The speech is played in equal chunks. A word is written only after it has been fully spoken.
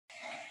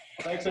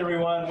Thanks,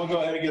 everyone. We'll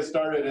go ahead and get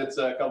started. It's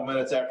a couple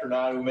minutes after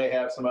 9. We may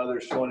have some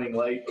others joining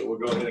late, but we'll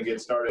go ahead and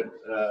get started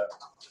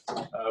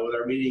with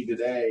our meeting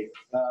today.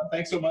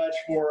 Thanks so much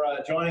for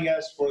joining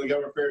us for the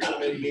Government Affairs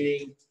Committee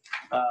meeting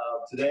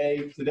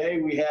today.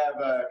 We have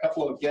a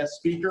couple of guest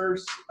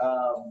speakers.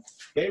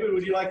 David,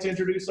 would you like to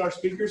introduce our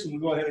speakers? And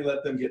we'll go ahead and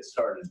let them get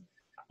started.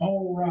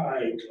 All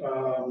right.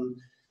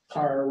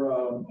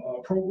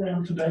 Our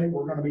program today,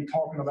 we're going to be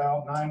talking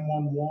about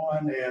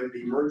 911 and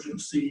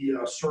emergency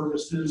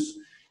services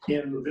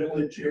in the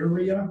village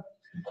area.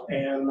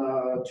 And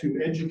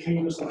to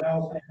educate us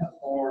about that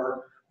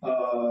are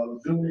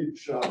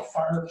village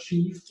fire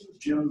chief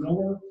Jim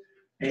Miller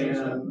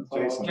and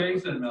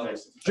Jason Miller.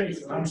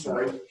 Jason, I'm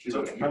sorry.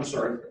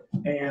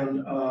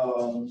 And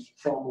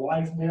from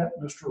LifeNet,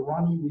 Mr.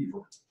 Ronnie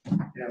Weaver.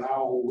 And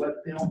I'll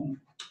let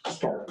them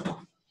start.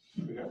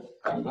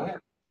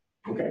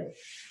 Okay.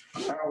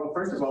 Well,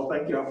 first of all,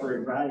 thank you all for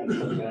inviting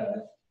me.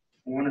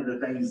 One of the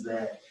things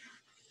that,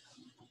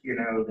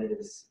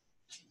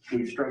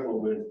 we've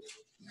struggled with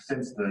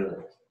since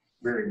the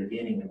very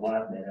beginning of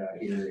LifeNet out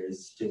here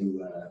is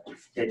to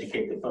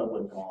educate the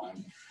public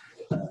on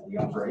the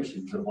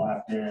operations of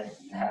LifeNet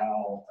and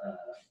how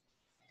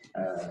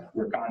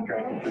we're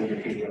contracted through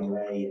the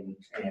POA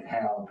and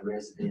how the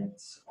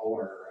residents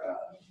are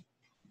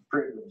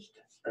privileged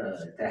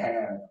to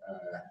have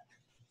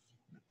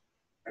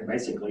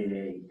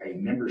basically a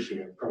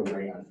membership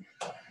program.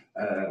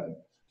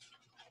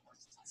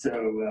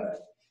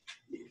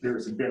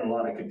 There's been a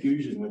lot of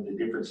confusion with the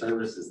different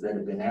services that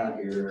have been out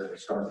here,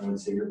 starting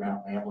with Cedar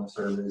Mountain Ambulance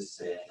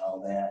Service and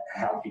all that,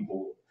 how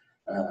people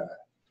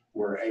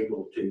were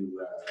able to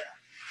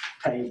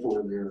pay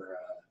for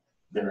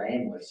their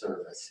ambulance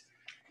service.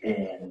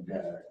 And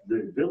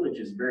the village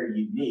is very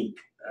unique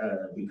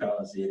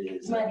because it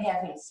is... You might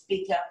have him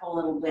speak up a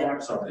little bit. Oh,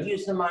 I'm sorry.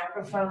 Use the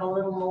microphone a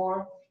little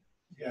more.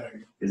 Yeah.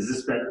 Is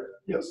this better?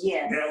 Yes.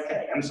 Yes. Yeah,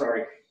 okay, I'm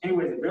sorry.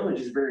 Anyway, the village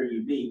is very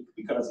unique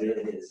because it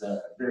is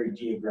very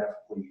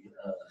geographically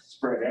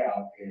spread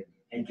out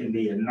and can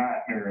be a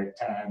nightmare at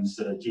times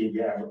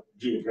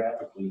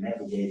geographically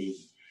navigating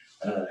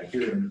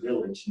here in the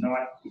village.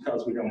 Not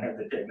because we don't have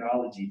the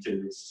technology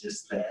to, it's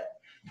just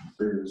that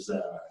there's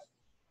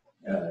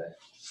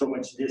so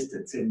much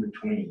distance in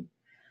between.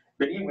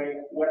 But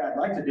anyway, what I'd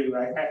like to do,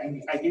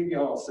 I give you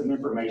all some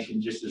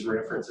information just as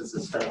references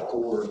and stuff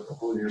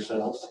for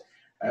yourselves.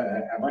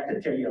 I'd like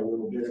to tell you a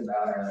little bit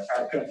about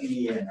our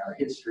company and our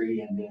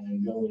history, and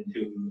then go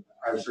into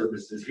our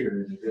services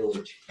here in the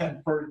village.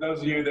 And for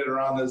those of you that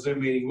are on the Zoom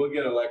meeting, we'll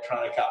get an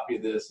electronic copy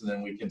of this, and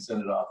then we can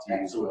send it off to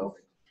you as well.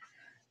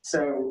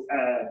 So,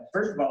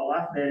 first of all,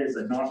 LifeNet is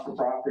a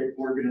not-for-profit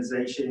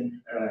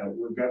organization.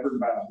 We're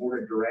governed by a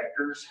board of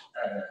directors.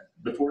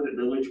 Before the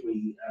village,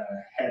 we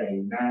had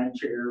a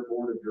 9-chair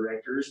board of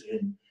directors,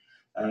 and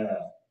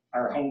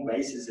our home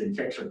base is in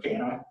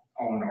Texarkana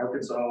on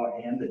Arkansas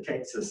and the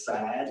Texas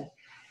side.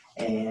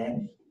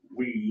 And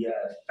we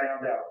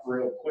found out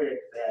real quick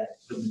that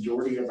the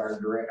majority of our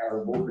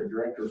board of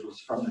directors was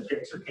from the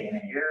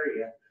Texarkana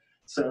area.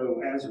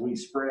 So as we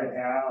spread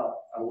out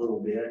a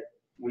little bit,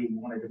 we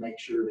wanted to make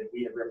sure that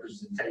we had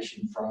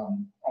representation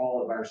from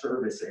all of our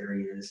service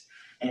areas.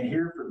 And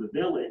here for the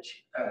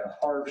village,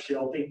 Harv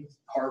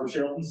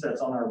Shelton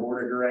sits on our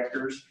board of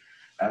directors.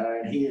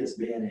 And he has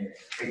been an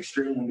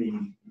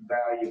extremely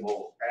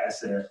valuable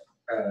asset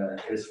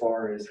as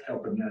far as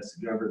helping us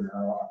govern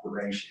our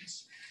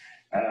operations.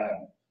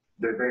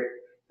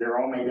 They're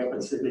all made up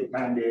of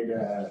civic-minded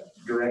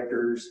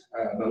directors.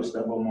 Most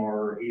of them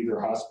are either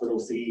hospital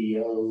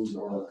CEOs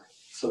or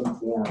some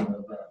form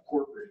of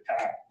corporate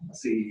type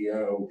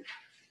CEO,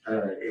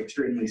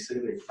 extremely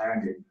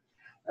civic-minded.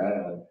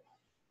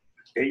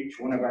 Each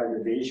one of our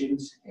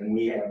divisions, and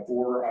we have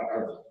four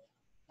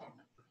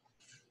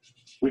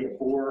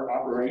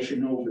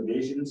operational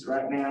divisions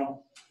right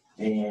now.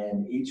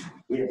 And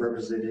we have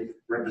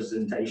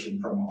representation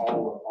from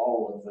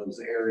all of those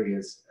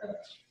areas.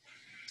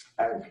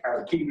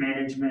 Our key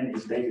management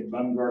is David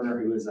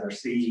Bumgardner, who is our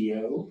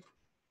CEO.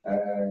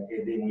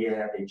 And then we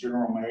have a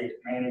general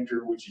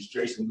manager, which is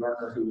Jason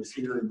Gardner, who is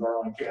here in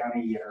Garland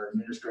County at our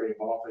administrative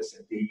office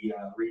at the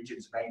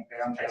Regions Bank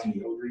downtown,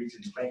 the old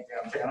Regions Bank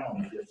downtown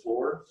on the 5th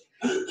floor.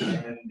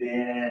 And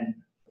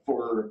then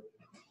for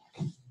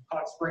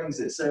Hot Springs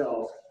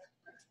itself,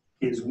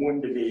 is one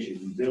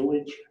division: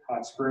 Village,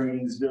 Hot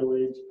Springs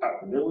Village,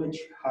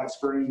 Hot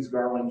Springs,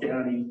 Garland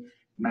County,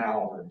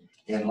 Malvern,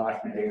 and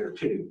LifeNet Air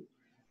 2.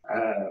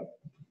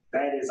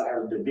 That is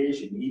our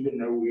division, even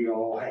though we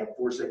all have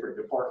 4 separate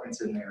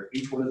departments in there.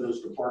 Each one of those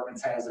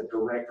departments has a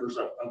director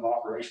of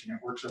operation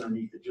that works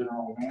underneath the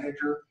general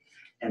manager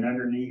and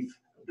underneath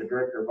the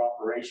director of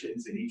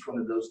operations. In each one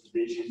of those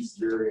divisions,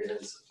 there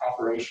is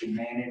operation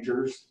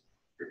managers,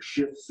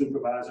 shift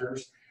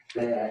supervisors,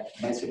 that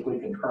basically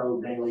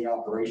control daily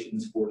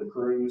operations for the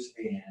crews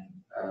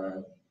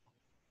and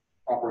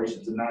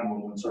operations of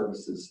 911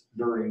 services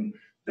during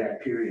that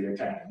period of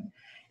time.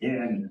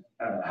 In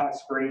Hot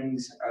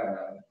Springs,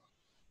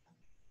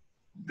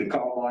 The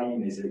call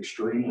volume is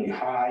extremely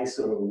high,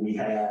 so we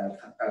have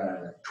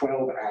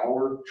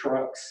 12-hour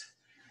trucks.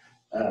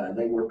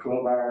 They work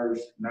 12 hours,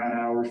 9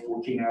 hours,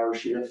 14-hour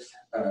shifts.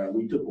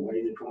 We took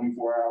away the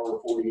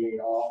 24-hour, 48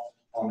 off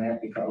on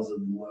that because of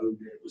the load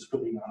that it was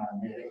putting on our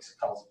medics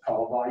because of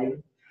call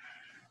volume.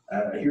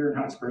 Here in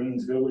Hot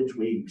Springs Village,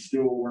 we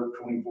still work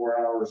 24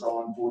 hours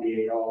on,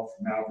 48 off.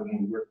 Malvern,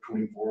 we work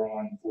 24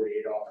 on,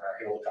 48 off, and our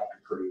helicopter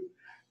crew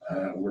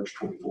works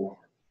 24,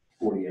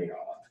 48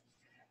 off.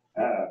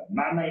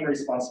 My main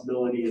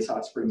responsibility is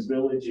Hot Springs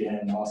Village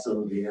and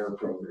also the air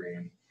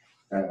program.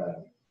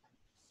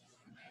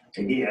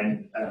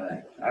 Again,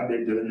 I've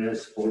been doing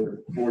this for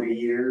 40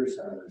 years.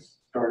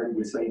 Started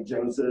with St.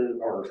 Joseph,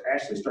 or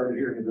actually started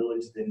here in the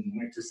village, then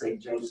went to St.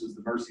 Joseph's,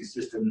 the Mercy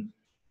System,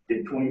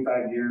 did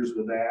 25 years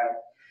with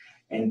that.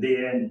 And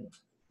then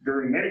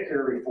during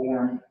Medicare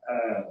reform,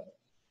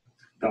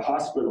 the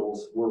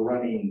hospitals were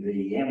running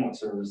the ambulance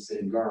service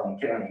in Garland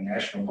County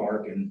National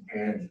Park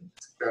and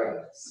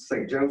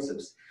St.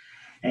 Joseph's.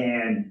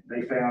 And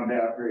they found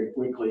out very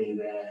quickly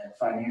that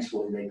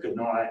financially they could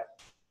not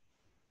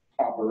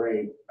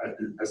operate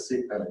a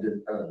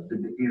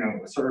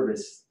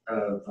service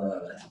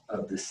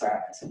of this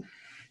size.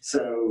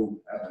 So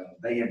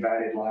they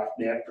invited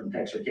LifeNet from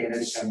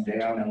Texarkana to come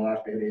down, and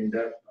LifeNet ended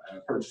up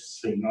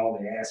purchasing all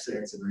the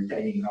assets and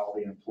retaining all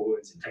the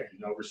employees and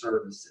taking over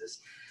services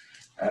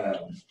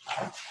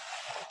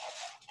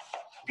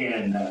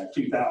in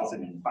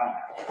 2005.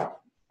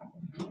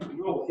 A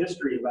little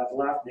history about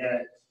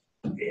LifeNet.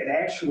 It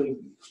actually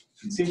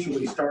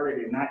conceptually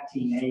started in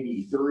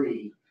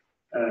 1983.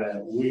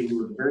 We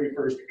were the very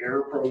first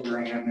air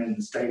program in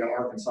the state of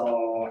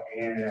Arkansas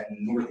and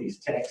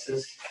Northeast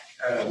Texas.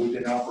 We've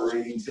been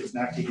operating since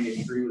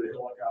 1983 with a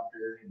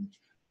helicopter, and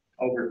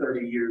over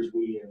 30 years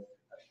we have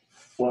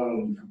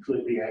flown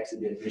completely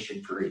accident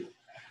mission free,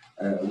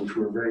 which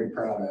we're very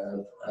proud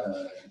of.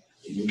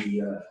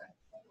 We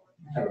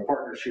have a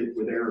partnership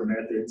with Air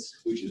Methods,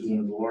 which is one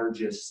of the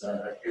largest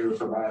air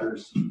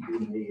providers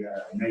in the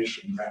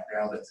nation right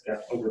now, that's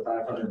got over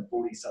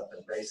 540 something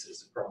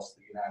bases across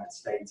the United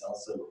States,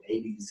 also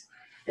 80s,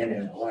 and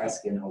in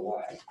Alaska and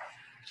Hawaii.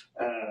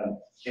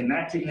 In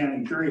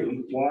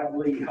 1993,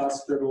 Wadley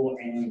Hospital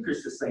and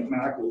Christus St.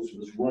 Michael's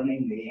was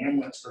running the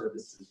ambulance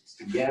services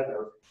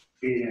together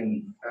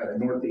in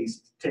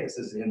Northeast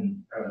Texas,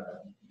 in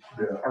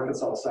the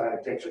Arkansas side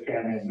of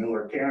Texarkana and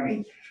Miller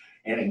County.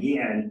 And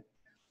again,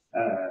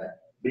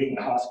 being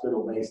a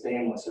hospital-based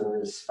ambulance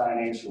service,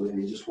 financially,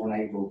 they just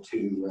weren't able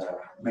to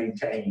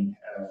maintain,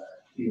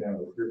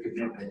 their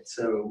commitment.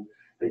 So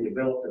they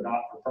developed a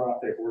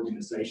not-for-profit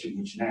organization,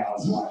 which now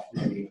is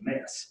LifeNet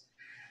EMS.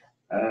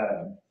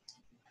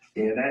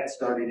 And that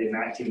started in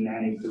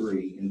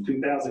 1993. In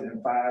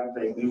 2005,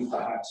 they moved to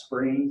Hot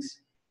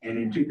Springs. And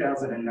in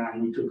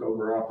 2009, we took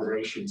over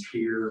operations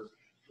here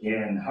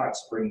in Hot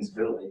Springs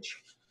Village.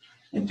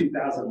 In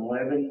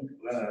 2011,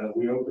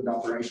 we opened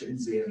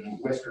operations in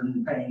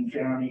Western Payne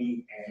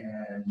County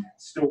and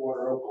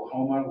Stillwater,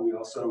 Oklahoma. We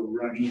also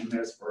run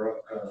EMS for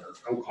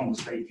Oklahoma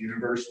State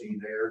University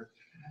there.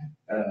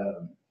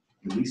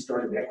 We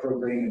started that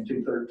program in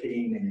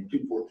 2013, and in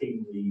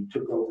 2014, we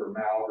took over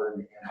Malvern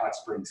and Hot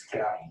Springs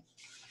County.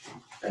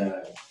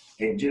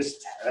 And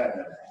just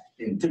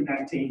in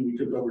 2019, we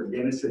took over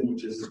Denison,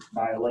 which is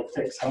by Lake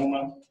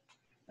Texoma.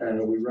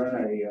 We run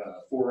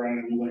a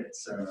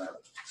 4-ambulance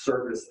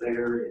service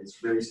there. It's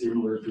very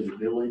similar to the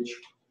village.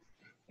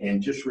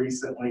 And just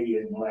recently,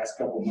 in the last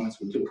couple of months,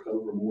 we took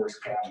over Morris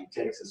County,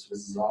 Texas, which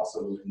is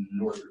also in the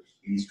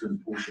northeastern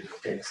portion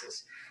of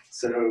Texas.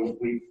 So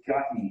we've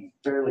gotten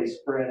fairly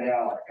spread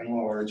out and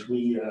large.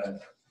 We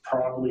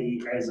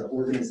probably, as an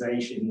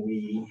organization,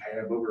 we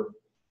have over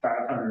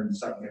 500 and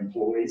something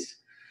employees.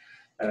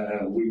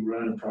 We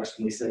run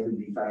approximately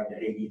 75 to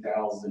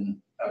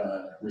 80,000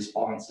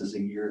 responses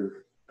a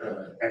year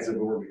as an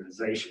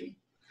organization.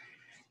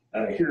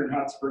 Here in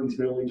Hot Springs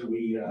Village,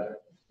 we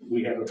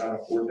have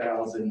about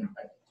 4,000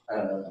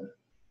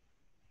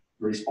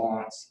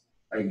 response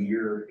a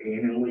year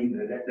annually.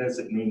 That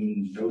doesn't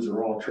mean those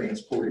are all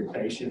transported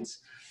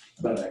patients,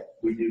 but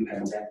we do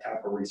have that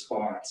type of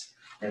response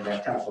and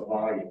that type of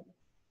volume.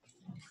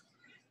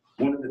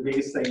 One of the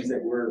biggest things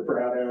that we're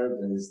proud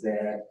of is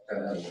that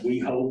we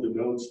hold the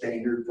gold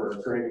standard for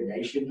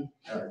accreditation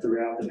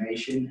throughout the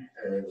nation,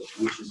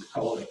 which is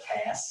called a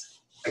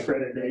CAS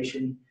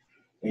accreditation.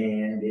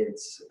 And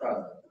it's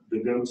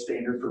the gold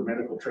standard for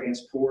medical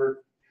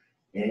transport.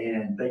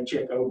 And they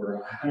check over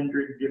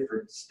 100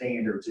 different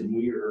standards, and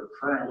we are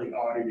currently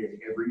audited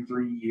every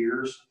 3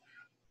 years.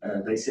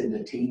 They send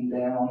a team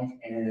down,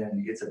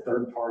 and it's a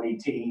third-party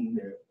team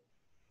that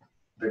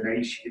the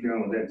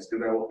nation, that's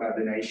developed by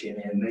the nation,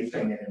 and they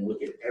come in and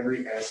look at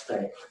every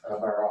aspect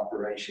of our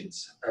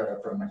operations,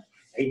 from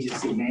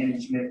agency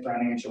management,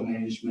 financial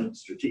management,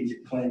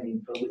 strategic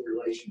planning, public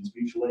relations,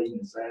 mutual aid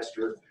and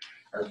disaster,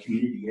 our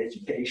community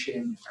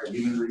education, our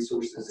human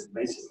resources, and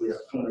basically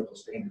our clinical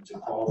standards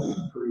and quality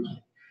improvement.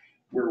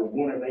 We're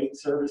one of 8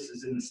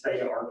 services in the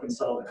state of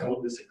Arkansas that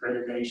hold this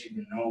accreditation,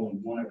 and only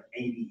one of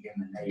 80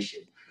 in the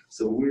nation.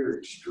 So we're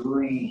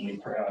extremely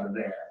proud of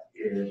that.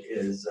 It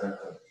is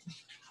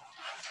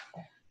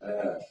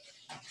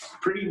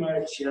pretty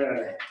much,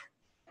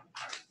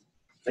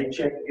 they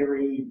check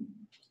every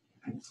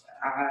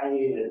I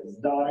is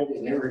dotted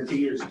and every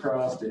T is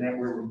crossed, and that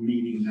we're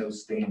meeting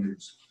those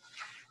standards.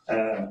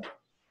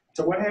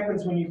 So what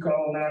happens when you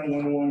call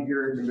 911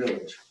 here in the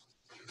village?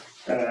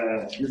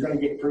 You're going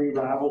to get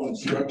pre-arrival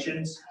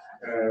instructions.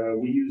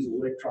 We use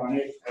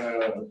electronic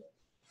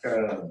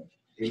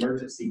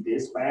emergency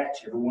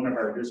dispatch. Every one of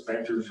our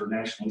dispatchers are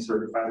nationally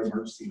certified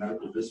emergency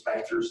medical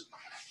dispatchers,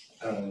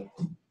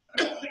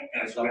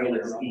 as well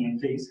as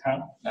EMTs.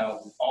 Now,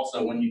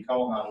 also, when you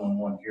call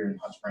 911 here in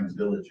Hot Springs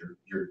Village,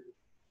 you're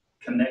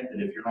connected,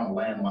 if you're on a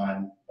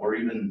landline or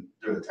even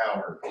through a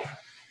tower,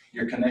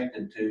 you're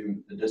connected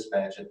to the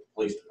dispatch at the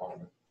police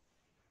department.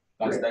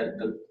 Once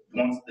the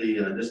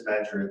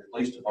dispatcher at the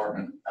police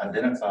department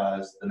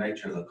identifies the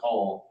nature of the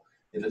call,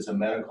 if it's a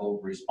medical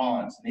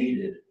response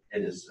needed,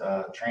 it is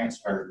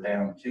transferred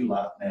down to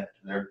LifeNet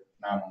to their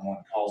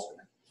 911 call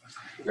center.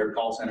 Their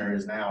call center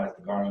is now at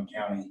the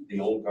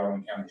old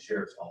Garland County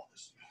Sheriff's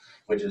Office,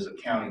 which is a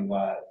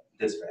countywide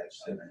dispatch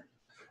center.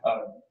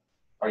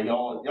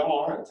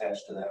 Y'all are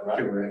attached to that, right?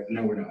 Correct.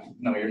 No, we're not.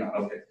 No, you're not.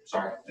 Okay,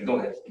 sorry. Go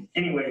ahead.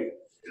 Anyway,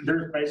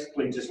 there's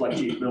basically, just like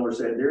Chief Miller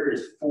said, there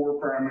is 4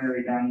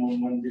 primary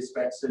 911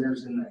 dispatch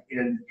centers in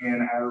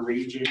our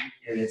region,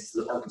 and it's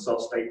the Arkansas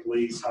State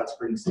Police, Hot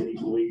Springs City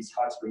Police,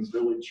 Hot Springs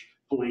Village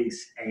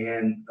Police,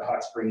 and the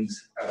Hot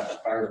Springs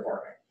Fire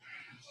Department.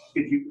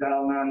 If you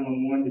dial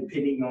 911,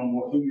 depending on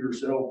who your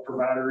cell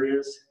provider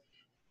is,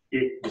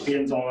 it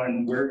depends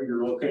on where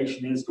your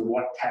location is to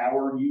what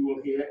tower you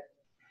will hit,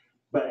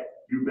 but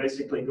you're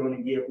basically going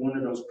to get one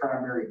of those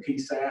primary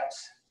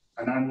PSAPs,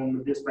 a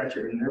 911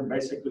 dispatcher, and they're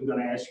basically going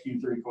to ask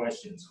you 3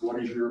 questions. What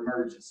is your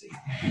emergency?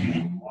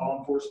 Law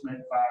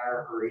enforcement,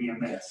 fire, or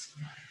EMS?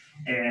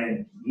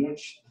 And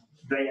once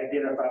they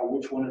identify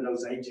which one of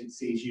those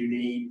agencies you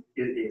need,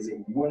 it is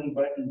a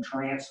 1-button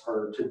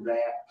transfer to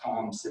that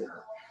comm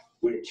center,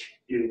 which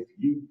if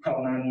you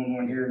call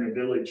 911 here in the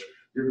village,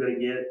 you're going to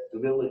get the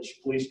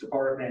village police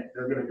department.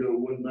 They're going to do a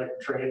 1-button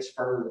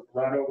transfer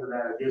right over to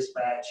our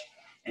dispatch,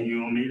 and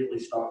you immediately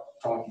start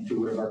talking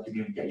to one of our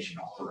communication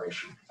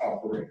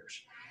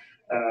operators.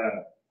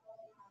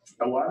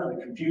 A lot of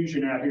the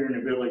confusion out here in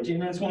the village,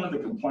 and that's one of the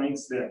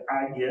complaints that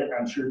I get,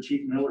 I'm sure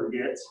Chief Miller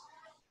gets,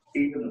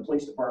 even the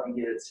police department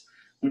gets,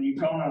 when you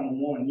call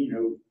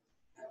 911,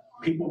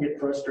 people get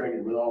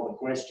frustrated with all the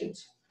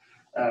questions.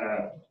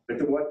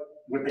 But what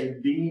they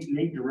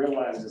need to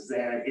realize is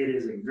that it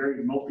is a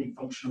very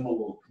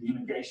multifunctional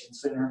communication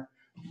center.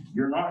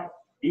 You're not,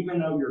 even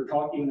though you're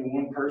talking to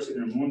one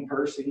person and one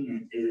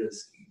person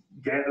is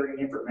gathering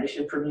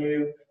information from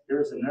you,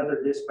 there's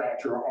another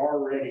dispatcher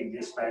already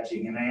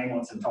dispatching an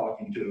ambulance and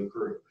talking to a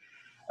crew.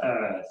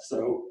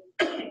 So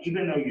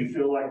even though you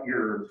feel like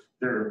they're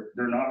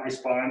not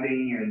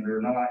responding and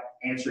they're not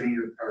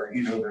answering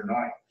they're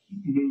not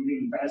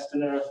moving fast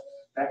enough,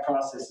 that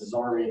process is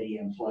already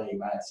in play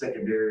by a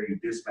secondary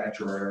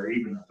dispatcher or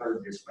even a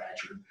third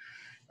dispatcher.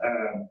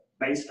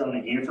 Based on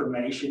the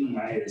information,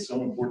 it is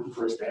so important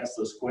for us to ask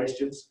those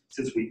questions,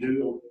 since we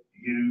do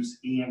use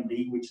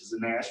EMD, which is a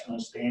national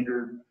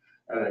standard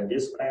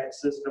dispatch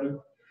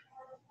system.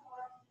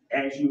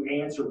 As you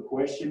answer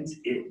questions,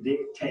 it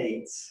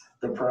dictates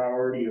the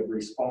priority of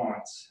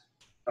response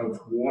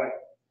of what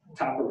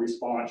type of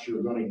response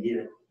you're going to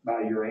get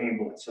by your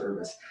ambulance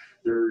service.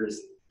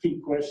 There's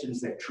key questions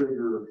that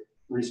trigger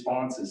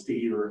responses to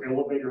either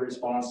elevate a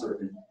response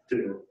or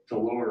to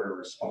lower a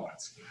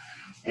response.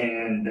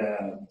 And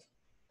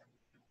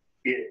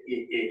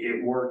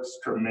it works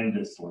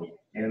tremendously.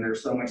 And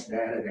there's so much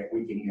data that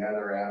we can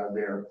gather out of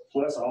there.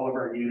 Plus, all of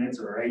our units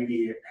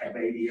have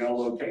ADL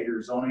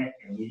locators on it,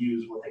 and we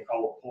use what they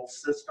call a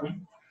pulse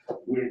system,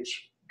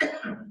 which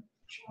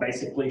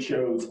basically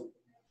shows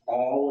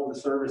all of the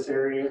service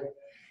area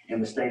in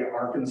the state of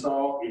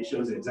Arkansas. It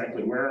shows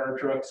exactly where our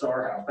trucks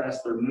are, how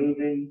fast they're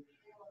moving.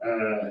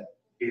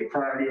 It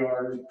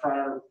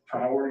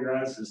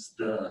prioritizes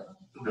the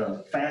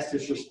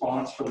fastest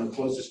response from the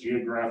closest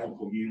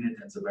geographical unit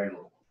that's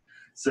available.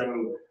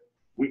 So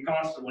we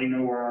constantly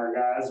know where our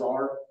guys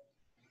are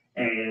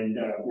and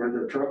where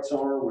their trucks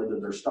are, whether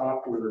they're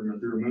stopped, whether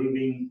they're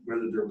moving,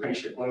 whether they're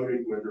patient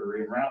loaded, whether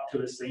they're en route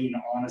to a scene,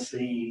 on a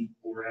scene,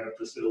 or at a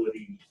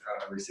facility,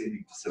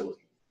 receiving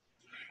facility.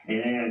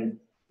 And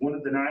one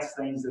of the nice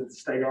things that the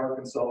state of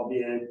Arkansas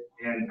did,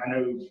 and I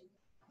know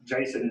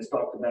Jason has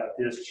talked about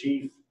this,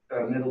 Chief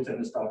Middleton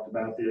has talked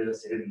about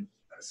this, and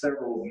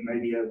several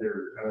maybe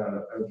other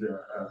of the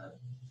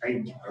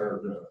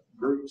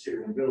groups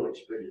here in the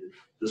village, but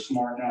the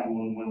Smart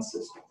 911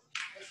 system.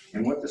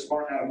 And what the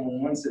Smart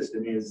 911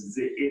 system is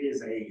it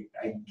is a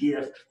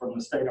gift from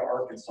the state of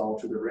Arkansas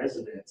to the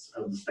residents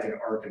of the state of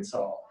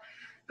Arkansas.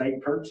 They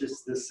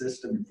purchased this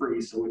system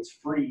free, so it's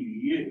free to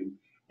you.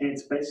 And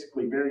it's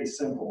basically very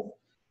simple.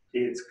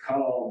 It's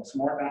called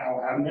Smart.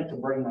 I meant to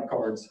bring my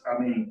cards,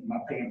 my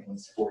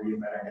pamphlets for you,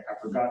 but I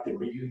forgot that.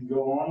 But you can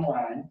go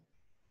online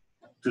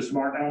to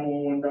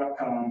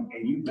smart911.com,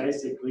 and you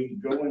basically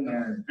go in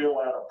there and fill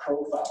out a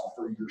profile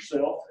for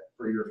yourself,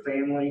 for your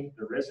family,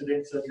 the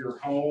residents of your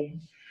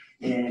home,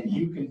 and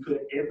you can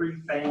put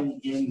everything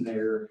in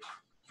there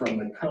from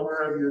the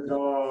color of your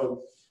dog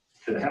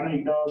to how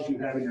many dogs you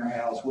have in your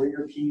house, where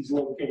your key's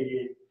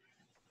located,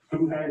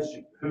 who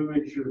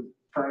is your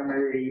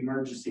primary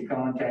emergency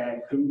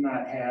contact, who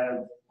might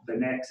have the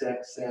next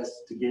access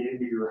to get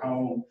into your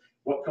home,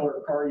 what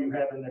color car you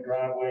have in the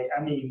driveway.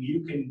 I mean,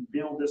 you can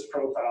build this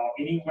profile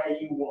any way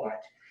you want,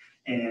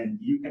 and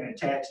you can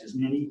attach as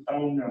many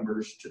phone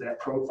numbers to that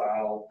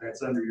profile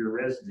that's under your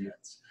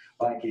residence.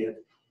 Like if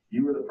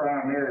you were the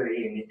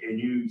primary and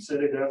you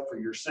set it up for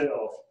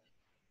yourself,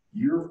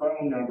 your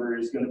phone number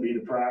is going to be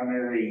the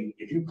primary.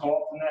 If you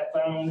call from that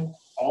phone,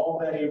 all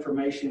that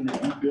information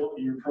that you built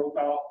in your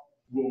profile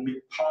will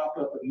pop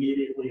up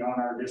immediately on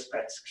our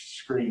dispatch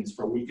screens,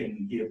 where we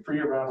can give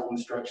pre-arrival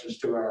instructions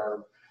to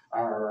our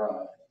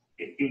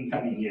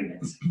incoming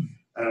units.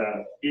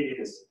 It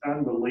is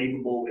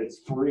unbelievable.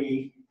 It's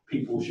free.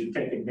 People should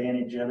take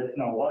advantage of it.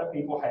 And a lot of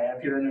people have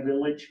here in the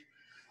village.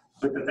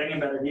 But the thing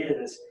about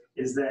it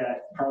is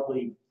that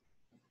probably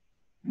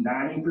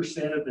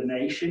 90% of the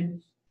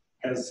nation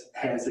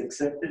has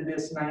accepted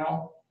this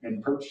now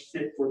and purchased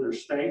it for their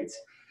states.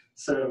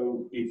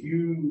 So if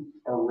you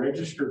are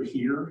registered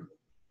here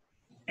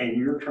and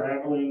you're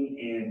traveling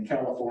in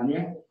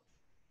California,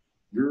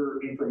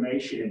 your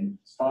information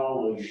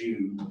follows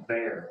you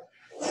there.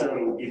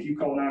 So if you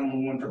call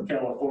 911 from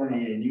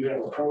California and you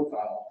have a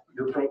profile,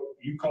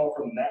 you call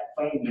from that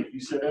phone that you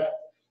set up,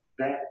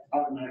 that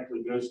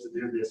automatically goes to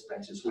their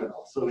dispatch as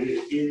well. So it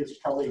is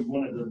probably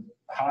one of the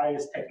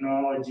highest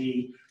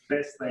technology,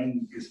 best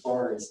thing as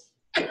far as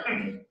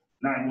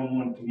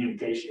 911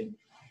 communication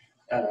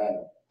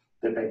that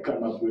they've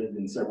come up with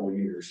in several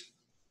years.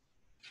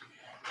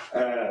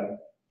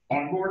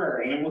 On board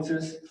our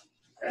ambulances,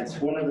 that's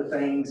one of the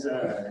things,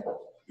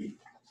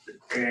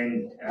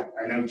 and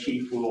I know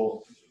Chief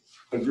will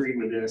agree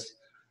with this.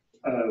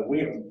 We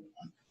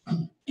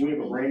have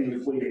a brand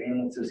new fleet of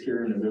ambulances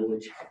here in the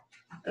village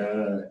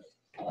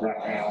right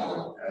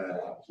now.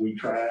 We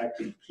try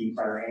to keep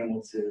our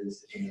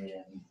ambulances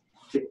in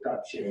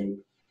tip-top shape,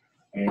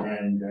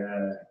 and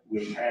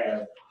we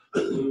have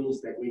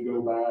rules that we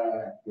go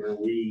by where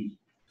we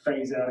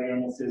phase out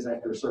ambulances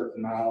after a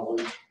certain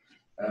mileage,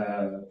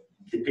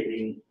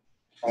 depending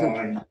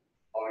on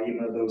volume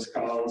of those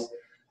calls,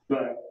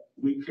 but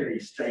we carry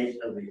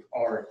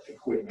state-of-the-art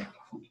equipment.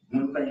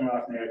 One thing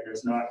LifeNet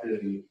does not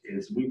do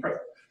is we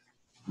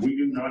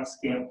do not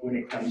skimp when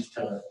it comes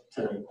to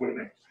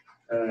equipment.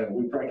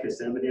 We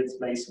practice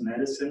evidence-based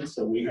medicine,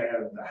 so we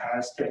have the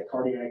highest tech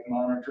cardiac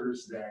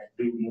monitors that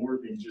do more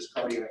than just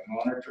cardiac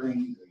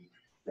monitoring.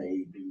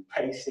 They do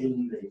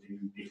pacing, they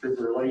do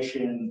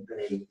defibrillation,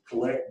 they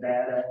collect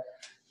data,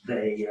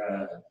 they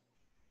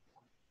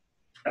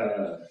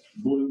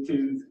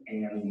Bluetooth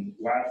and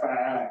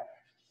Wi-Fi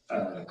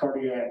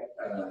cardiac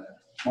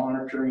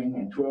monitoring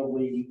and 12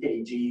 lead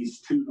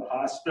EKGs to the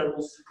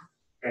hospitals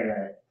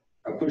at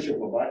a push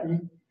of a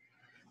button.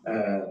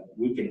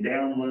 We can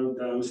download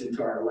those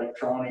into our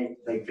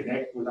electronic, they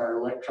connect with our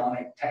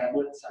electronic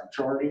tablets, our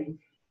charting,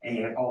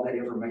 and all that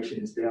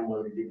information is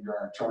downloaded into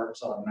our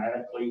charts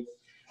automatically.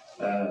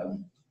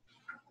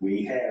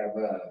 We have,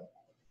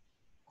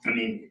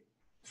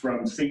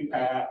 from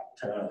CPAP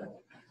to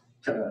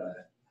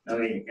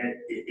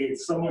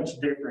it's so much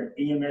different.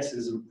 EMS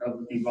has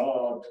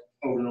evolved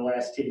over the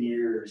last 10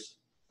 years.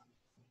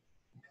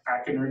 I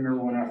can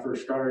remember when I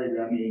first started,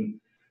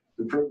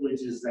 the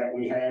privileges that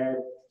we had,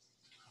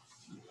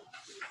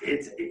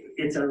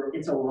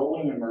 it's a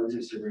rolling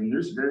emergency room.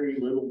 There's very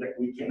little that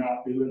we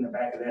cannot do in the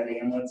back of that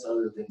ambulance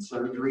other than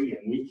surgery,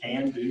 and we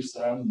can do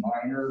some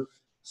minor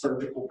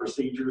surgical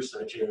procedures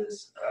such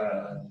as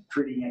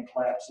treating a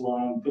collapsed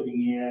lung,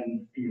 putting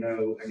in,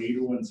 a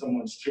needle in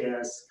someone's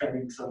chest,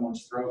 cutting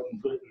someone's throat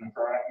and putting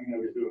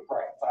to do a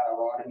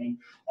cryotomy.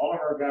 All of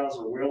our guys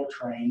are well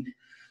trained.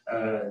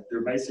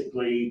 They're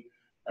basically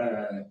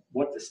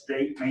what the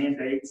state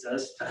mandates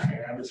us to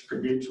have as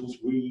credentials.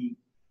 We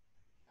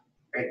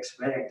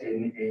expect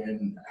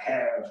and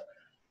have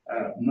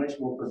much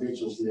more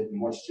credentials than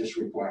what's just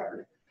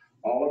required.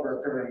 All of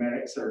our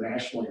paramedics are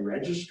nationally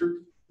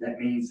registered. That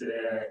means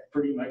that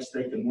pretty much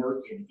they can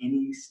work in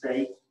any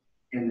state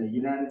in the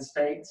United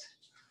States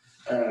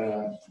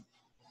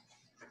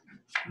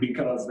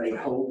because they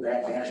hold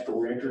that national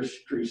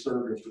registry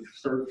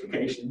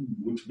certification,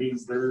 which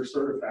means they're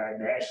certified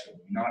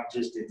nationally, not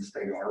just in the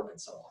state of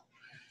Arkansas.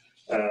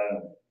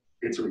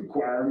 It's a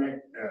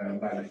requirement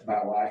by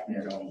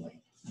LifeNet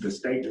only. The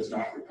state does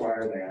not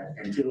require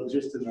that until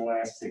just in the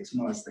last 6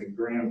 months they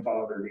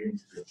grandfathered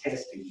into the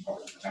testing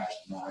part of the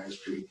national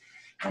registry,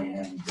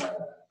 and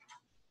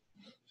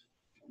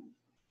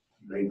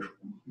they've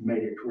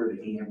made it to where the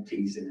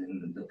EMTs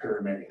and the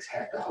paramedics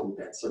have to hold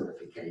that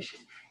certification.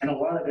 And a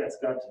lot of that's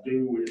got to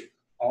do with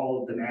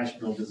all of the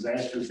national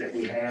disasters that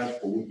we have,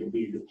 where we can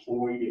be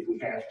deployed if we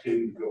have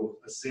to go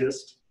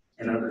assist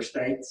in other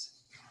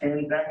states.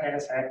 And that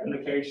has happened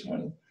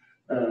occasionally.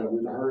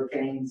 with the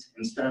hurricanes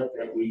and stuff,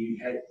 that we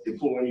had to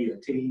deploy a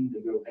team to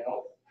go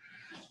help.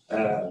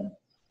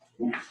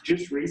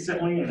 Just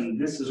recently, and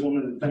this is one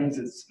of the things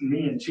that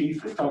me and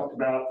Chief have talked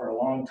about for a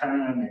long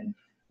time, and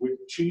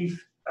with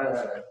Chief,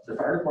 the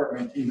fire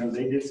department,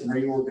 they did some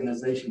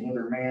reorganization with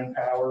their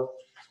manpower,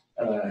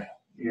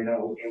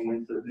 and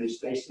with the new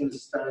stations and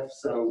stuff.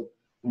 So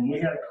when we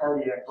had a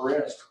cardiac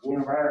arrest,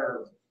 one of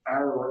our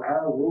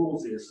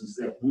rules is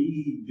that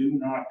we do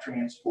not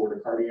transport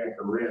a cardiac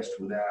arrest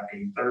without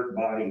a third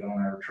body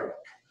on our truck.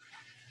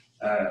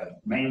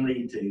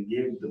 Mainly to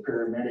give the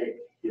paramedic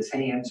his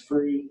hands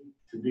free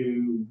to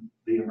do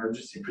the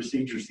emergency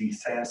procedures he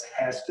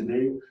has to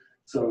do.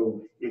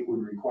 So it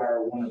would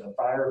require one of the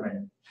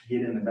firemen to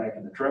get in the back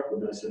of the truck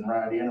with us and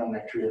ride in on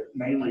that trip,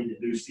 mainly to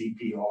do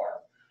CPR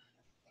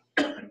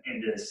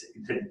and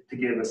to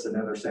give us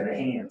another set of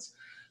hands.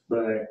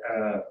 But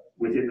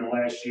within the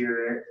last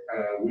year,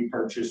 we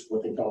purchased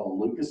what they call a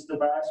Lucas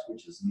device,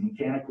 which is a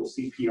mechanical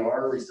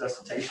CPR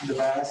resuscitation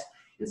device.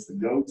 It's the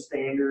gold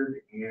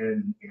standard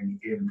in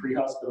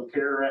pre-hospital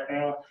care right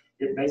now.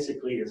 It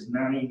basically is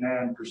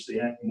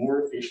 99%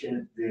 more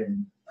efficient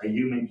than a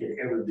human could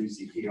ever do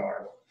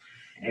CPR.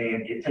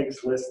 And it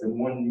takes less than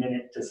 1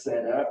 minute to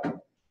set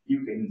up.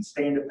 You can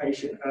stand a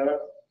patient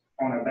up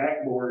on a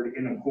backboard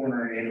in a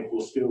corner and it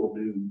will still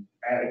do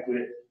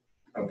adequate,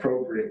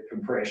 appropriate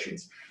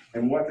compressions.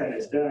 And what that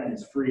has done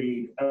is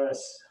freed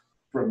us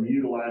from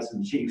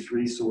utilizing Chief's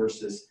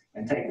resources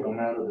and taking them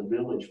out of the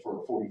village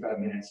for 45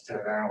 minutes to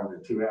an hour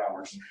to 2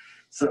 hours.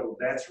 So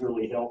that's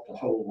really helped a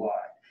whole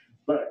lot.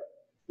 But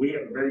we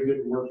have a very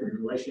good working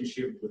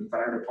relationship with the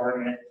fire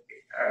department.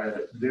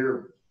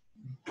 They're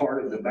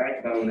part of the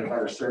backbone of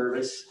our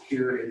service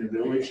here in the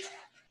village.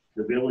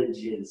 The village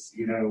is,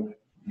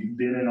 you've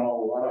been in a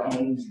lot of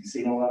homes, you've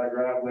seen a lot of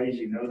driveways,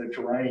 you know the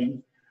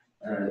terrain.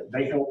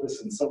 They help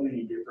us in so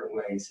many different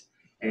ways,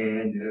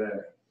 and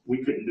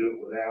we couldn't do it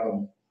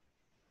without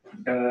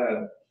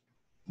them.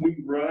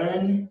 We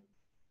run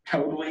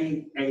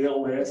totally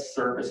ALS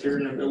service here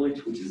in the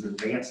village, which is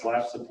advanced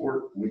life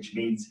support, which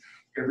means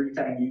every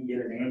time you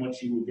get an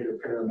ambulance, you will get a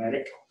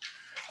paramedic.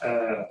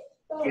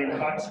 In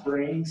Hot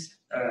Springs,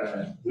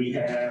 we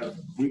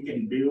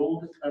can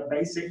build a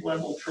basic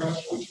level truck,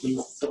 which means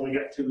it's only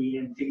got 2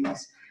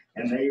 EMTs,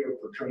 and they are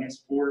for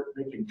transport.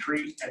 They can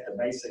treat at the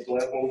basic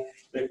level,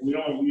 but we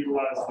only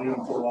utilize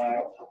them for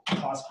like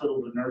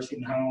hospital to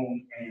nursing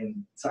home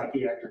and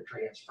psychiatric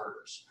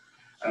transfers.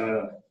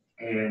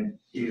 And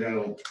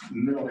the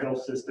mental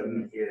health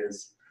system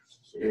is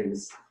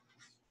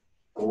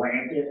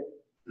rampant,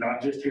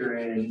 not just here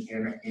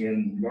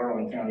in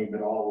Garland County,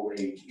 but all the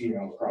way,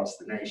 across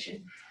the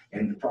nation.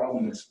 And the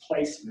problem is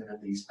placement of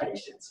these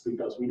patients,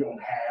 because we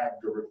don't have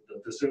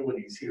the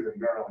facilities here in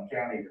Garland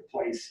County to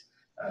place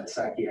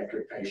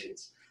psychiatric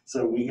patients.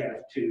 So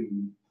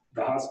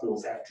the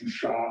hospitals have to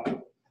shop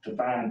to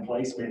find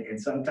placement. And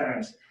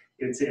sometimes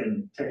it's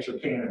in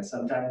Texarkana,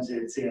 sometimes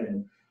it's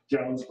in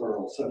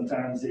Jonesboro,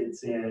 sometimes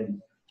it's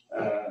in,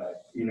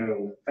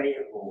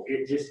 Fayetteville.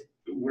 It just,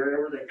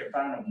 wherever they can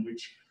find them,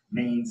 which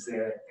means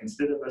that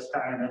instead of us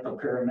tying up a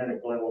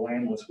paramedic level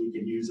ambulance, we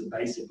can use a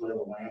basic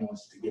level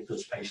ambulance to get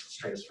those patients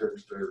transferred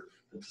to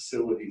the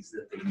facilities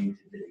that they need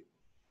to do.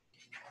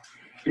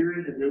 Here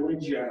in the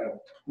village,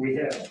 we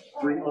have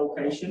 3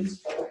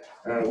 locations.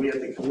 We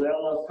have the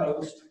Colella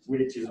Post,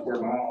 which is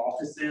where my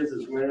office is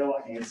as well,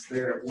 and it's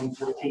there at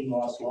 114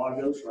 Los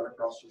Lagos, right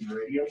across from the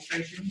radio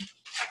station.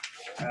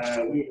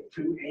 We have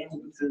 2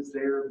 ambulances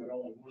there, but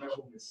only one of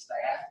them is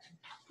staffed.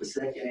 The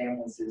second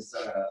ambulance is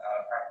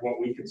what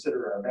we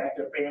consider our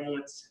backup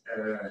ambulance.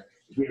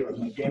 If we have a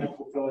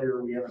mechanical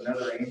failure, we have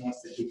another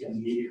ambulance that we can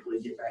immediately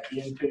get back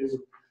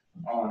into.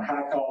 On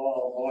high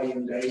call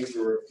volume days,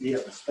 or if we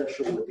have a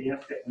special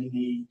event that we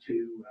need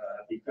to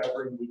be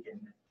covering, we can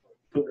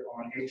put it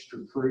on extra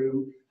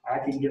crew. I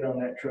can get on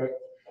that truck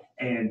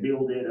and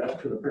build it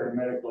up to the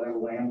paramedic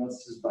level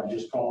ambulances by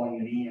just calling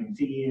an EMT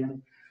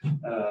in.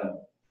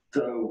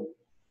 So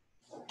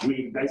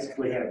we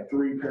basically have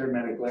 3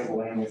 paramedic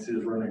level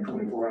ambulances running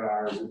 24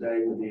 hours a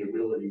day with the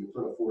ability to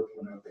put a 4th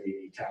one up at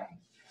any time.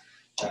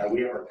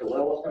 We have our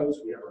Colella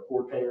Post, we have our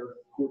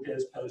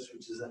Cortez Post,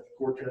 which is at the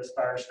Cortez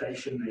Fire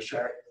Station.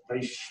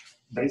 They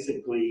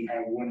basically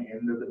have one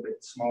end of the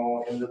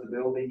small end of the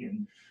building,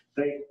 and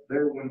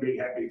they're one big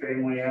happy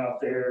family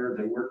out there.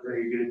 They work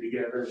very good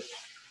together.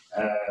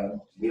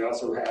 We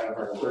also have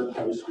our 3rd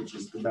post, which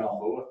is the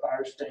Balboa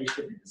Fire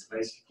Station. It's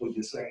basically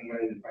the same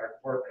way. The fire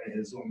department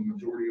is on the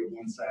majority of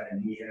one side,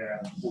 and we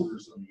have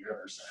quarters on the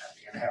other side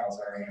and house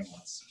our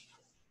ambulance.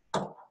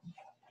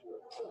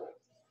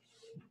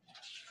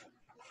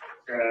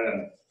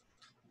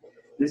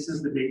 This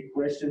is the big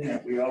question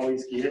that we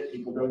always get.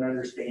 People don't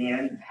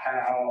understand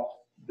how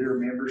their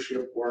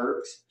membership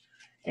works.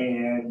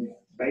 And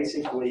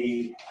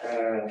basically,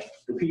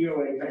 the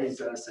POA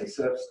pays us a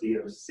subsidy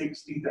of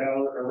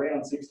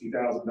around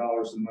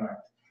 $60,000 a month.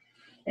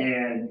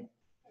 And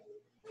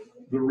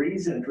the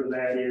reason for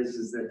that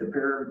is that the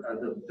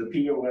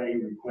POA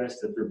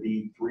requests that there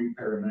be 3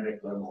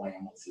 paramedic level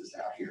ambulances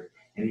out here.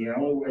 And the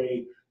only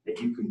way that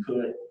you can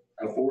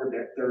afford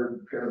that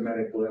third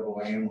paramedic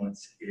level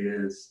ambulance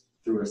is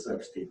through a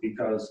subsidy,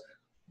 because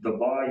the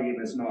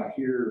volume is not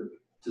here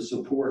to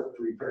support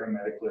 3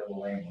 paramedic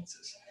level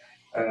ambulances.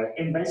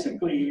 And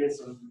basically,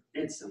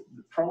 it's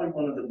probably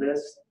one of the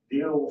best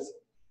deals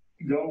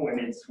going.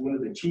 It's one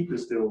of the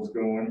cheapest deals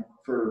going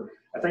for,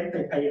 I think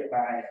they pay it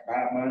by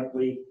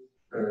monthly.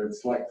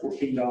 It's like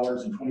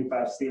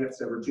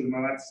 $14.25 every 2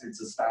 months.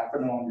 It's a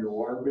stipend on your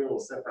water bill, a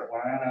separate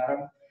line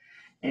item.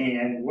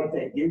 And what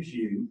that gives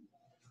you,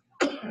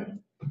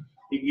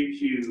 it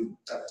gives you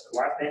a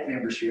LifeNet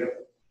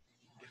membership.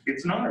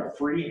 It's not a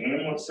free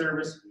ambulance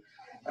service.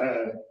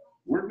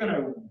 We're going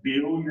to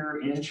bill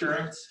your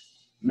insurance,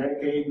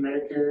 Medicaid,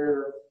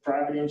 Medicare,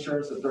 private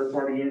insurance, or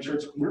third-party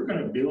insurance. We're going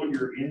to bill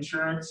your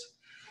insurance,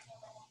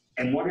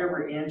 and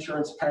whatever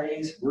insurance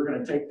pays, we're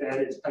going to take that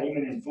as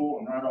payment in full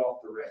and write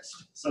off the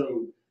rest.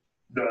 So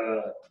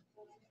the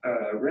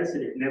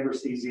resident never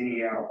sees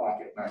any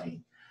out-of-pocket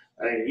money.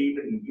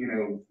 Even,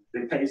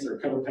 it pays their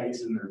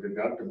co-pays and their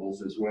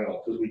deductibles as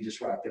well, because we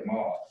just write them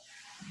off.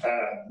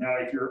 Now,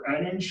 if you're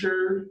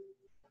uninsured,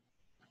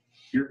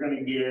 you're going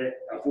to get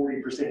a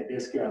 40%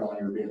 discount on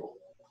your bill,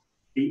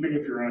 even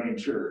if you're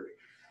uninsured.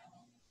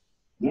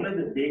 One of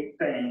the big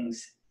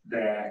things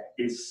that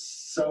is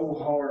so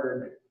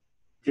hard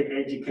to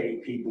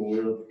educate people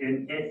with,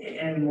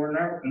 and we're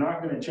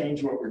not going to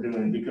change what we're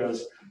doing,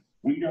 because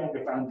we don't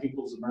define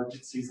people's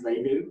emergencies,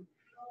 they do.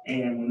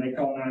 And when they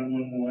call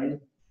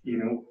 911,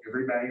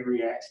 everybody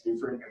reacts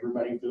different.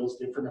 Everybody feels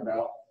different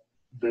about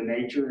the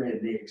nature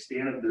and the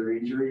extent of their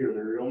injury or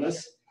their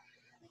illness.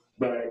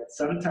 But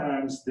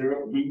sometimes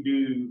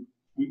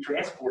we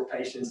transport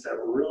patients that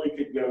really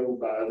could go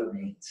by other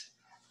means.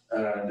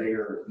 They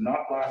are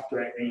not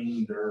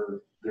life-threatening.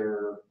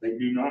 They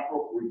do not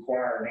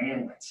require an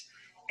ambulance.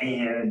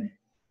 And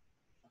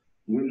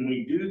when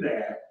we do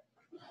that,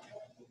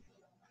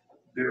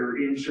 their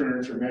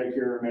insurance or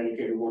Medicare or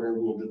Medicaid or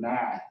whatever will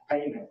deny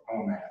payment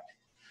on that.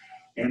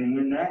 And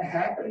when that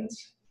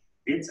happens,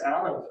 it's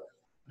out of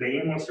the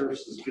ambulance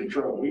services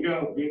control. We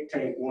don't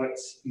dictate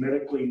what's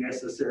medically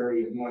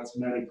necessary and what's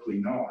medically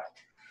not.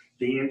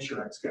 The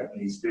insurance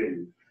companies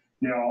do.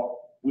 Now,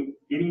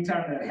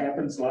 anytime that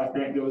happens,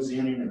 LifeNet goes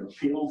in and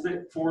appeals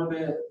it for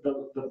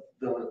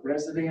the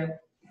resident.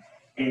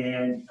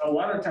 And a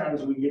lot of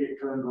times we get it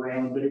turned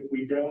around, but if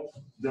we don't,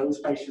 those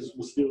patients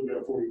will still get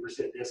a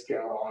 40%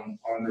 discount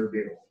on their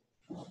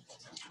bill.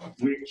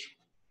 Which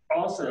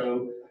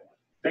also,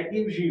 that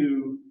gives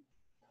you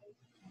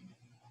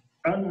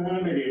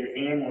unlimited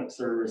ambulance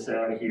service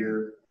out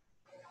here,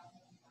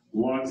 as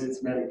long as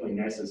it's medically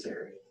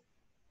necessary.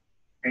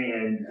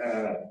 And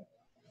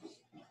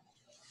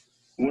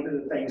one of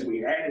the things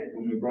we added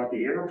when we brought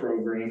the AIR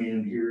program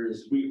in here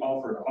is we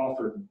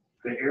offered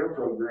the AIR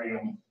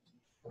program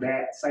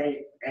that same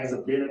as a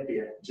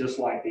benefit, just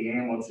like the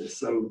ambulances.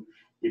 So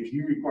if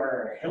you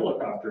require a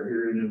helicopter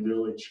here in the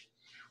village,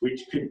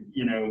 which could,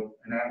 and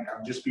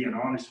I'm just being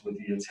honest with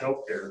you, it's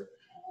healthcare.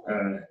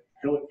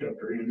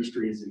 Helicopter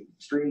industry is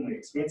extremely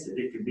expensive.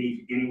 It could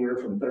be anywhere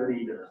from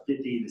 $30,000 to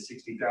 $50,000 to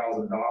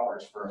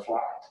 $60,000 for a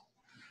flight.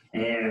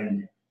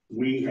 And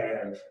we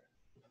have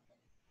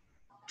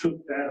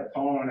took that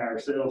upon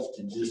ourselves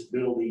to just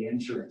bill the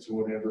insurance,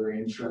 whatever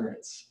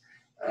insurance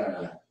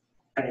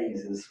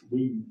pays.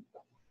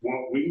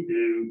 What we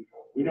do,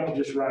 we don't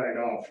just write it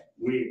off,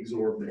 we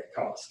absorb that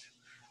cost.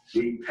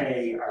 We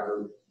pay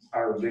our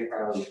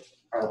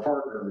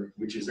partner,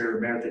 which is Air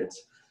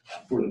Methods,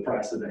 for the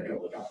price of that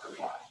helicopter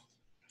flight.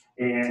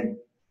 And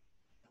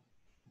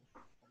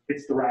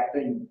it's the right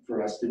thing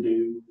for us to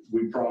do.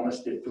 We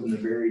promised it from the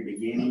very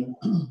beginning,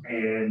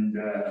 and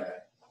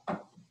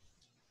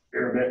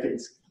Air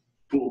Methods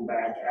pulled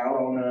back out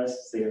on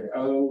us, said,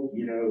 oh,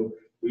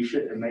 we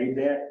shouldn't have made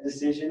that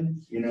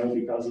decision,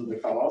 because of the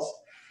cost.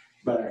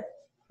 But,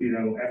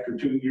 after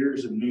 2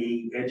 years of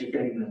me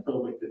educating the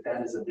public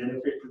that is a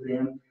benefit for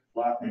them,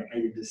 LifeNet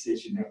made a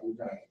decision that we're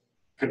going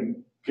to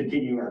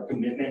continue our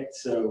commitment.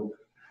 So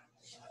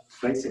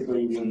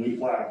basically, when we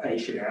fly a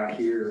patient out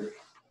here,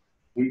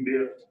 they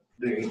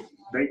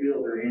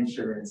bill their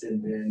insurance,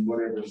 and then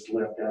whatever's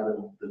left out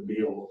of the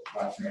bill,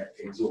 LifeNet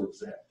absorbs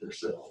that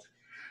themselves.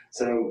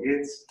 So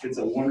it's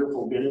a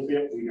wonderful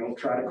benefit. We don't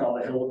try to call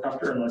a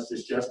helicopter unless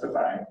it's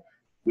justified.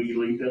 We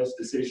leave those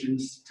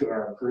decisions to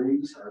our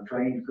crews, our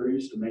trained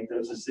crews, to make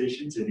those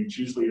decisions, and it's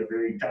usually a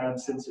very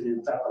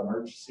time-sensitive type of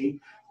emergency,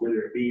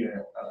 whether it be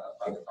a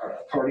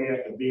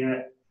cardiac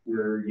event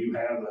where you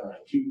have an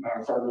acute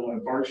myocardial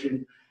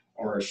infarction,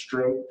 or a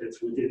stroke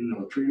that's within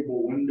the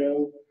treatable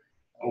window,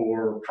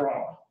 or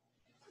trauma.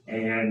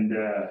 And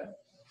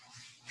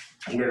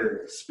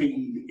where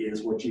speed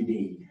is what you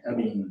need,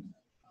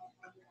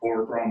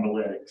 or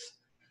thrombolytics.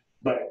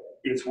 But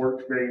it's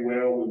worked very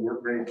well. We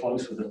work very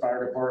close with the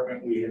fire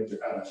department. We have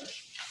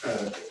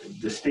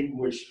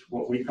distinguished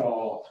what we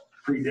call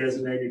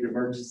pre-designated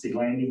emergency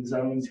landing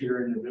zones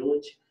here in the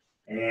village.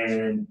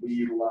 And we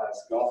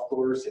utilize golf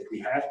course if we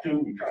have to.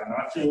 We try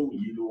not to. We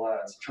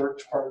utilize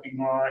church parking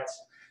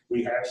lots.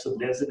 We have some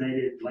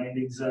designated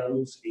landing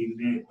zones,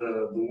 even at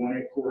the one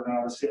at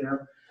Coronado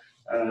Center.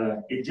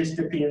 It just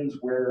depends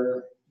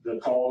where the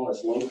call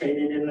is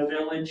located in the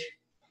village.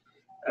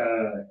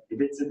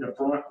 If it's in the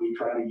front, we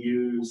try to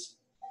use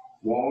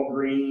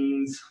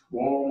Walgreens,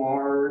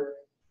 Walmart.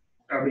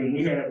 I mean,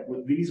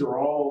 these are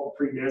all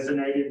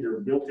pre-designated. They're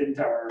built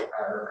into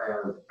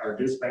our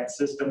dispatch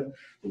system.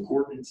 The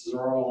coordinates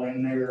are all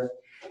in there.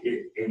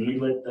 And we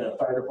let the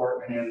fire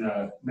department and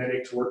the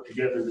medics work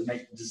together to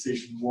make the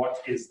decision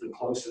what is the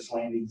closest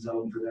landing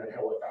zone for that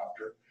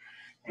helicopter.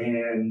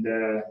 And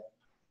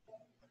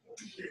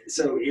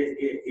so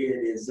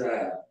it's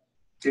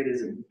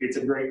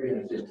a great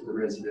benefit to the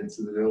residents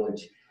of the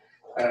village.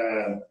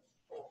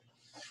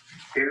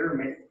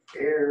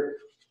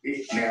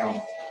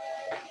 Now,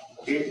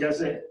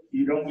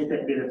 you don't get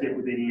that benefit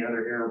with any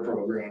other air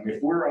program.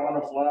 If we're on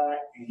a flight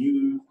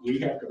and we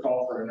have to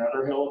call for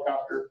another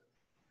helicopter,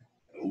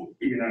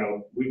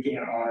 we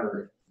can't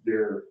honor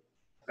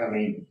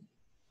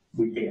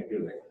we can't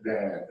do it.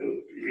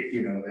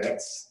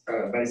 That's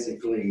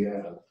basically,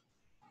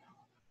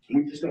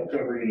 we just don't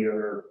cover any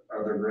other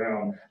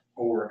ground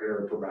or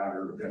air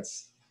provider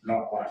that's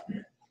not like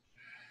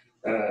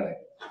that.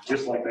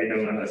 Just like they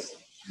don't us,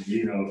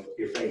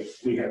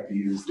 if we have to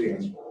use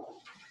them.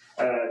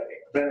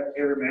 But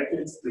Air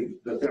Methods, the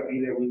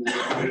company that we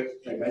work with,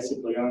 they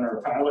basically own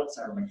our pilots,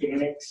 our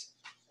mechanics,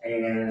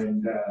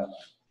 and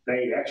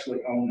they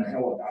actually own the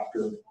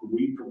helicopter.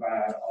 We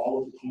provide all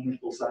of the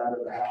clinical side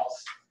of the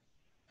house,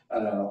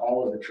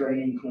 all of the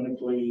training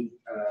clinically,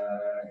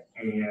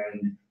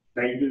 and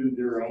they do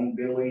their own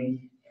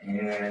billing,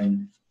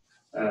 and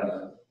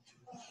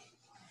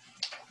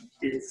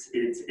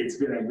it's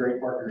been a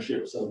great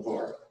partnership so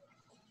far.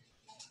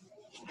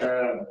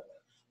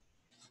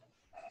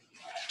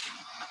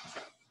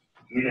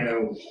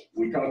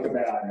 We talk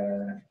about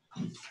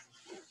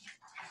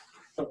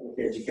public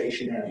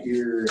education out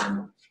here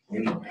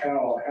and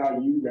how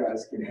you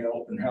guys can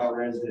help and how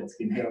residents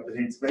can help.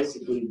 And it's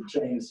basically the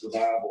chain of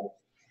survival,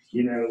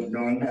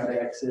 knowing how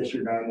to access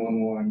your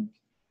 911,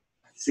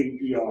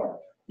 CPR.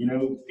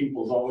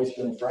 People's always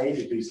been afraid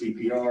to do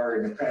CPR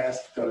in the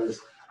past because,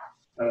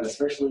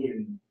 especially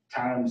in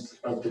times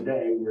of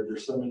today where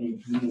there's so many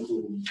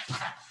communicable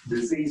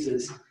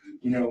diseases,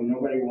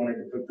 nobody wanted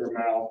to put their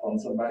mouth on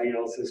somebody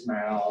else's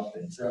mouth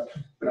and stuff.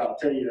 But I'll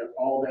tell you,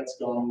 all that's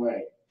gone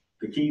away.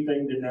 The key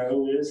thing to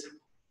know is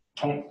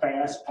pump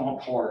fast,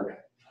 pump hard.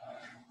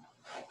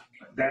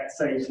 That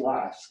saves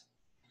lives.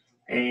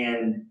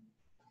 And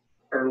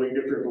early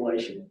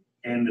defibrillation.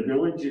 And the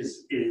village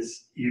is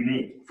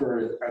unique.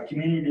 For a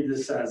community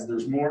this size,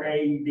 there's more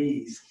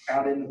AEDs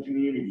out in the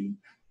community,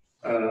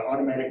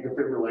 automatic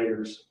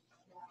defibrillators,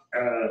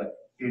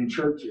 in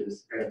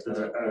churches, at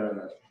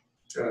the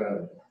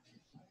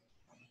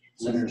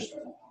Centers.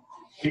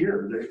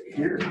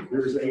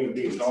 There's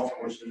AEDs. Golf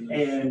courses.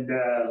 And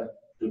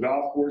the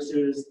golf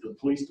courses, the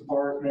police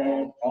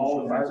department,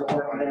 all the fire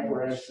department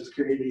apparatus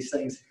carry these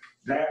things.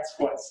 That's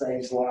what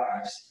saves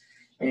lives.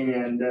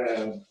 And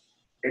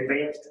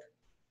advanced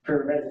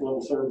paramedic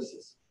level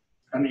services.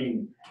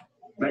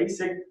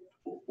 Basic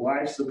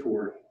life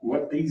support.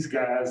 What these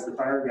guys, the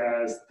fire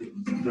guys,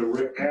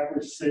 the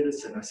average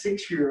citizen, a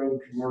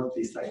 6-year-old can work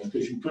these things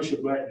because you push a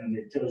button and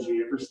it tells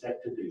you every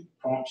step to do,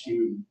 prompts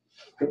you,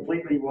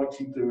 completely walks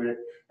you through it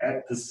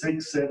at the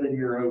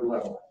 6-7-year-old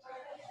level.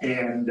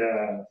 And,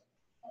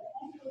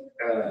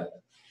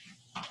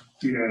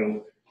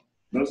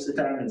 most of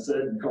the time in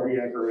sudden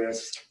cardiac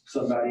arrest,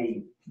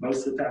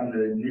 most of the time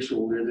the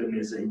initial rhythm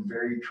is a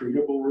very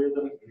treatable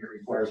rhythm and it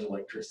requires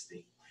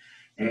electricity.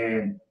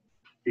 And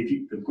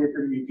the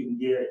quicker you can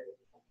get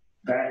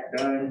that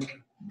done,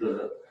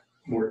 the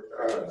more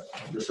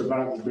the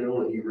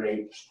survivability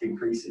rate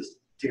increases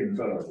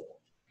tenfold.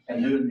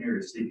 And who in here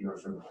is CPR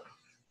certified?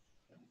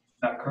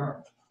 Not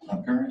current.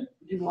 Not current?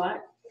 Do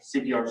what?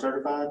 CPR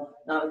certified?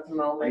 Not at the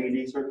moment.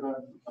 AED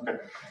certified? Okay.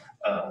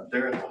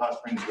 There at the Hot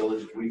Springs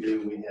Village,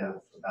 we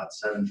have about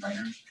 7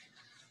 trainers,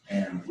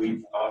 and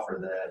we offer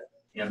that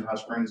in Hot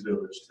Springs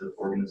Village to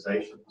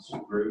organizations,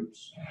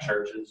 groups,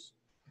 churches,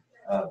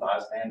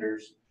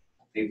 bystanders,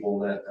 people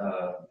that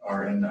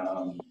are in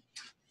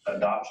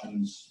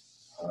adoptions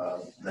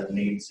that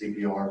need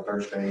CPR,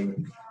 first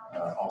aid,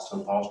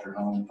 also foster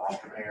home,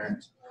 foster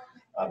parents.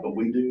 But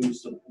we do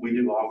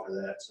offer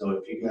that. So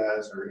if you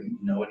guys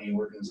know any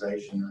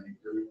organization or any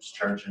groups,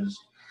 churches,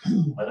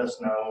 let us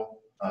know.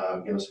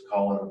 Give us a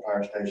call at our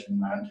fire station,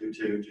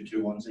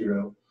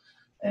 922-2210,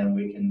 and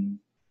we can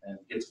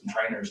get some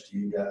trainers to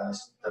you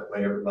guys. That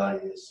way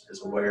everybody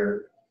is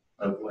aware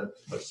of what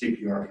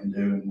CPR can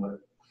do and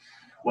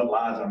what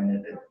lives.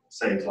 It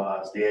saves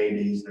lives. The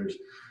AEDs, there's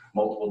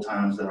multiple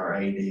times that our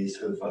AEDs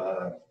have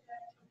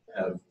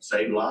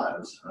saved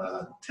lives.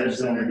 10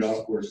 centers.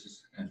 Golf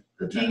courses.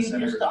 Do you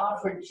just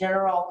offer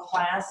general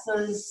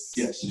classes?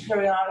 Yes.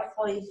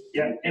 Periodically?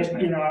 Yeah, and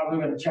I'm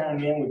going to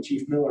chime in with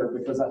Chief Miller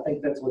because I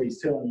think that's what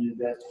he's telling you,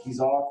 that he's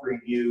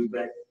offering you.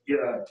 But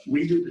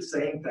we do the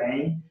same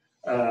thing.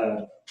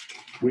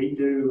 We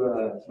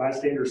do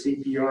bystander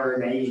CPR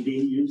and AED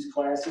use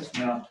classes.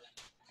 Now,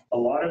 a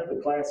lot of the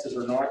classes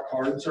are not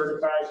card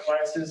certified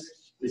classes.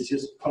 It's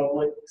just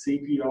public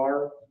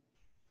CPR.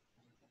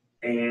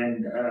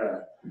 And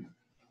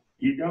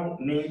you don't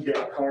need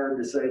that card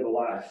to save a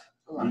life.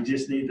 You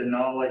just need the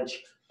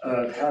knowledge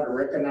of how to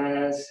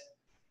recognize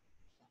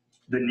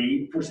the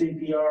need for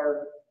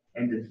CPR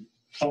and to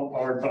pump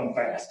hard, pump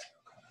fast.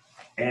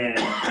 And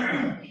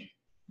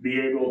be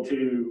able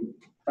to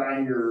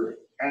find your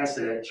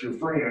assets, your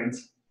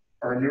friends,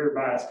 or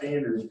nearby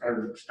standards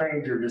or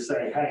stranger to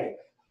say, hey,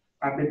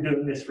 I've been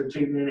doing this for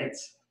 2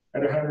 minutes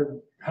at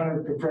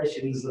 100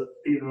 compressions, a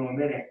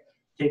minute.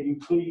 Can you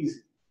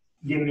please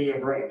give me a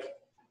break?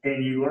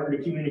 And you learn to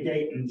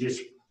communicate and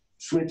just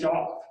switch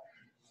off.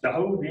 The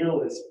whole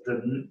deal is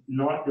to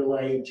not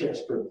delay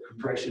chest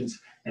compressions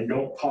and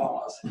don't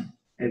pause.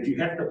 If you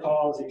have to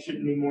pause, it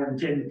shouldn't be more than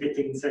 10 to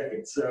 15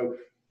 seconds. So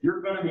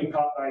you're going to be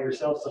caught by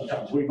yourself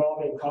sometimes. We've all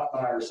been caught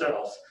by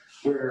ourselves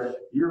where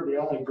you're the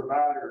only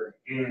provider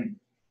and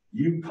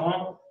you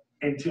pump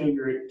until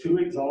you're too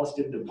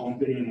exhausted to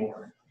pump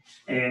anymore.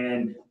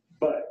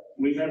 But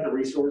we have the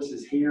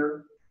resources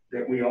here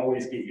that we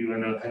always get you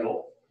enough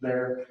help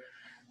there.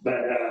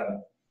 But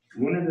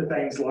one of the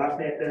things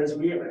LifeNet does,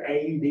 we have an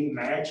AED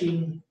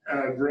matching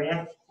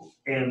grant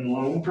and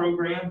loan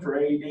program for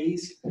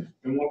AEDs.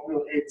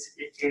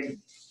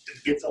 And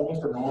it's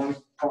only for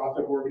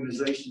nonprofit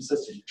organizations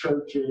such as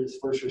churches,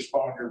 first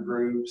responder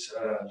groups.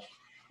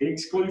 It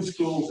excludes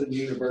schools and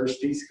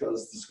universities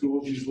because the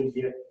schools usually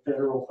get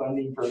federal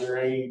funding for their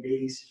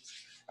AEDs.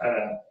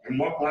 And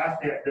what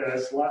LifeNet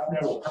does,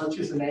 LifeNet will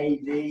purchase an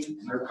AED,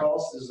 and their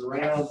cost is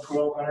around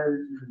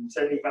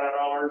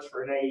 $1,275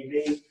 for an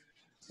AED.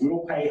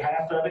 We'll pay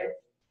half of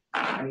it,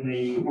 and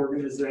the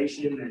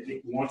organization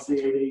that wants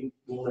the AED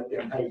will let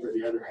them pay for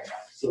the other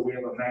half. So we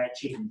have a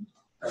matching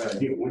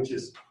deal, which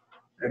is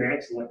an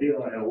excellent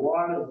deal, and a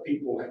lot of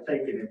people have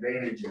taken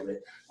advantage of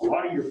it. A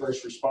lot of your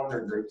first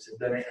responder groups have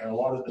done it, and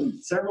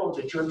several of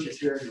the churches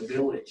here in the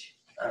village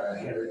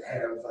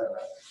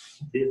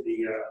did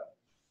the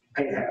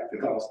pay half the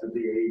cost of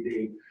the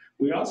AED.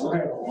 We also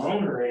have a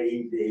loaner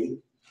AED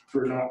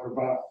for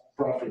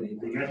not-for-profit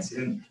events,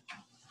 and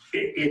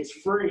it's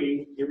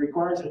free. It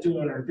requires a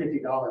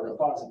 $250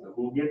 deposit, but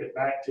we'll give it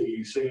back to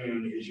you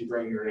soon as you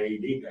bring your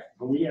AED back.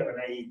 But we have an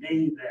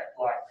AED that,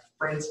 like,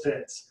 for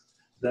instance,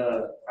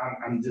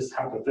 I'm just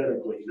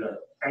hypothetically, the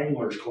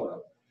Anglers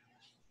Club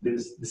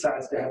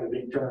decides to have a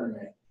big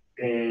tournament,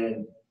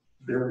 and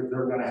they're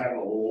going to have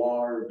a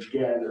large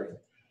gathering,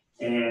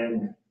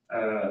 and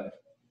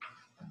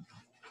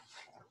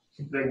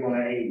they want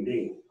an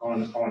AED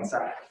on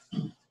site.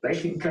 They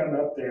can come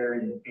up there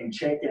and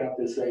check out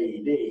this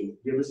AED,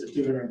 give us a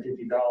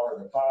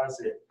 $250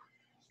 deposit,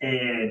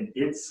 and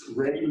it's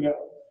ready to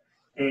go.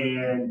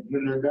 And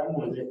when they're done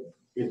with it,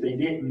 if they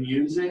didn't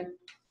use it,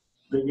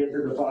 they get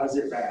their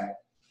deposit back.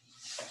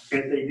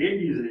 If they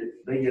did use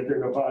it, they get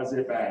their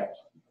deposit back.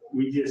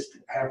 We just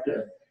have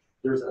to,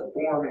 there's a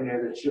form in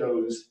there that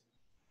shows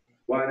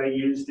why they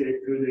used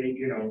it, who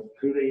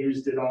they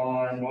used it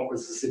on, what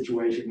was the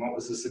situation, what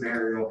was the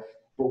scenario,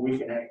 where we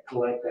can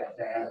collect that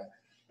data.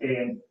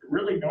 And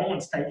really no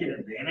one's taking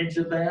advantage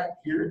of that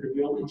here at the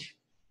village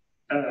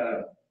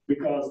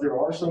because there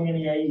are so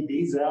many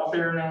AEDs out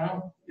there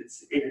now.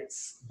 It's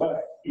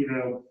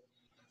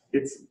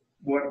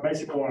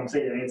basically what I'm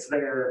saying, it's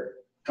there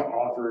to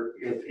offer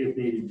if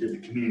needed to the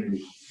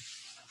community.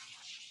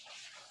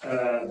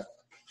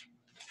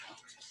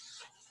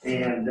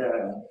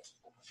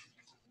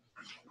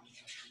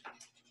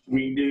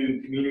 We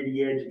do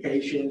community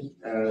education,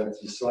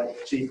 just like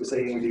the Chief was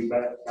saying, we do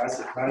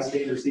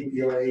bystander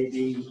CPR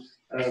AED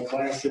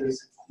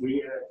classes.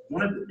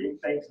 One of the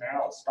big things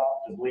now is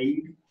Stop the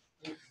Bleed.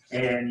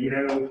 And,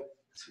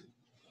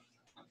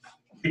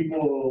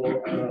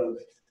 people of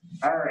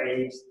our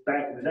age,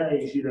 back in the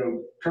days,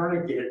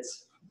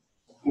 tourniquets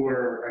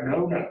were a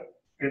no-no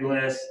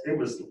unless it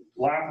was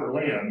life or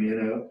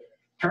limb,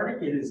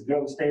 Tourniquet is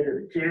gold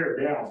standard of care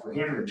now for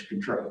hemorrhage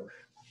control.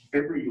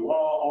 Every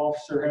law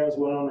officer has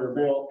one on their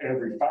belt.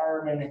 Every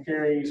fireman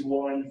carries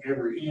one.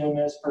 Every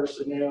EMS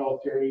personnel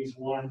carries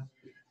one.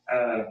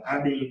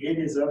 It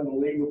is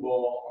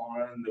unbelievable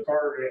on the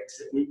car wrecks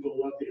that we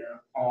pull up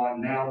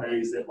on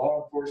nowadays that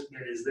law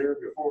enforcement is there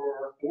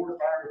before, or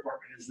fire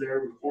department is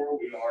there before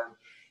we are.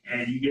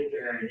 And you get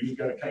there and you've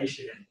got a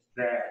patient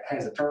that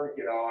has a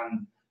tourniquet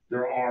on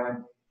their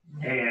arm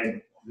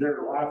and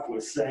their life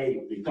was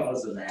saved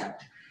because of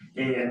that.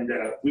 And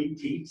we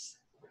teach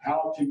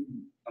how to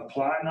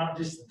apply not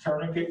just the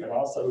tourniquet, but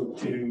also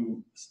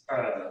to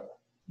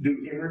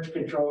do hemorrhage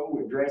control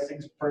with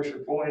dressings, pressure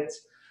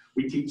points.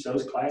 We teach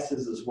those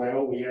classes as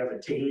well. We have a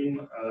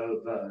team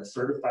of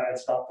certified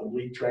Stop the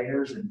Bleed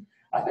trainers. And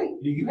I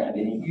think, do you have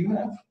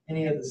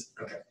any of this?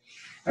 Okay.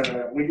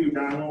 We do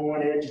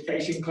 911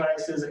 education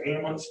classes,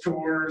 ambulance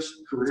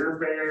tours, career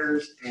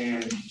fairs,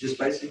 and just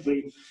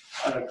basically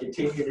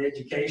continued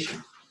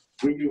education.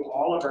 We do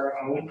all of our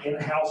own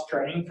in-house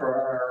training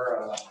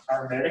for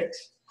our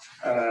medics.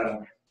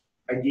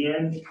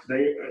 Again,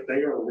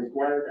 they are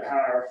required to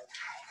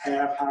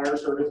have higher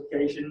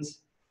certifications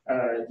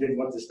than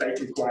what the state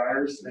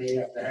requires. They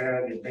have to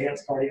have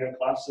advanced cardiac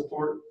life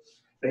support.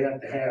 They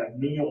have to have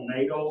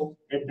neonatal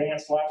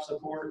advanced life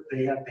support.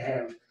 They have to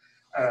have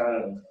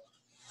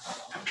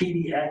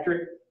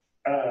pediatric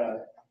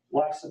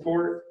life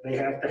support. They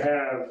have to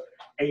have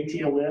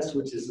ATLS,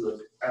 which is the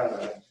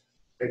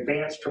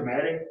advanced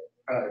traumatic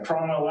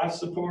trauma life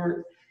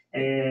support.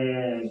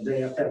 And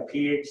they have to have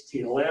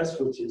PHTLS,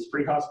 which is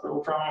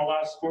pre-hospital trauma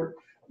life support.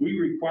 We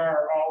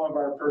require all of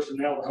our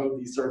personnel to hold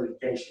these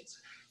certifications.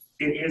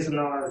 It is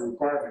not a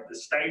requirement. The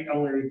state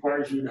only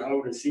requires you to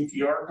hold a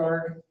CPR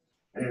card,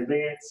 an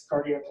advanced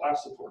cardiac life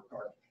support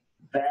card.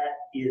 That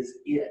is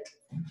it.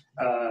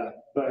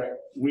 But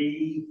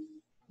we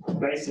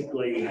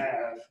basically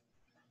have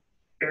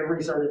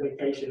every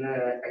certification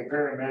that a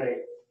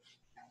paramedic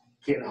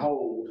can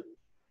hold,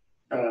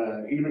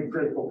 even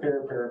critical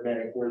care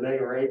paramedic, where they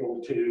are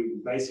able to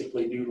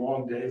basically do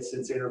long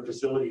distance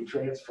interfacility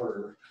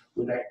transfer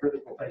with that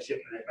critical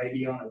patient that may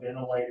be on a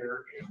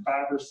ventilator and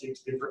 5 or 6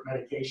 different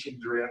medication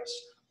drips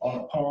on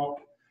a pump,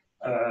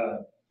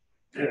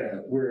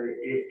 where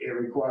it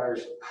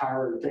requires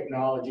higher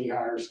technology,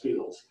 higher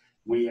skills.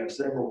 We have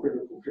several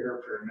critical care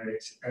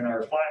paramedics, and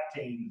our flight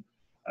team,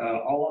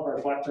 all of our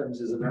flight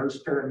terms is a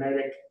nurse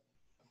paramedic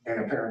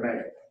and a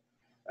paramedic.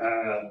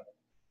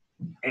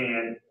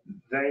 And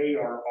they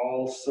are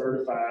all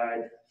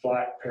certified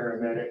flight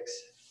paramedics,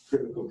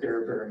 critical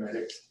care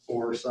paramedics,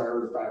 or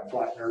certified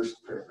flight nurse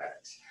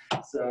paramedics.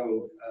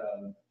 So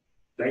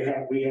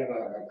we have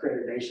an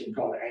accreditation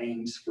called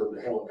AIMS for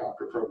the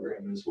helicopter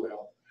program as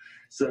well.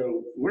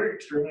 So we're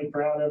extremely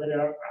proud of it.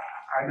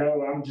 I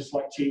know I'm just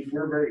like Chief,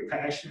 we're very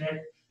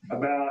passionate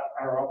about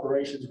our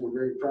operations. We're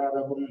very proud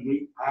of them.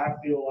 I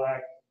feel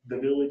like the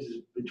village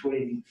is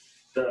between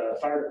the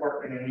fire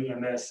department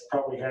and EMS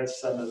probably has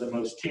some of the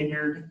most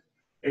tenured,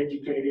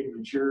 educated,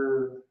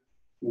 mature,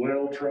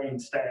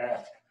 well-trained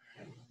staff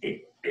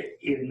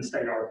in the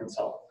state of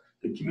Arkansas.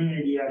 The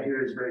community out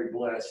here is very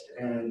blessed,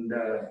 and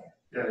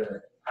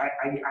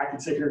I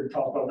could sit here and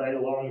talk all day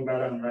long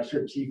about them, and I'm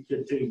sure Chief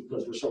could too,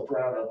 because we're so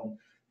proud of them.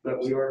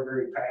 But we are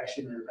very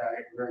passionate about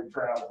it, very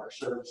proud of our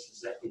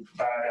services that we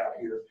provide out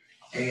here.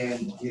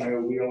 And, you know,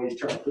 we always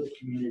try to put the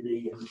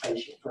community and the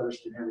patient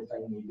first in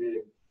everything we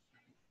do.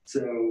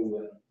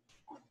 So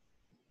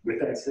with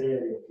that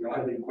said, if y'all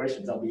have any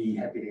questions, I'll be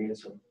happy to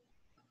answer them.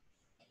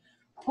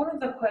 One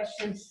of the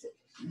questions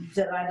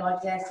that I'd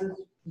like to ask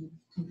is,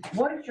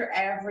 what is your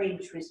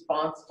average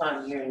response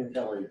time here in the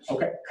village?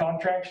 Okay,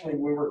 contractually,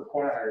 we were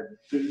required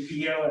through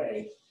the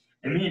POA,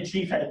 and me and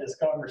Chief had this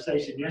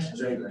conversation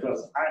yesterday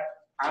because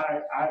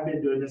I've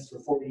been doing this for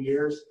 40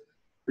 years.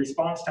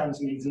 Response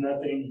times means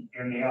nothing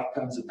in the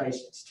outcomes of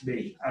patients to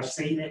me. I've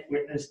seen it,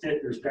 witnessed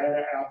it. There's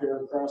data out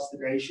there across the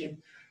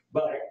nation,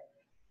 but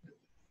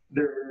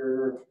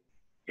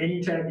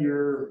anytime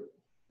you're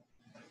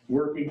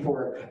working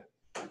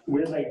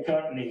with a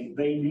company,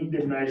 they need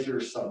to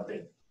measure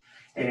something.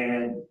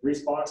 And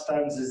response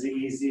times is the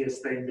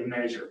easiest thing to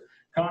measure.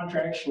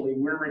 Contractually,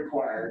 we're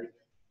required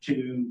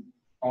to,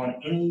 on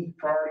any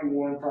priority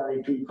 1,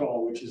 priority 2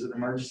 call, which is an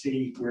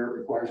emergency where it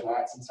requires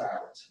lights and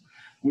sirens,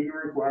 we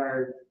are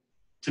required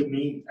to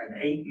meet an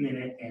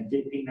 8-minute and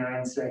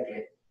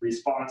 59-second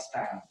response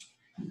time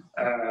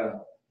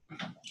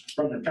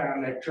from the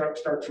time that truck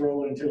starts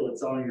rolling until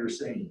it's on your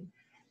scene.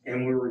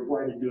 And we're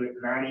required to do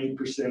it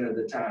 90% of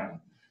the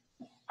time.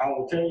 I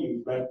will tell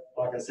you, but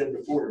like I said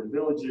before, the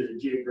village is a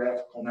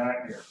geographical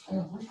nightmare.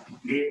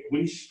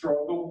 We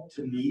struggle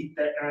to meet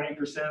that 90%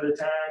 of the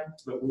time,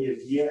 but we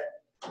have yet,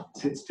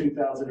 since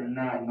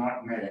 2009,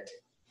 not met it.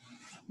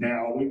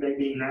 Now, we may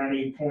be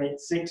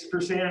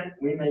 90.6%,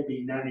 we may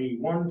be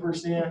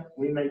 91%,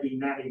 we may be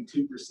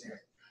 92%,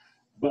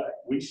 but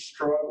we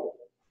struggle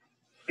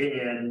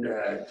and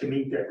to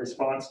meet that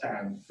response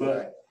time,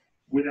 but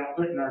without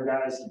putting our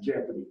guys in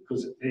jeopardy.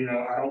 Because, you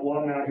know, I don't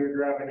want them out here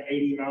driving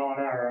 80 miles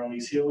an hour on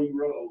these hilly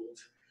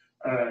roads,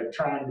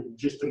 trying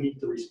to meet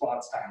the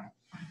response time.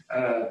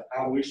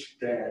 I wish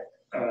that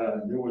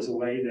there was a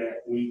way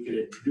that we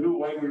could do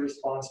away with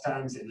response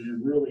times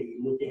and really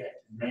look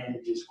at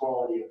manages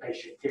quality of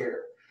patient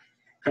care.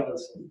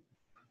 Because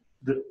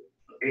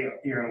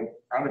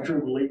I'm a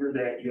true believer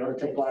that you ought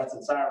to take lights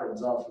and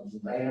sirens off of the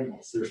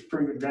ambulance. There's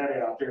proven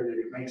data out there that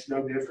it makes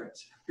no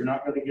difference. You're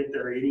not going to get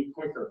there any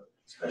quicker.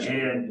 Especially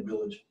in the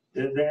village.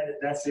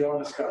 That's the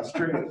honest God's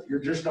truth. You're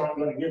just not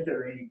going to get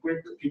there any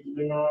quicker. People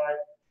do not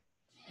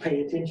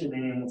pay attention to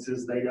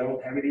ambulances. They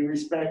don't have any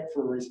respect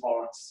for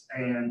response.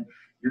 And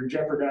you're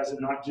jeopardizing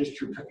not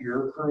just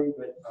your crew,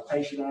 but a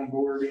patient on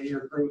board in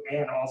your crew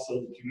and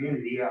also the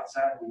community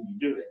outside when you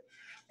do it.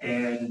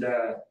 And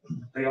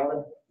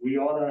we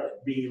ought to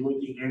be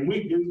looking, and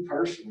we do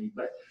personally,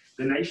 but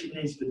the nation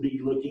needs to be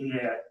looking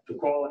at the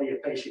quality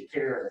of patient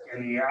care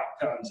and the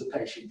outcomes of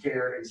patient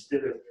care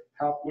instead of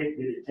how quick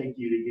did it take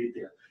you to get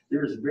there.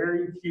 There's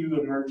very few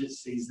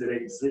emergencies that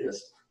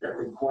exist that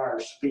require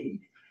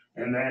speed,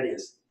 and that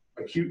is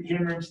acute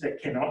hemorrhage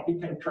that cannot be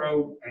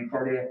controlled and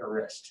cardiac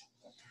arrest.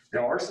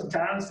 There are some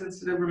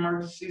time-sensitive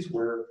emergencies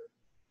where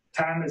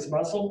time is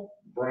muscle,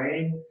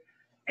 brain,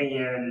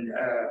 and,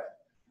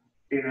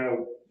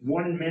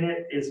 1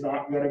 minute is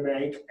not going to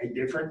make a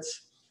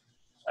difference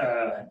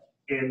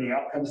in the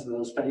outcomes of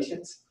those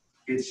patients.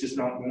 It's just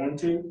not going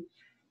to.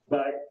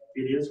 But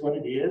it is what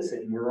it is,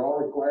 and we're all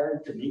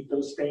required to meet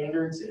those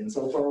standards, and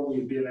so far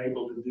we've been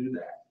able to do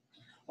that.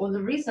 Well,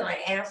 the reason I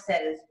asked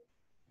that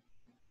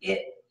is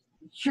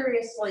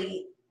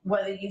curiously,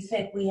 whether you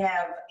think we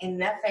have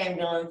enough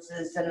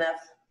ambulances, enough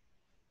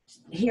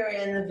here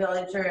in the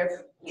village,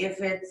 or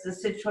if it's a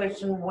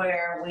situation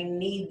where we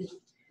need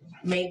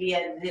maybe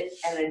an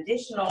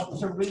additional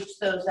to reach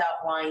those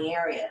outlying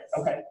areas.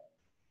 Okay.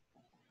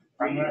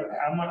 I'm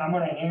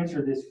gonna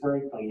answer this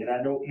frankly, and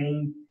I don't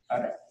mean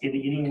in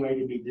any way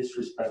to be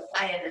disrespectful.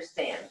 I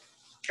understand.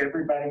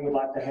 Everybody would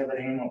like to have an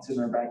ambulance in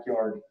their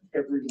backyard,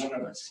 every one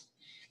of us.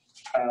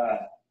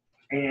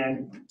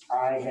 And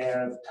I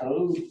have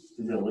told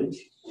the village,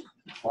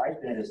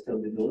 like that has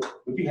told the village,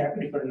 we'd be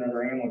happy to put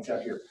another ambulance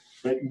out here.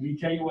 But we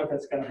tell you what,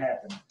 that's gonna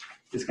happen.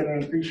 It's gonna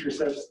increase your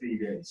subsidy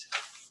dues.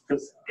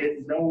 Because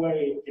in no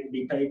way it can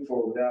be paid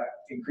for without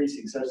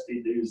increasing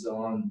subsidy dues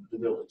on the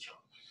village.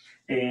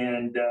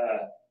 And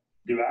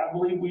do I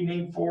believe we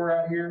need 4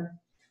 out here?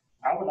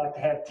 I would like to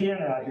have 10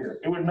 out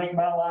here. It would make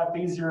my life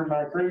easier and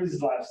my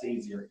crew's lives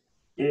easier.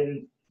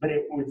 But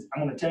I'm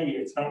gonna tell you,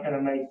 it's not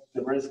gonna make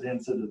the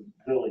residents of the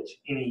village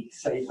any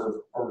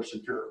safer or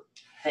secure.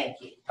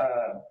 Thank you.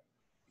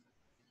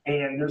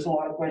 And there's a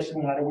lot of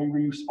questions, how do we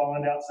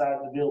respond outside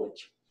the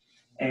village?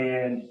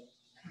 And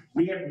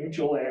we have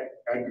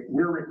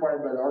we're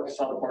required by the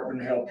Arkansas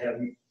Department of Health to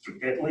have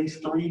at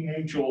least 3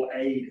 mutual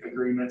aid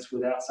agreements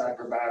with outside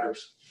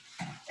providers.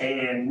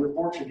 And we're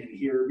fortunate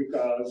here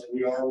because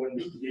we are one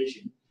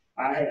division.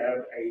 I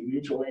have a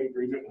mutual aid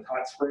agreement with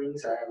Hot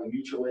Springs. I have a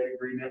mutual aid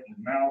agreement with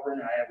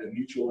Malvern. I have a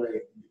mutual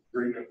aid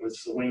agreement with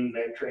Saline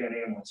Medtran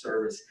Ambulance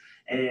Service.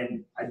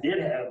 And I did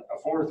have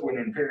a 4th one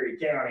in Perry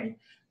County,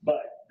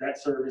 but that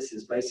service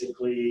is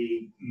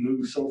basically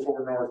moved so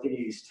far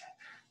northeast,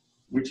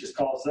 which has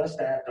caused us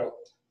to have to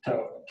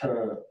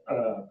cover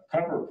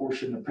a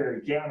portion of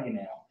Perry County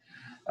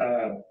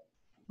now.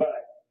 But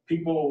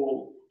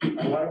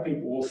a lot of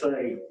people will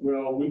say,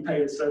 well, we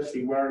pay a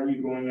subsidy, why are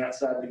you going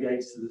outside the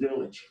gates of the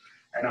village?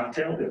 And I'll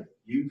tell them,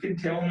 you can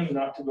tell me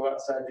not to go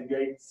outside the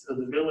gates of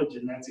the village,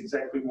 and that's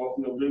exactly what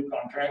we'll do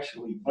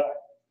contractually, but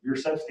your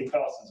subsidy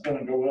cost is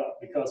gonna go up,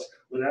 because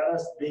without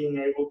us being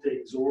able to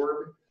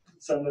absorb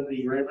some of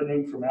the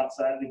revenue from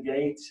outside the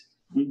gates,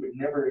 we would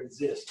never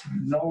exist.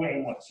 No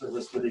ambulance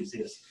service would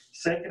exist.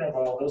 Second of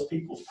all, those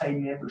people pay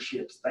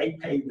memberships. They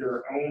pay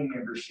their own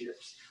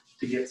memberships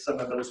to get some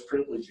of those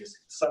privileges.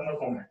 Some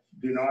of them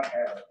do not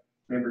have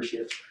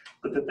memberships.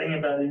 But the thing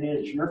about it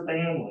is, your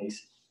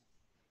families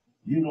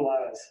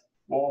utilize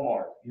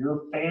Walmart.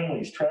 Your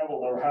families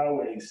travel their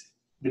highways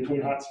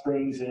between Hot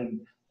Springs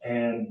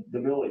and the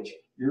village.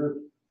 Your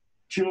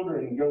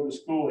children go to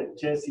school at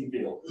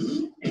Jessieville.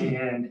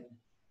 And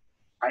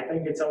I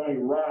think it's only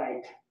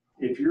right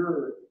if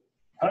your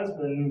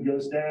husband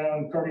goes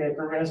down cardiac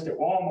arrest at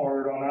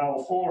Walmart on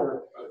aisle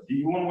 4, do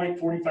you want to wait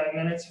 45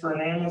 minutes for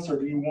an ambulance, or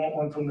do you want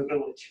one from the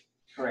village?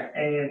 Correct.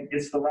 And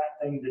it's the right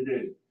thing to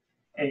do.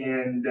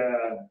 And,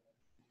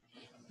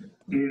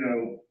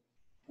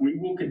 we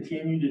will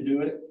continue to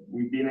do it.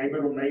 We've been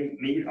able to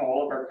meet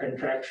all of our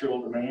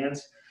contractual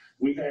demands.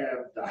 We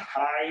have the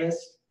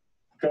highest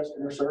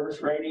customer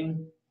service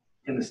rating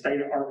in the state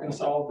of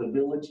Arkansas. The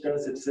village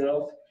does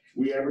itself.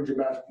 We average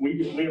we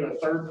have a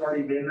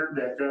 3rd-party vendor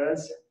that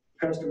does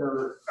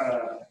customer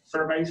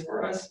surveys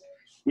for us.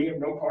 We have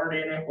no part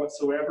in it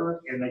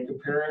whatsoever, and they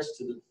compare us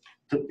to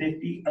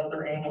 50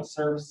 other ambulance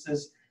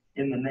services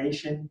in the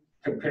nation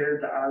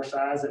compared to our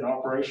size and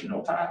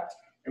operational type,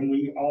 and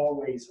we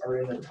always are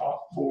in the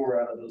top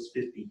 4 out of those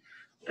 50.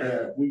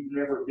 We've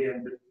never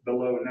been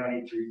below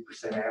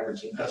 93%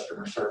 average in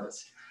customer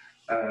service.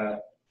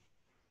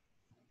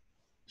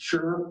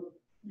 Sure,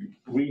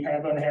 we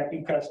have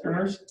unhappy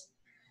customers.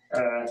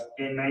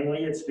 And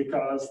mainly it's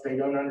because they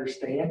don't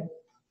understand.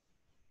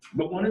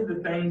 But one of the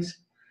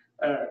things,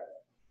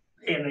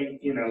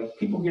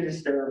 people get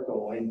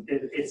hysterical, and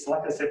it's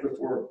like I said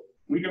before,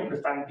 we don't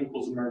define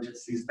people's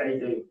emergencies, they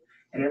do,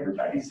 and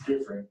everybody's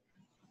different.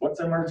 What's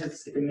an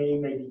emergency to me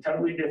may be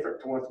totally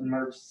different to what's an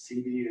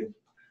emergency to you.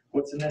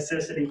 What's a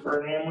necessity for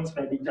an ambulance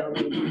may be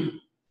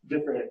totally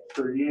different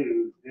for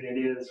you than it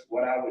is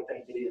what I would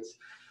think it is.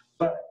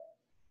 But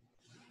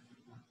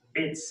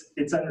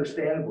it's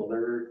understandable.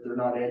 They're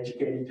not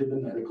educated to the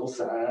medical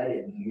side,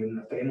 and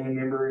when a family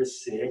member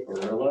is sick or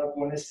a loved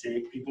one is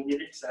sick, people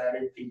get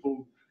excited.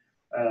 People,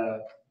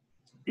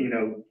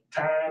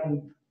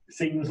 time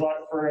seems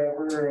like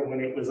forever when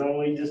it was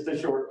only just a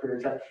short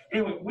period of time.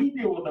 Anyway, we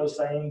deal with those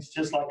things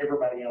just like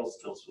everybody else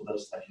deals with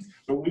those things,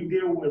 but we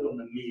deal with them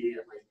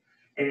immediately.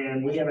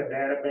 And we have a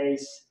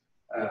database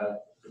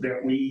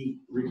that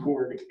we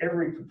record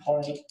every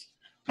complaint.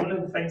 One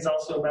of the things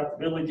also about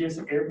the village is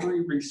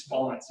every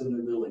response in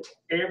the village,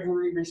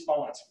 every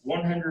response,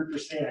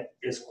 100%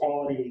 is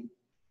quality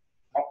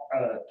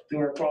through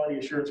our quality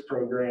assurance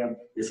program,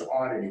 is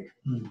audited.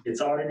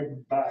 It's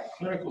audited by a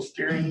clinical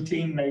steering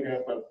team made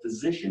up of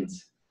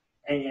physicians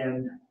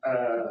and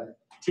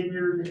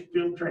tenured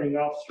field training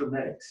officer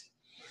medics.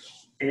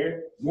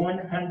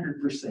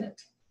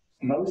 100%.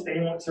 Most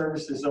ambulance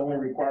services only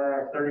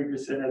require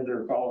 30% of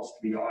their calls to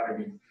be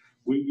audited.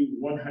 We do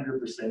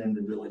 100% in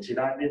the village, and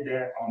I did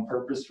that on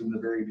purpose from the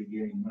very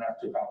beginning when I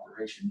took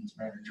operations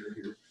manager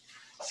here.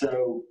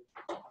 So,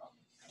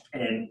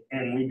 and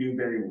we do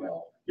very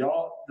well.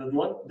 Y'all,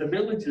 the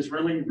village is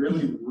really,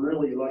 really,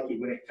 really lucky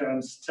when it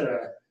comes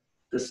to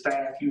the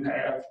staff you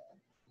have.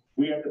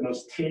 We have the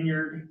most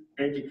tenured,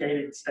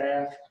 educated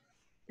staff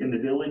in the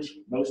village.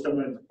 Most of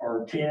them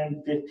are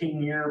 10,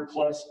 15-year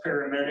plus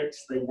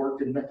paramedics. They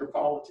worked in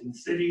metropolitan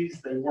cities.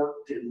 They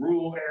worked in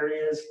rural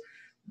areas.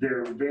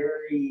 They're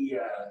very,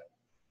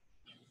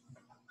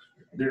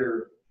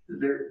 they're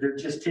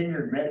just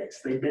tenured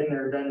medics. They've been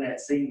there, done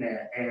that, seen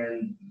that,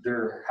 and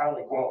they're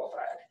highly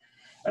qualified.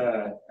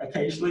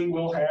 Occasionally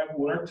we'll have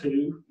one or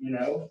two, you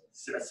know,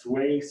 that's the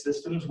way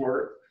systems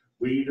work.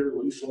 We either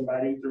lose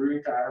somebody through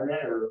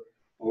retirement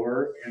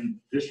or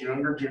in this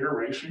younger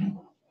generation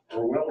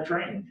are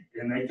well-trained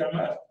and they come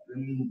up.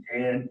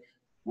 And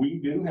we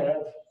do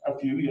have a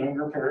few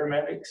younger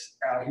paramedics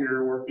out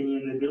here working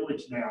in the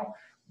village now,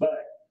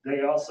 but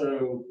they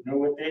also know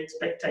what the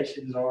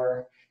expectations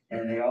are,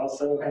 and they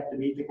also have to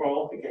meet the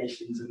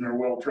qualifications, and they're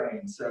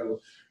well-trained,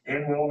 so,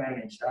 and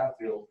well-managed, I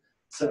feel.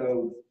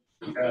 So,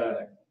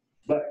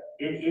 but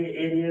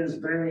it is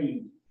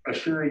very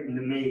assuring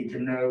to me to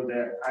know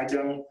that I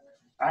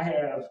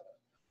have,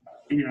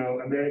 you know,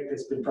 a medic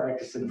that's been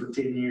practicing for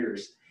 10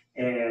 years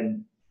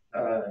and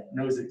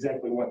knows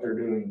exactly what they're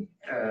doing.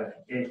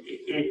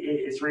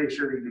 It's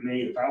reassuring to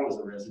me if I was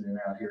a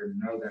resident out here to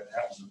know that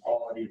that was the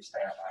quality of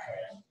staff I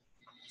had.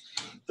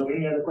 So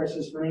any other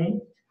questions for me?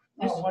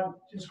 Just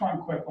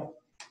one quick one.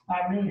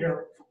 I'm new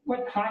here.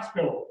 What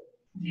hospital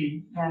do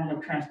you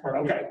normally transport?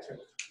 Okay. To?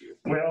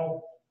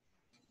 Well,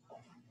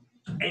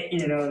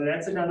 you know,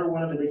 that's another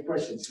one of the big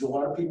questions. A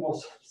lot of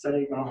people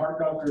say, my heart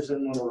doctor's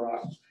in Little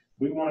Rock.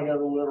 We want to go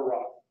to Little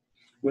Rock.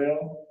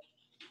 Well,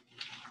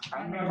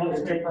 I'm going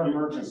to take for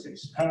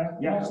emergencies.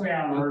 Yeah. Mostly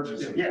on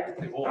emergencies. Yeah,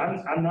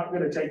 I'm not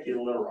going to take you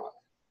to Little Rock.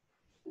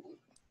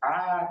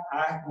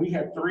 We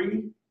have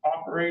 3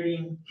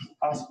 operating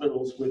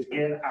hospitals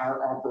within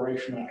our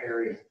operational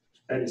area.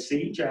 That is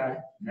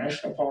CHI,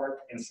 National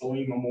Park, and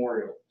Saline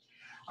Memorial.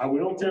 I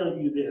will tell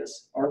you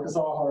this,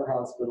 Arkansas Heart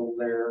Hospital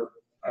there,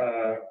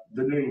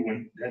 the new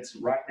one, that's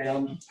right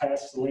down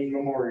past Saline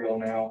Memorial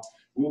now,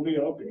 will be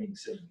opening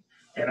soon.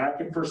 And I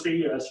can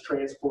foresee us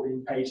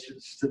transporting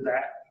patients to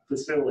that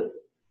facility,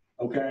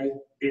 okay?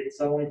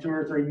 It's only 2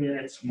 or 3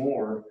 minutes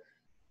more,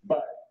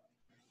 but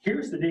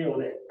here's the deal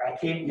that I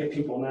can't get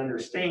people to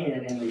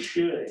understand, and they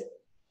should.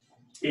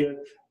 If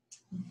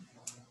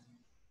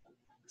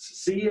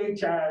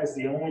CHI is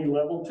the only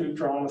level 2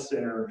 trauma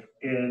center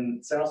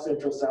in South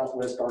Central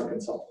Southwest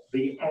Arkansas,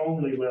 the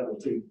only level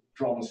 2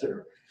 trauma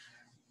center.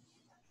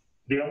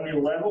 The only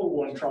level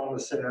 1 trauma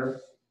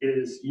center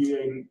is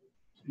UA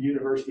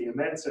University of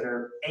Med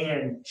Center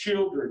and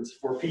Children's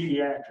for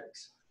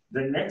pediatrics.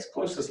 The next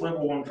closest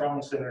level 1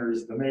 trauma center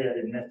is the Med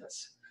in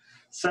Memphis.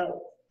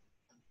 So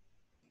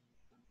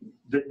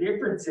the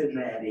difference in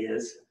that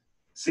is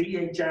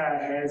CHI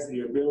has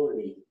the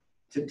ability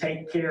to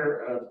take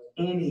care of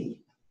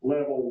any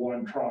level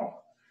 1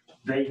 trauma.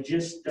 They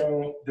just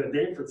don't, the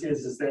difference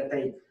is that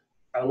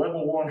a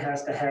level 1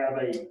 has to have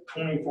a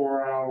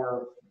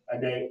 24-hour a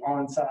day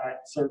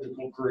on-site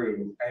surgical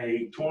crew,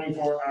 a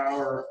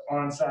 24-hour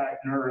on-site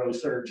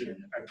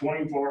neurosurgeon, a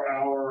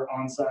 24-hour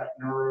on-site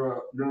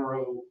neuro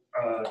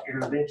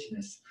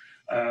interventionist,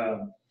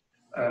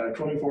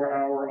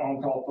 24-hour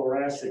on-call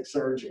thoracic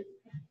surgeon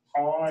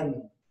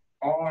on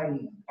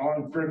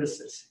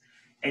premises.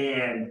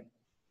 And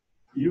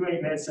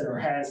UA Med Center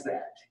has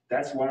that.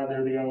 That's why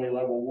they're the only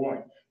level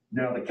 1.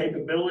 Now the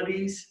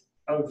capabilities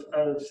of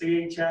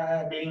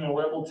CHI being a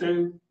level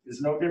 2 is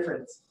no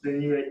different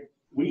than UA.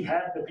 We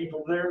have the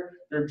people there,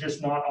 they're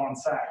just not on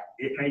site.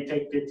 It may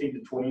take 15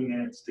 to 20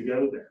 minutes to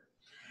go there.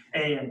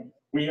 And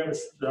we have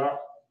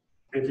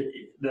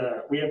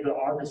we have the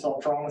Arkansas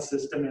trauma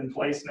system in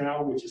place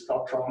now, which is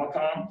called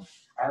TraumaCom.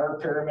 Our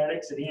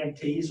paramedics and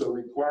EMTs are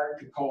required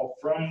to call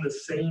from the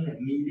scene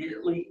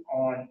immediately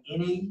on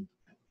any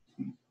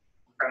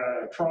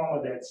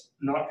trauma that's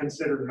not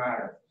considered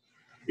minor.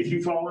 If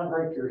you fall and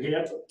break your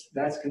hip,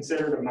 that's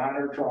considered a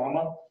minor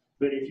trauma.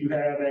 But if you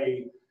have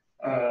a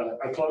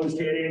closed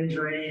head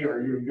injury,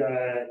 or you've got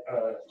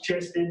a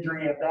chest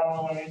injury,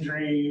 abdominal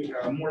injury,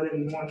 more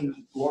than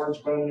one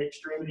large bone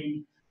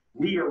extremity,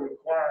 we are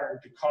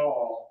required to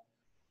call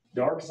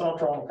the Arkansas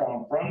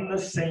TraumaCom from the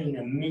scene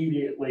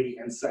immediately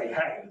and say,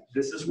 hey,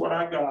 this is what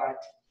I got.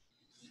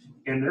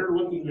 And they're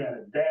looking at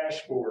a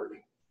dashboard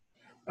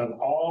of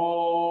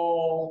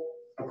all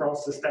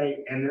across the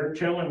state, and they're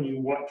telling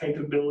you what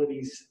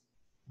capabilities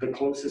the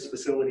closest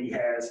facility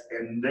has.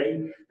 And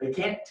they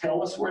can't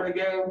tell us where to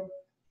go,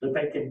 but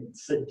they can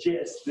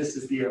suggest this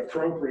is the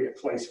appropriate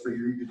place for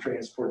you to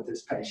transport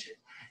this patient.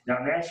 Now,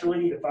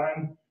 naturally, if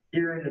I'm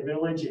here in the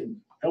village and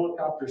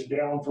helicopters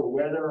down for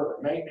weather or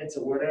maintenance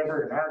or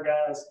whatever, and our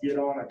guys get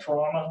on a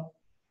trauma,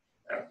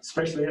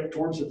 especially up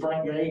towards the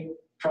front gate,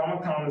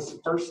 TraumaCom is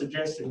the first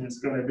suggestion is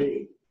going to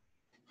be,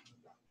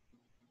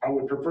 I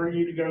would prefer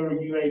you to go to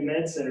UA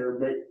Med Center,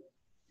 but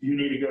you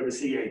need to go to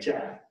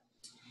CHI,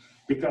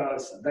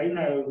 because they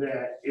know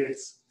that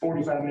it's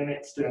 45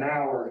 minutes to an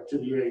hour to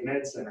the UA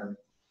Med Center,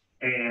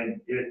 and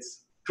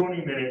it's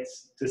 20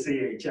 minutes to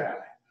CHI.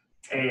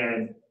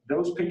 And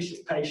those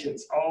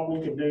patients, all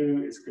we can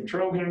do is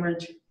control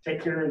hemorrhage,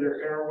 take care of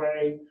their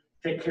airway,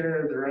 take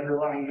care of their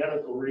underlying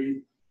medical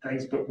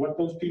things. But what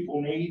those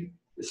people need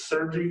is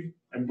surgery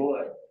and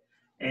blood.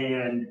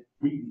 And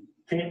we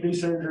can't do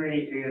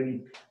surgery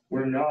and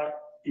we're not,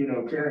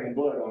 carrying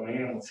blood on the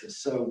ambulances.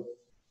 So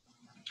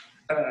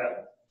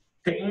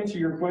to answer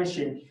your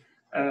question,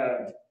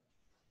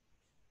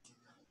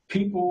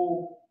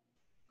 people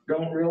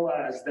don't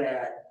realize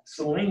that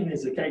Saline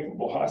is a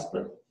capable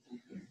hospital.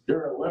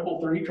 They're a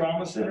level 3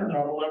 trauma center,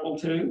 not a level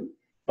 2,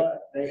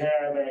 but they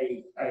have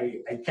a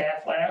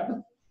cath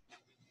lab,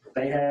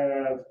 they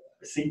have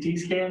a CT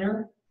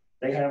scanner,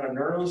 they have a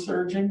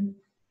neurosurgeon,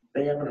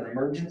 they have an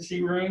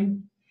emergency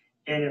room.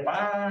 And if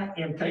I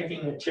am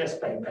taking a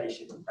chest pain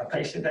patient, a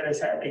patient that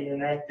is having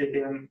an active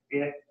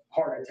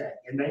heart attack,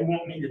 and they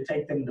want me to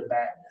take them to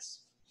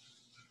Baptist,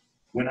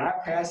 when I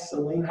pass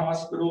Saline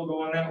Hospital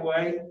going that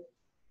way,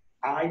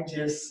 I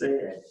just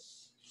said,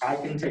 I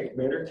can take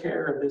better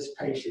care of this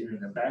patient in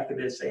the back of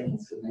this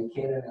ambulance than they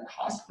can in that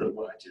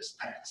hospital I just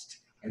passed.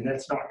 And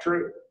that's not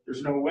true.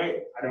 There's no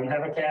way. I don't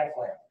have a cath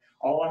lab.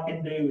 All I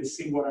can do is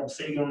see what I'm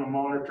seeing on the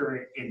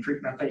monitor and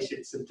treat my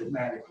patient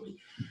symptomatically.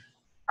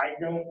 I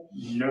don't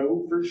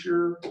know for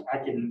sure. I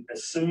can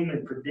assume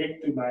and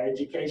predict through my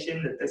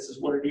education that this is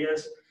what it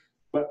is,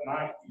 but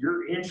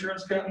your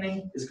insurance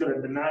company is going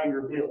to deny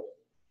your bill,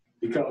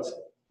 because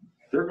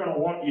they're going to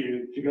want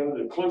you to go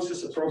to the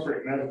closest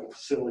appropriate medical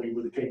facility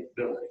with the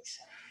capabilities.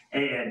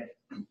 And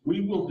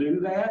we will do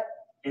that.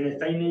 And if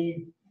they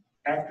need,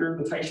 after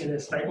the patient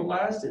is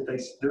stabilized, if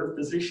their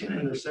physician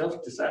and themselves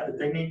decide that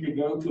they need to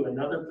go to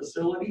another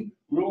facility,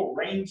 we'll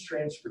arrange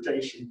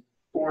transportation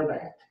for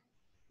that.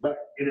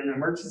 But in an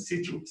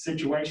emergency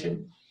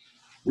situation,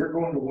 we're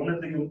going to one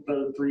of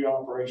the 3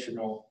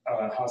 operational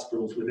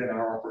hospitals within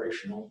our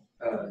operational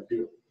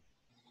deal.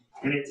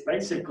 And it's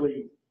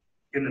basically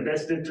in the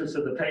best interest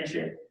of the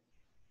patient,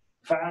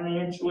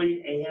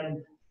 financially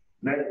and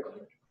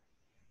medically.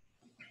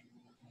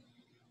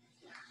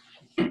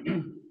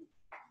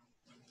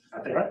 I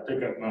think I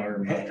took up my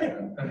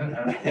time.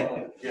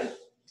 Yeah.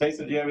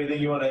 Jason, do you have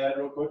anything you want to add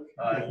real quick?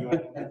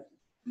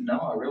 No,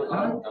 I really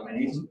don't. I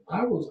mean,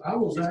 I was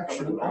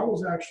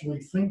actually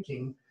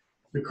thinking,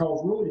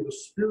 because really the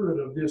spirit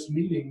of this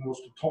meeting was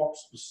to talk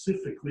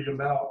specifically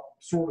about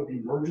sort of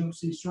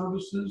emergency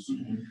services.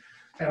 Mm-hmm.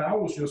 And I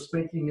was just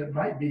thinking it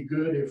might be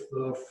good if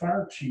the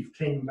fire chief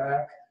came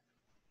back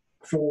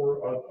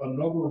for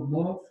another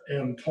month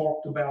and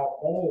talked about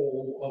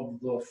all of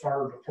the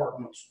fire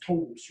department's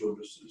total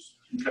services.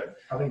 Okay.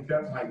 I think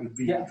that might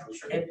be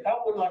interesting. And I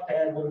would like to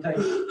add one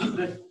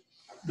thing.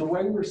 The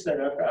way we're set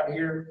up out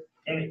here,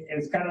 and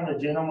it's kind of a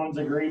gentleman's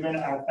agreement,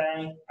 I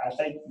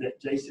think that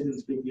Jason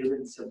has been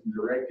given some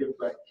directive,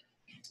 but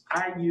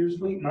I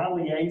usually, my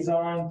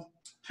liaison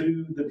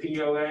to the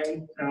POA,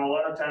 and a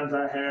lot of times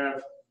I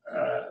have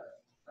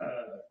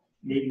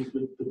meetings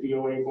with the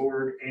POA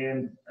board,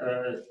 and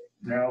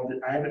now that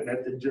I haven't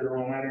met the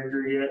general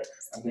manager yet,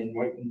 I've been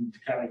waiting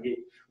to kind of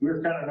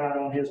we're kind of not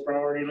on his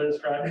priority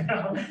list right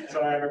now,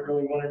 so I haven't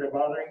really wanted to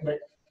bother him, but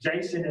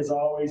Jason has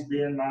always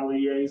been my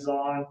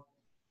liaison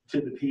to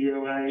the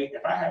POA.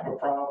 If I have a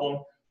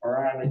problem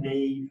or I have a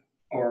need,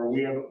 or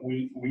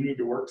we need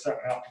to work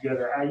something out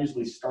together, I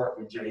usually start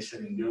with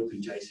Jason and go through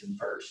Jason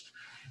first,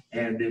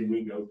 and then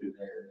we go through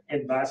there,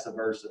 and vice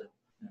versa.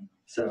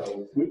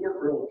 So we work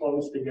real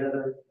close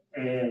together,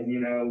 and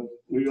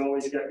we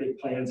always got big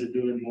plans of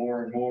doing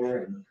more and more,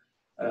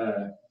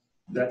 and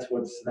that's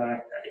what's not.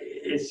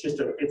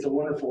 It's a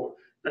wonderful.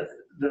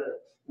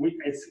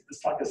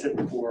 It's like I said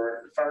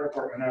before, the fire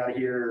department out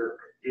here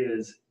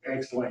is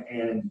excellent,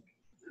 and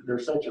they're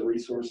such a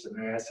resource and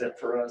an asset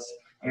for us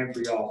and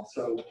for y'all.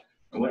 So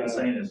what he's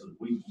saying is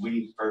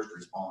we first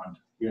respond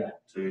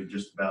to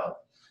just about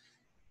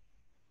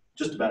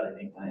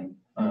anything,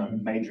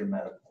 major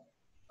medical.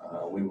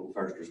 We will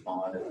first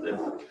respond.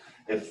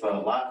 If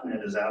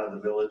LifeNet is out of the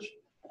village,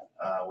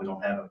 we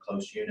don't have a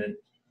close unit.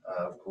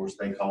 Of course,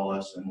 they call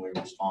us and we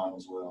respond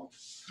as well.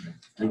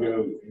 To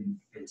go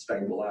and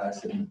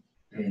stabilize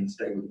and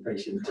stay with the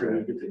patient until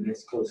we get the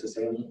next closest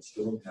ambulance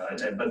to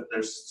them. But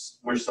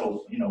we're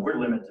so, we're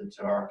limited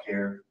to our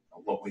care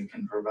of what we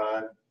can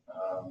provide.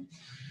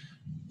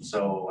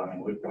 So, I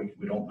mean,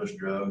 we don't push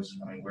drugs.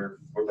 I mean, we're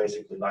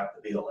basically like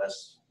the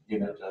BLS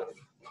unit of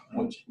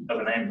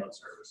an ambulance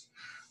service,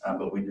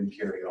 but we do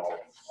carry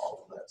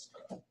all of that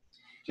stuff.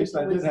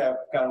 Jason, I did have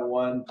kind of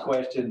one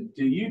question.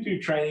 Do you do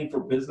training for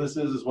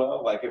businesses as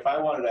well? Like if I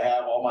wanted to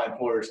have all my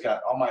employees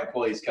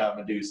come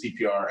and do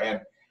CPR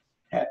and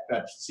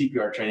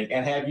CPR training,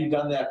 and have you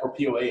done that for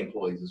POA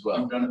employees as well?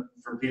 We've done it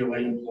for POA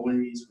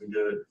employees. We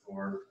do it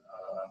for,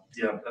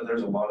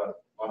 there's a lot of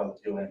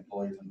the POA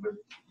employees, and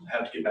we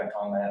have to get back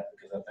on that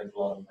because I think a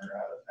lot of them are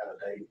out of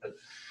date. But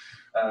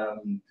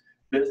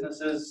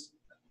businesses,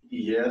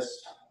 yes,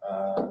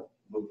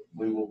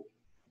 we will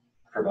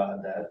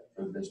provide that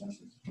for the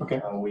businesses.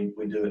 Okay.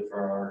 We do it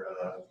for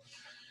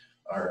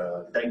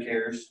our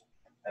daycares,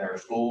 our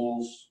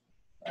schools,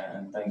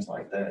 and things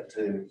like that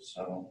too.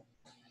 So.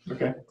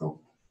 Okay,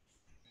 cool.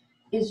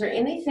 Is there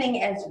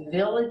anything as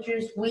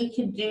villagers we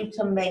could do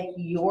to make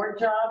your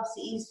jobs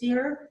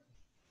easier?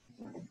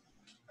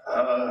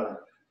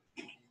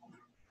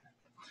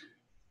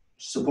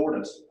 Support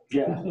us.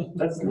 Yeah,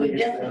 that's the We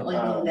biggest thing. definitely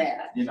do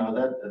that. You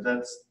know,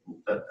 that's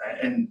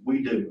and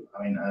we do.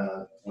 I mean,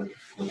 with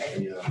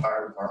the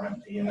fire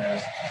department,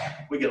 EMS,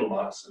 we get a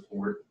lot of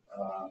support,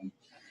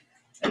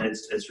 and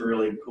it's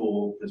really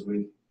cool because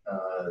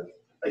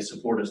they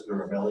support us through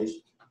our bellies.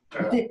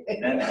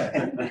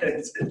 And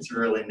it's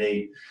really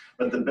neat.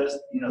 But the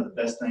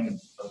best thing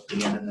of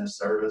being in this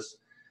service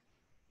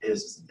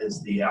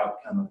is the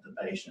outcome of the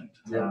patient.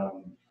 Yeah.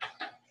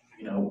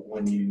 You know,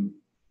 when you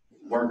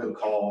work a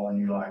call and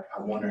you're like,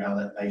 I wonder how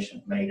that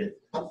patient made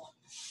it.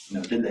 You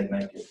know, did they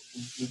make it?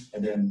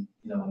 And then,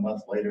 you know, a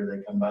month later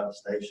they come by the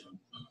station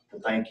to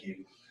thank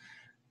you.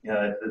 You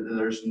know,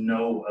 there's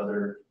no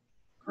other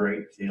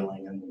great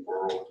feeling in the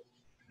world.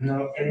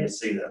 No, and And you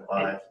see that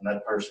life and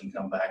that person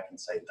come back and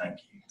say thank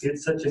you.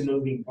 it's such a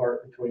moving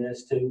part between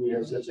us two. We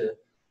have such a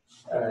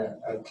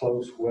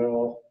close,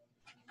 well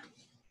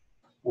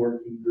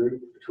working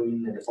group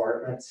between the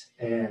departments.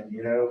 And,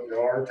 you know,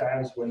 there are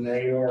times when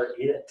they are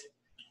it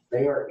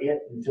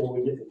until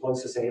we get the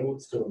closest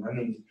ambulance to them. I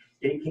mean,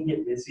 it can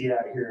get busy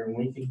out here and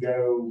we can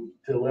go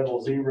to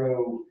level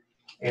 0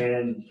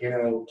 and, you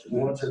know,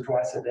 once or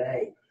twice a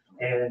day.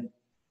 And,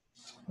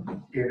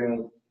 you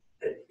know,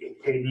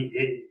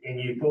 and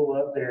you pull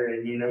up there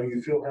and, you know,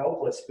 you feel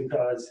helpless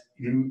because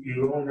you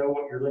don't know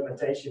what your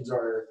limitations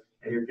are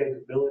and your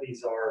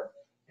capabilities are.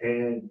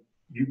 And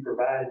you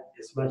provide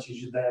as much as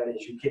that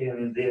as you can.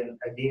 And then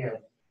again,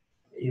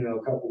 you know,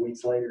 a couple of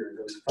weeks later,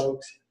 those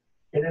folks,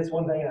 and that's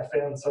one thing I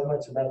found so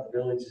much about the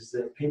village is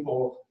that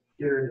people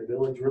here in the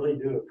village really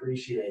do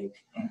appreciate.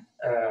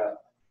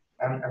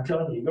 I'm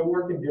telling you, go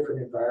work in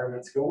different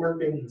environments. Go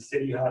work in the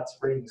city of Hot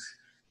Springs.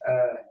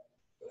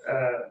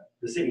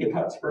 The city of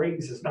Hot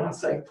Springs is not a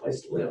safe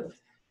place to live.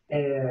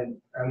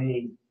 And I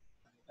mean,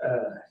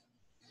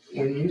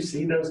 when you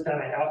see those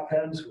kind of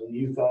outcomes, when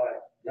you thought,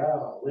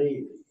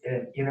 golly,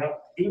 and you know,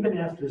 even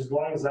after as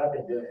long as I've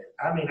been doing it,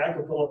 I mean, I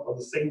could pull up on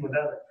the scene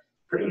without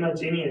pretty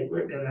much any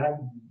equipment, and I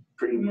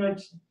pretty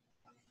much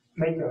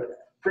make a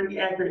pretty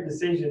accurate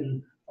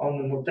decision on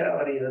the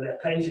mortality of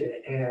that patient.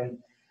 And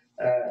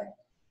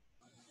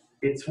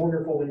it's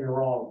wonderful when you're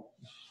wrong.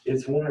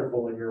 It's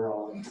wonderful when you're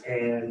wrong.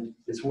 And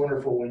it's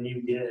wonderful when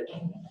you get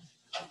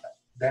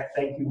that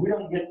thank you. We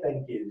don't get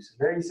thank yous.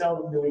 Very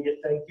seldom do we get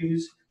thank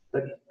yous,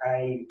 but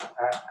I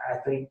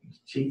think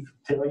Chief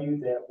tell you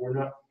that we're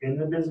not in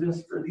the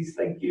business for these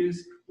thank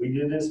yous. We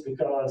do this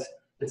because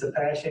it's a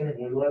passion and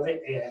we love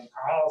it. And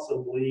I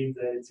also believe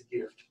that it's a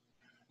gift.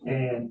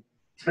 And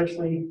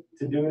especially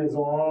to do it as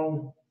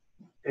long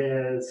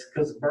as,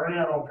 because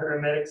burnout on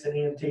paramedics and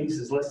EMTs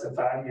is less than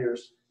 5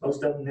 years.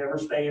 Most of them never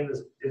stay in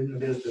the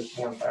business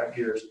more than 5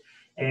 years.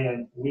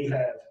 And we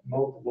have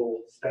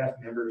multiple staff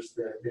members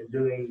that have been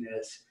doing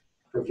this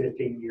for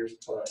 15 years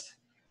plus.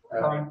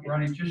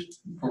 Ronnie,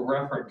 just for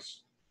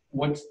reference,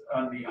 what's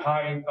the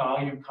high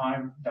volume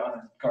time down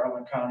in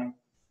Garland County?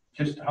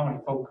 Just how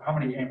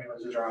many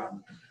ambulances are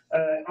on?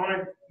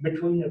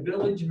 Between the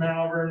village,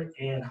 Malvern,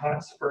 and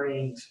Hot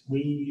Springs,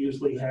 we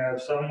usually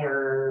have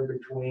somewhere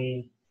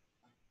between,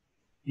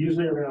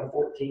 usually around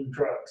 14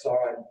 trucks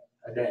on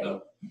a day.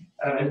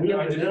 We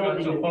have the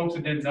ability So to, folks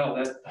that didn't know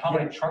that, how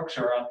many trucks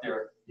are out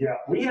there? yeah,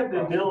 we have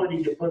the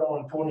ability to put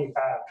on 25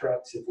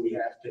 trucks if we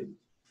have to.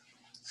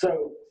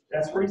 So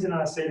that's the reason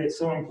I said it's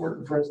so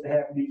important for us to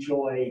have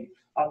mutual aid.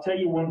 I'll tell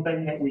you one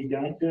thing that we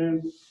don't do.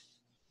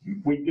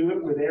 We do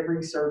it with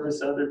every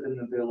service other than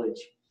the village.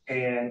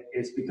 And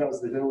it's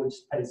because the village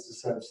pays the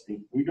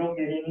subsidy. We don't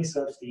get any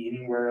subsidy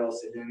anywhere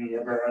else in any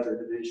of our other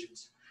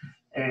divisions.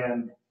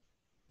 And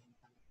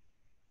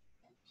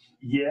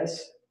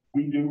yes,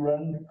 we do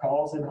run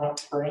calls in Hot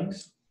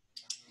Springs.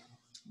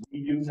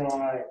 We do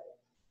not,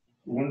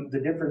 the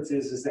difference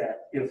is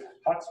that if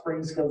Hot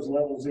Springs goes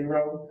level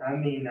 0, I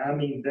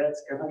mean,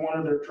 that's every one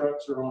of their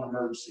trucks are on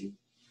emergency.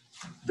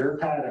 They're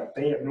tied up.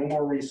 They have no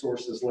more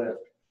resources left.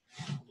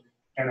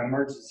 An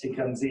emergency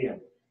comes in.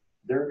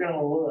 They're going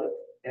to look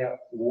at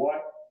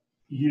what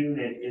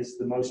unit is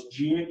the most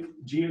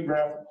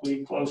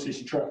geographically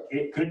closest truck.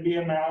 It could be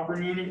a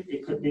Malvern unit.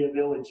 It could be a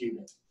village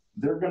unit.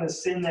 They're going to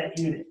send that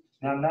unit.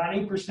 Now,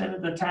 90%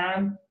 of the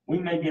time, we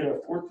may get a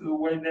fourth of the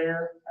way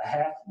there, a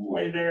half of the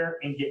way there,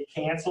 and get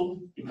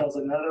canceled because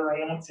another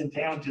ambulance in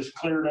town just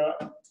cleared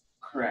up,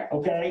 Correct.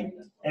 okay?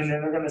 And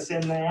then they're gonna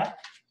send that.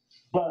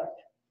 But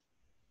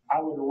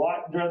I would a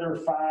lot rather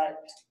fight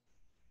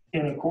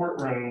in a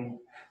courtroom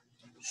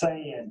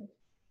saying,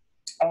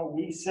 oh,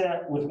 we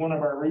sat with one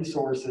of our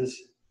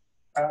resources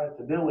out at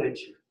the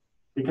village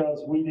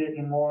because we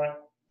didn't want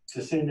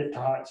to send it to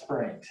Hot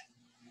Springs.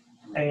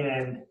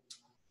 And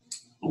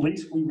at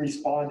least we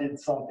responded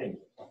something.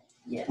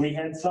 Yes. We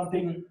had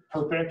something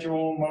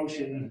perpetual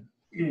motion,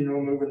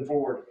 moving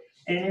forward.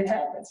 And it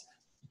happens.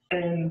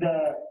 And, And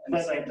the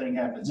but same thing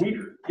happens we,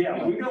 here.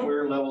 yeah, we don't,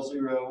 We're level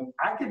 0.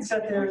 I can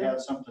sit If there. we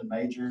have something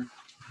major,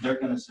 they're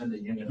gonna send a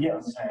unit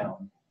Yes. from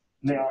town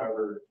to Now,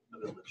 cover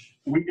the village.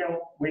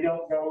 we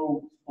don't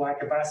go, like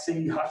if I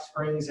see Hot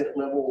Springs at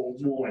level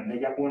 1, they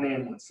got one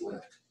ambulance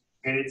left,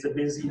 and it's a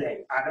busy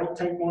day. I don't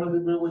take one of the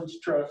village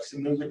trucks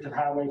and move it to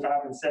Highway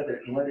 5 and 7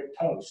 and let it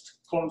toast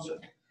closer.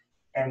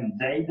 And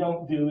they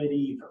don't do it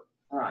either,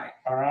 Right.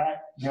 all right?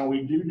 Now,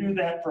 we do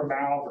that for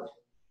Malvern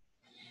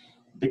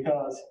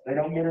because they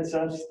don't get a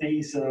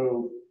subsidy,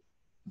 so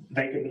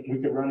we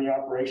could run the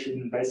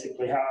operation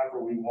basically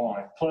however we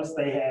want. Plus,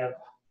 they have,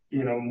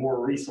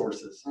 more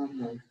resources.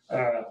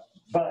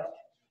 But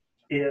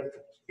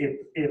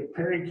if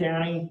Perry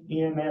County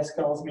EMS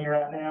calls me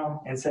right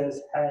now and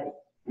says, hey,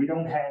 we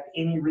don't have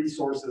any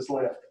resources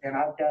left, and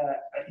I've got,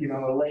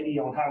 a lady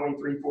on Highway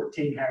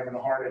 314 having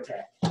a heart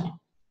attack,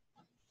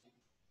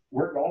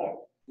 we're going.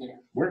 Yeah.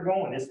 We're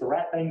going. It's the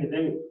right thing to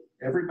do.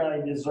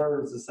 Everybody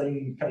deserves the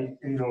same,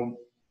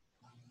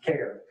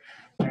 care.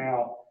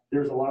 Now,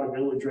 there's a lot of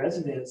village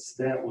residents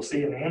that will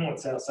see an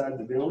ambulance outside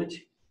the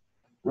village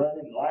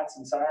running lights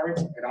and sirens,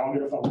 and I'll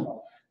get a phone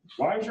call.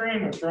 Why is your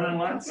ambulance running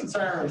lights and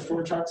sirens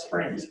towards Hot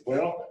Springs?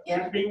 Well,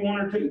 it could be one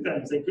or two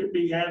things. They could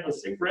be have a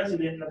sick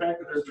resident in the back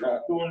of their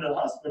truck going to the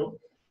hospital.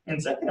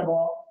 And second of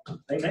all,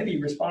 they may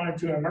be responding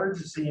to an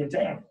emergency in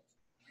town.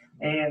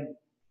 And,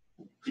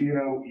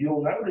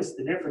 you'll notice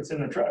the difference in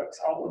the trucks.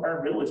 All of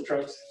our village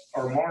trucks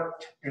are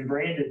marked and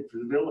branded for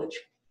the village.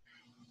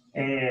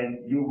 And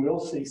you will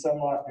see some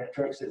LifeNet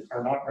trucks that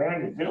are not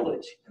branded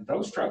village. And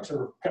those trucks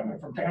are coming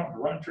from town to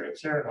run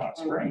trips here in Hot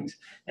Springs.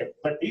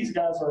 But these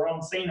guys are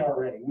on scene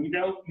already. We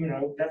don't,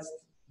 that's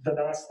the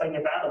nice thing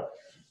about it.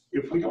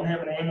 If we don't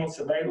have an ambulance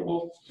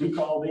available, we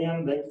call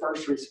them, they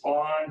first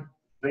respond.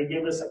 They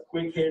give us a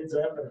quick heads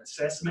up and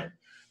assessment.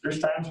 There's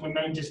times we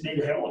may just need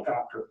a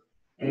helicopter.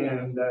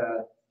 And,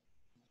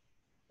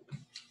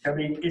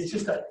 it's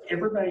just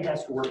everybody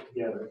has to work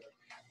together.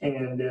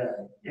 And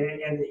at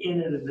the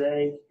end of the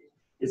day,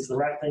 it's the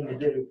right thing to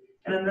do.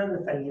 And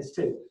another thing is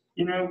too,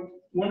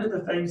 one of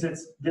the things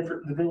that's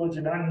different in the village,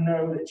 and I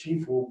know that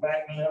Chief will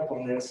back me up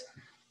on this,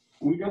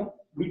 we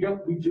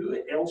do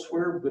it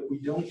elsewhere, but we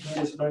don't do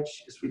as much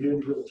as we do in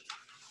the village.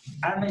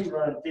 I may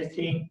run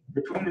 15,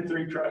 between the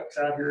 3 trucks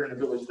out here in the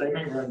village, they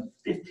may run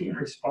 15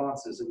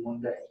 responses in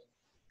one day.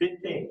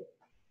 15.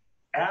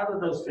 Out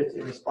of those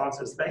 15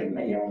 responses, they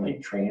may only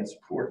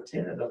transport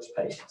 10 of those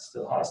patients to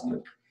the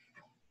hospital.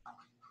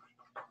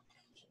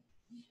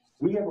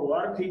 We have a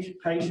lot of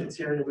patients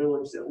here in the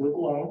village that live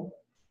alone.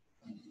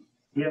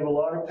 We have a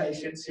lot of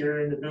patients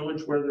here in the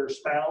village where their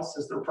spouse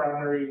is their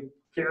primary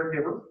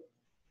caregiver.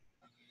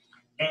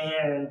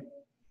 And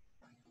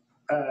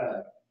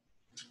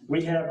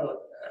we have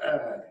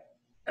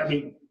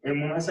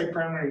and when I say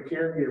primary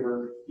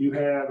caregiver, you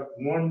have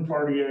one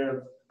party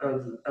of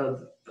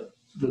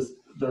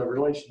the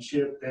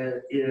relationship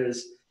that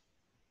is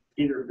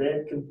either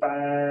bed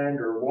confined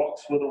or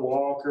walks with a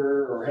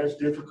walker or has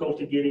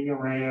difficulty getting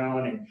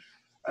around, and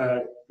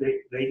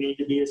they need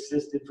to be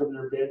assisted from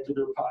their bed to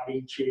their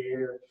potty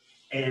chair.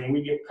 And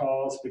we get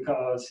calls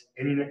because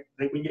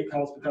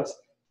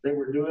they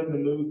were doing the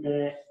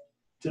movement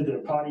to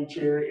the potty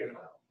chair, and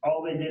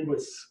all they did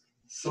was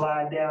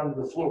slide down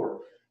to the floor.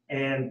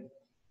 And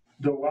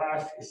the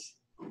wife is,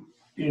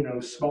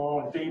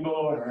 small and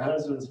feeble, and her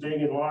husband's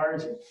big and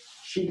large, and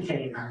she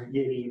can't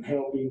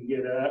help him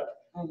get up.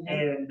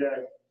 And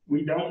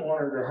we don't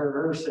want her to hurt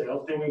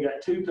herself. Then we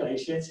got 2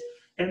 patients,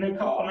 and they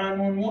call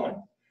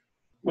 911.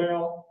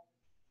 Well,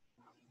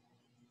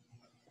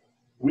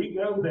 we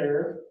go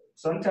there.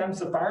 Sometimes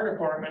the fire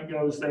department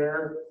goes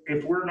there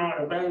if we're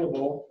not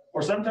available,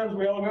 or sometimes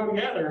we all go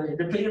together. It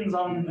depends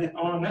on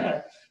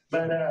that.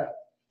 But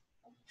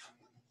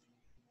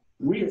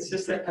we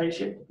assist that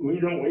patient. We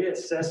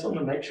assess them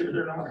to make sure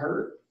they're not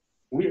hurt.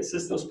 We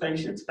assist those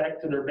patients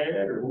back to their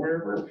bed or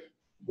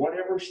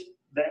whatever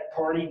that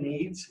party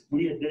needs,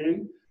 we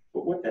do.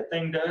 But what that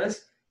thing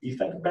does, you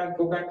go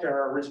back to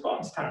our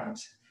response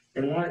times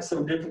and why it's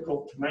so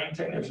difficult to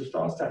maintain those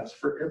response times.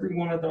 For every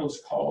one of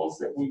those calls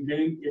that we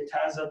do, it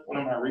ties up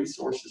one of my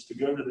resources to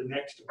go to the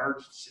next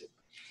emergency.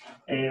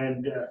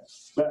 And,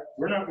 but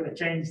we're not going to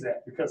change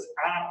that because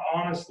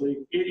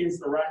honestly, it is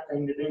the right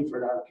thing to do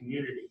for our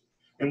community.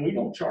 And we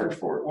don't charge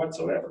for it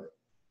whatsoever.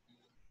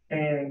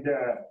 And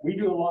we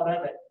do a lot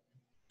of it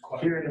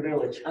here in the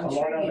village. I'm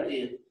sure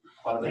you do.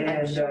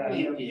 And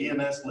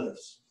EMS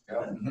lives.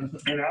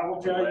 And I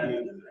will tell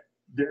you,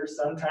 there's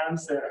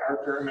sometimes that our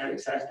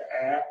paramedics have to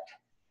act.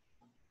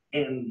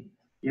 And,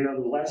 you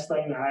know, the last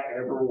thing I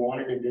ever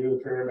wanted to do,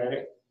 a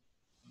paramedic,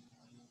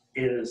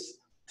 is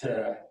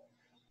to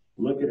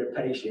look at a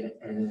patient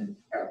and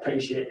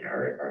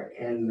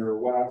and their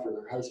wife or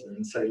their husband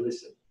and say,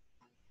 listen,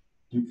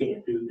 you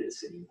can't do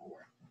this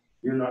anymore.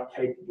 You're not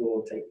capable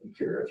of taking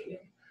care of him,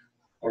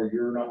 or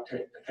you're not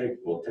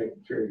capable of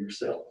taking care of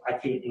yourself. I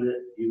can't let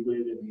you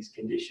live in these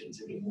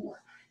conditions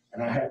anymore.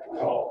 And I have to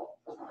call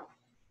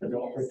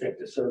Adult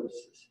Protective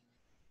Services.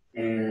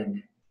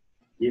 And,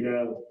 you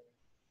know,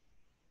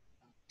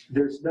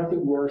 there's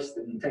nothing worse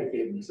than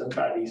taking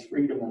somebody's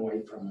freedom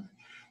away from them.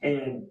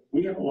 And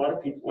we have a lot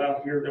of people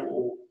out here that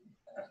will,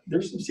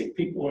 there's some sick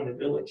people in the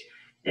village.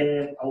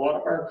 And a lot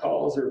of our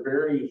calls are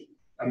very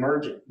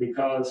emergent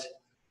because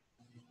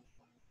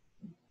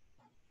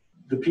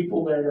the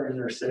people that are in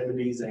their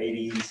 70s,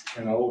 80s,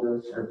 and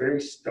older are very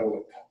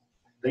stoic.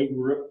 They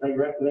were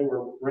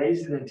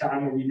raised in a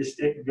time where you just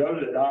didn't go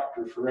to the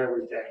doctor for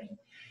everything.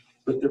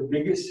 But their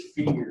biggest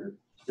fear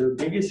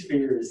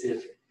is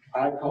if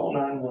I call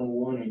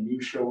 911 and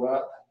you show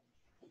up,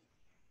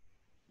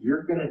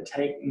 you're going to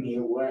take me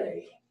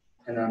away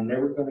and I'm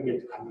never going to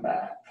get to come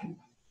back.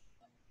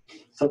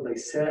 So they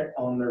set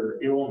on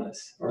their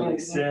illness or they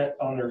set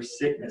on their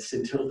sickness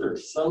until they're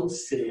so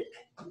sick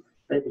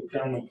they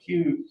become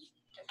acute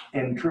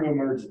and true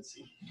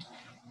emergency.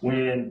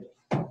 When,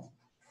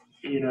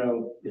 you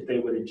know, if they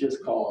would have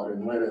just called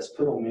and let us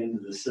put them into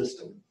the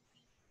system,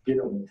 get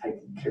them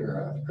taken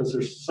care of, because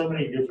there's so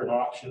many different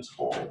options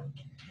for them.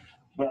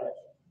 But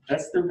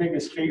that's their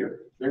biggest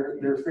fear.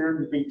 Their fear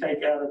to be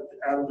taken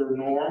out of their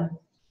norm,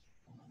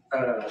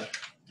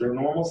 their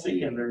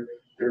normalcy, and their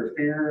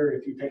fear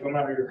if you take them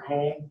out of your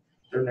home,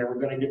 they're never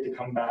going to get to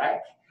come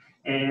back.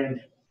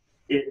 And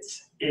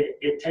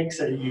it takes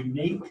a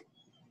unique.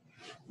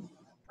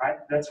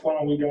 That's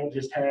why we don't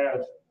just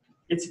have.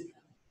 It's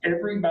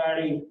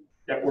everybody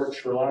that works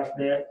for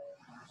LifeNet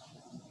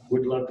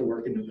would love to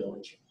work in the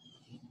village.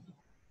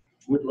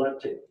 Would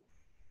love to,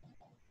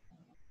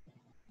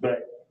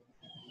 but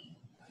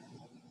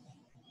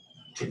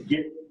to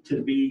get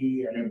to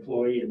be an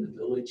employee in the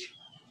village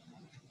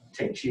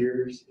takes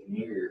years and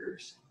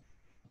years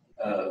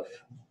of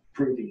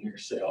proving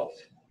yourself.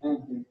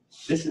 Mm-hmm.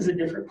 This is a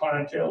different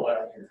clientele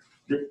out here.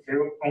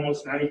 They're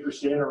almost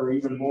 90% or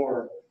even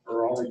more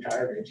are all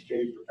retired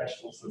educated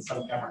professionals in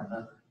some kind or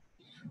another.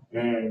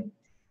 And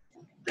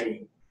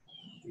they,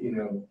 you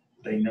know,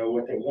 they know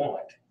what they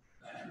want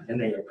and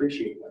they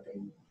appreciate what they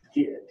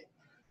get,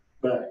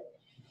 but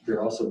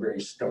they're also very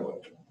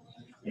stoic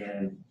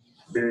and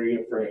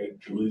very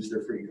afraid to lose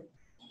their freedom.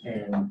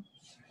 And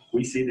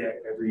we see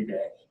that every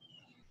day.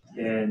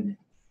 And,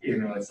 you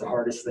know, it's the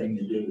hardest thing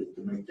to do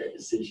to make that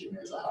decision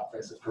as a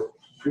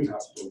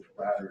pre-hospital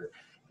provider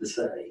to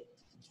say,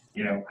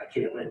 you know, I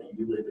can't let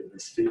you live in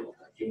this field.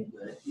 I can't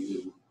let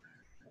you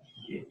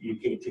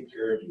can't take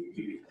care of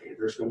you.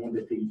 There's no one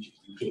to feed you.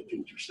 You can't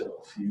feed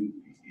yourself.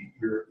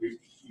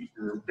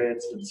 Your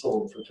bed's been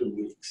sold for 2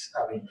 weeks.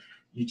 I mean,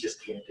 you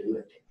just can't do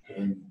it.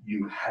 And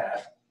you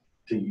have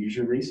to use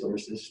your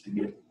resources to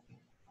get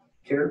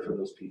care for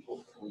those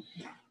people.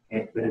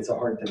 But it's a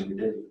hard thing to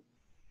do.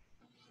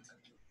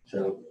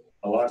 So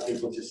a lot of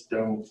people just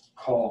don't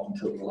call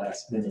until the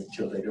last minute,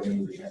 until they don't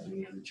even have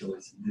any other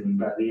choice. And then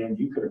by the end,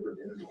 you could have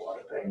prevented a lot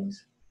of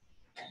things.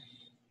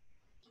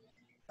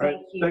 All right.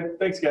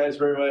 Thanks, guys,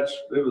 very much.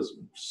 It was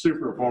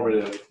super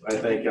informative. I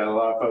think a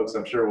lot of folks,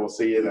 I'm sure, will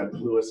see it, and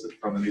Lewis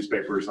from the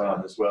newspapers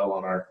on as well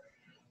on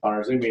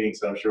our Zoom meeting.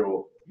 So I'm sure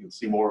you'll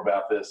see more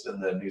about this in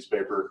the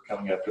newspaper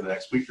coming up for the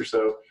next week or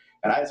so.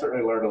 And I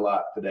certainly learned a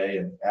lot today,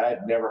 and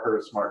I'd never heard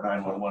of Smart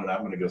 911, and I'm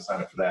going to go sign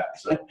up for that.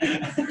 So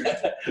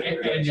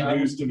and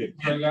news to me.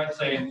 I got to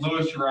say,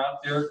 Lewis, you're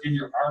out there in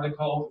your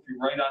article. If you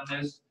write on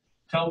this,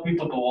 tell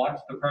people to watch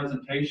the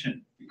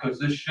presentation because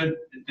this did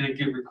it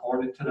get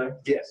recorded today?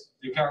 Yes.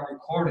 It got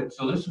recorded,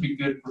 so this would be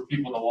good for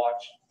people to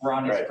watch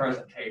Ronnie's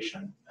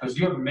presentation because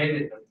you haven't made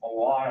it in a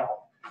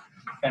while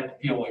at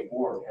the POA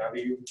board, have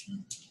you?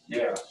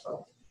 Yeah,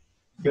 so.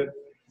 Good.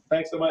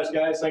 Thanks so much,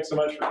 guys. Thanks so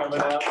much for coming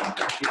out and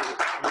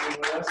meeting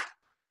with us.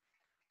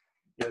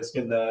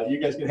 You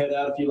guys can head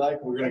out if you like.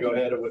 We're going to go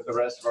ahead with the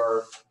rest of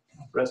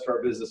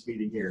our business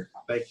meeting here.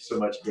 Thank you so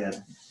much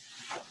again.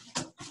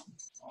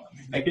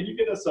 And can you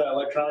get us an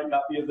electronic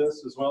copy of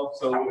this as well,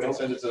 so we can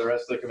send it to the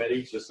rest of the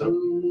committee? Just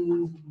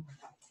so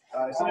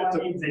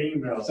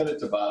send it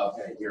to Bob.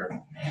 Okay,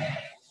 here.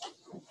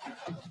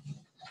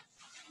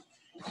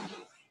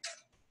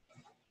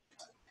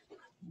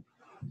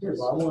 Here's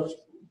Bob.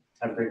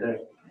 Have a great day.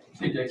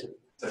 See you, Jason.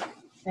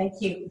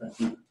 Thank you.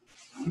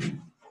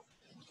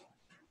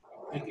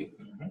 Thank you.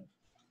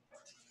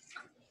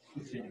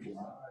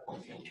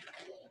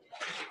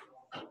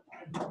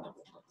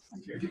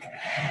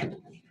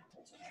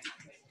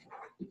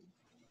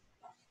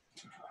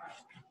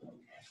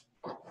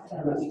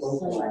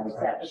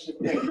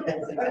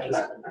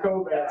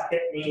 COVID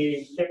kept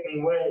me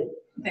away.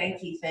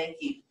 Thank you, thank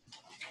you.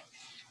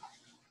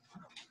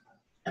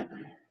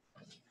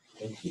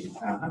 Thank you.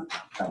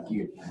 Thank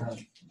you.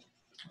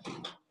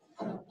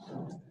 All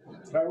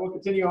right, we'll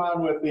continue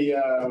on with the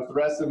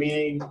rest of the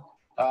meeting.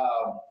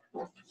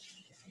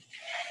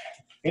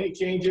 Any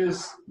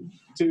changes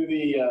to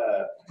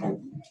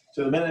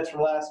the minutes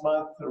from last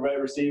month? Everybody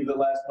received the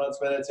last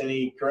month's minutes?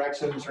 Any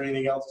corrections or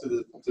anything else to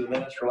the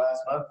minutes for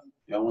last month?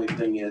 The only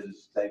thing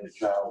is David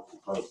Child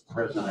was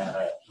present at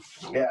that.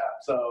 Yeah,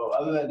 so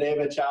other than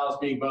David Childs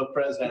being both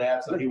present and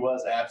absent, he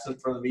was absent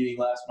from the meeting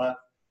last month.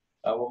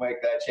 We'll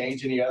make that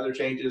change. Any other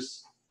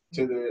changes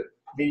to the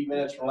meeting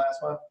minutes from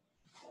last month?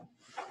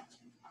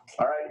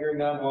 All right, hearing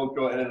none, we'll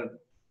go ahead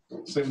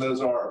and assume those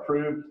are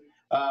approved.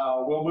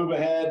 We'll move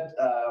ahead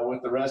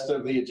with the rest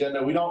of the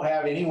agenda. We don't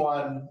have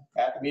anyone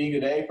at the meeting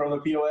today from the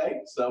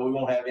POA, so we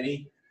won't have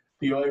any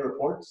POA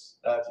reports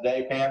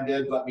today. Pam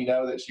did let me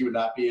know that she would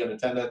not be in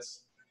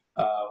attendance.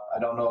 I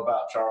don't know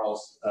about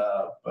Charles,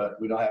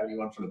 but we don't have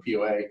anyone from the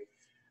POA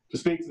to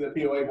speak to the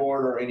POA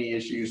board or any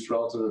issues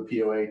relative to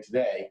the POA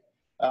today.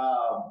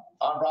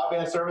 On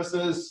broadband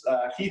services,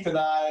 Keith and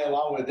I,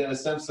 along with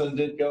Dennis Simpson,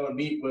 did go and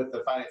meet with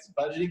the Finance and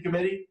Budgeting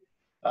Committee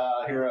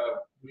here a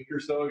week or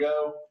so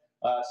ago.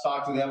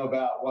 Talk to them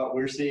about what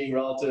we're seeing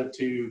relative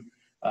to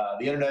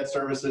the internet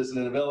services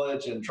in the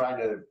village and trying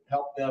to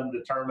help them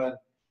determine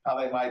how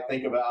they might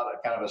think about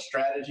a kind of a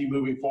strategy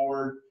moving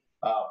forward.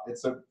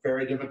 It's a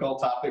very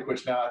difficult topic,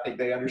 which now I think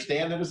they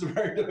understand that it's a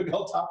very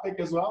difficult topic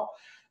as well.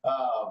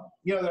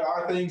 There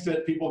are things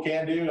that people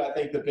can do. I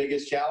think the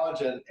biggest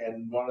challenge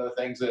and one of the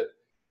things that,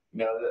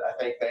 that I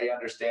think they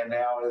understand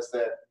now is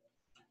that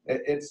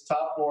it's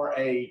tough for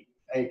a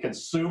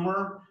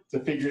consumer to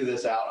figure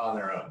this out on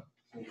their own.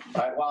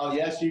 Right? While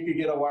yes, you could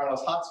get a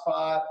wireless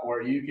hotspot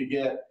or you could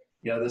get,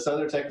 this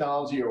other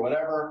technology or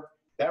whatever,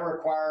 that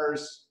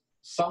requires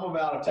some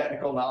amount of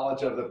technical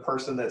knowledge of the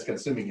person that's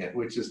consuming it,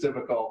 which is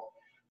difficult.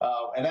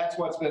 And that's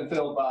what's been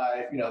filled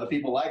by, the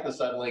people like the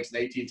Suddenlinks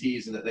and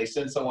AT&Ts, and that they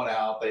send someone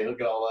out, they hook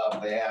it all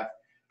up, they have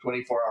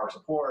 24-hour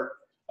support.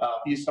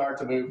 If you start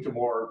to move to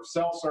more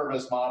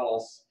self-service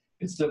models,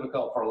 it's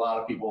difficult for a lot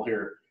of people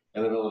here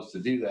in the village to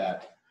do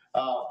that.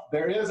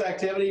 There is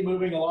activity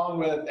moving along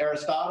with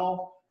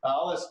Aristotle.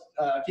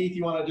 Keith,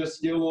 you want to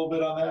just give a little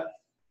bit on that?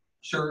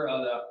 Sure.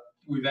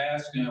 We've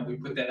asked, we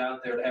put that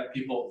out there to have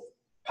people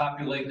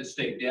populate the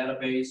state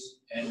database,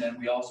 and then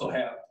we also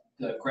have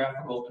the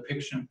graphical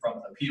depiction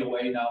from the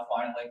POA now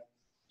finally.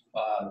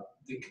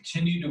 They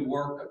continue to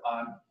work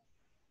on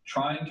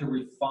trying to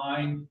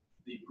refine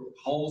the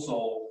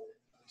proposal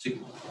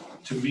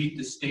to meet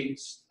the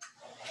state's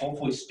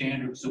hopefully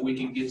standards so we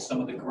can get some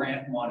of the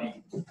grant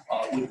money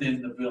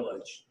within the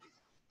village.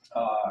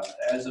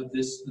 As of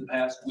the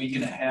past week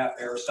and a half,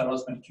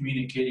 Aristotle's been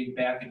communicating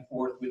back and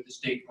forth with the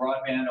state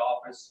broadband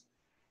office,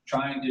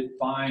 trying to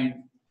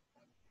find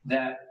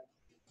that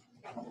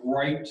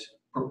right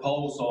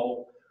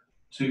proposal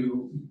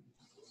to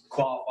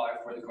qualify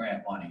for the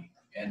grant money.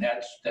 And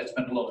that's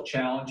been a little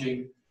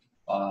challenging.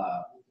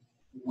 I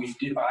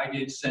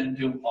did send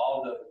him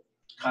all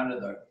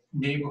the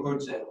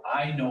neighborhoods that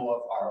I know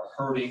of are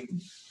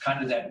hurting,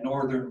 kind of that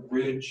northern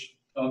ridge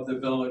of the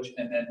village,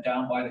 and then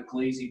down by the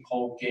Glazy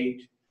Pole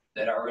Gate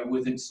that are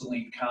within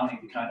Saline County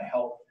to kind of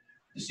help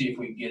to see if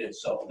we can get it.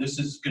 So this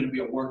is going to be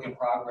a work in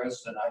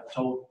progress, and I've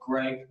told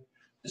Greg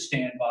to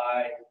stand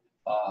by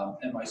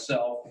and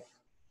myself.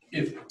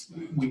 If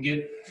we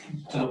get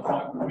to the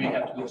point where we may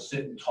have to go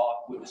sit and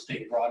talk with the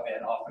state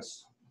broadband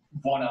office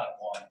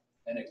one-on-one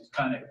and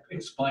kind of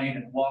explain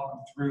and walk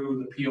them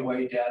through the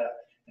POA data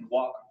and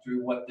walk them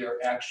through what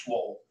their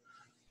actual,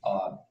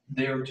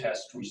 their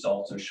test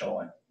results are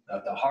showing.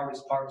 The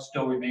hardest part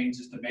still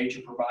remains is the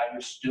major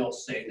providers still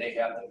say they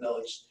have the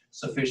village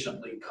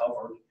sufficiently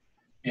covered.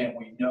 And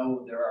we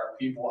know there are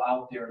people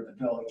out there in the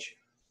village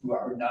who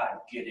are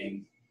not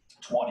getting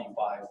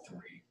 25-3.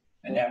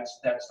 And that's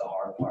the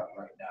hard part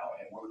right now.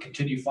 And we'll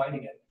continue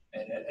fighting it.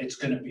 And it's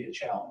going to be a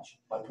challenge.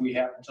 But we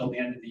have until the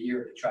end of the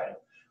year to try to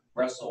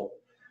wrestle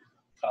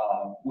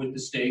with the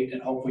state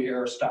and hopefully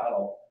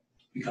Aristotle,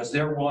 because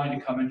they're willing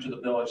to come into the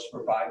village to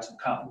provide some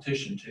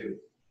competition too.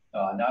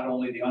 Not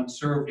only the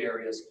unserved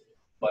areas,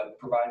 but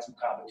provide some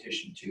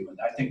competition too. And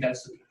I think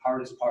that's the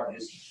hardest part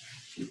is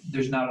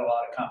there's not a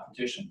lot of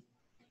competition.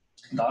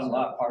 Not a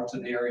lot of parts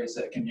of the areas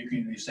that you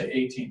can say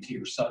AT&T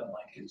or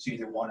Suddenlink. It's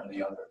either one or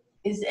the other.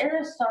 Is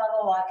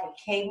Aristotle like a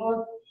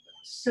cable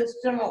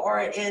system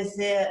or is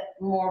it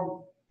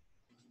more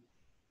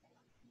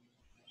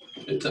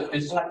It's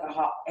like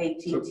a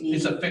AT&T?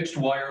 It's a fixed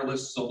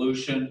wireless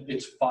solution.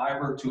 It's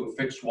fiber to a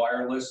fixed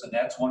wireless, and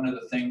that's one of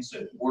the things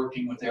that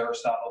working with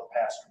Aristotle the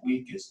past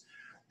week is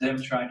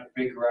them trying to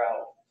figure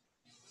out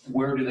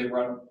where do they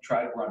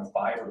try to run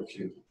fiber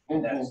to.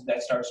 And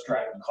that starts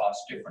driving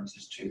cost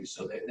differences too.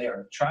 So they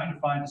are trying to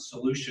find a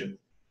solution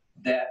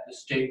that the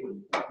state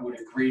would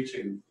agree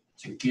to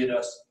get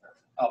us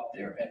up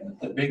there. And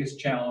the biggest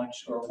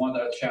challenge, or one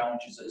of the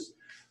challenges, is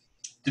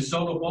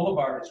DeSoto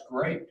Boulevard is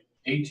great.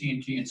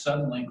 AT&T and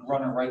Suddenlink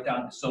running right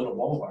down DeSoto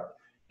Boulevard.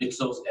 It's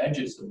those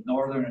edges, the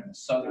northern and the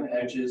southern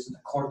edges and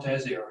the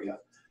Cortez area.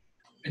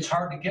 It's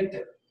hard to get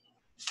there.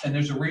 And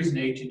there's a reason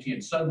AT&T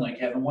and Suddenlink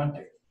haven't went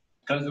there,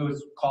 because it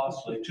was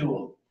costly to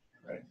them.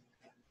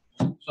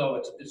 Right.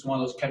 So it's one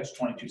of those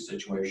catch-22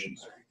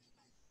 situations.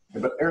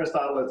 But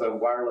Aristotle is a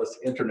wireless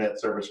internet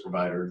service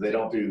provider. They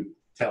don't do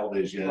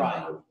television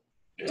Right. or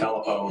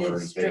telephone or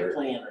It's anything.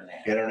 strictly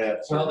internet.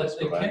 Internet Well, service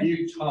they provider. can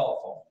do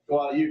telephone.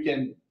 Well, you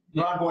can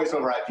run voice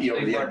over IP over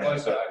They the run internet,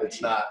 voice but over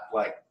it's not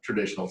like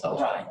traditional Right.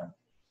 telephone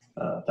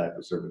type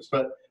of service.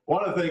 But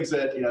one of the things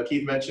that,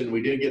 Keith mentioned,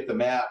 we did get the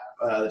map,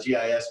 the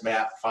GIS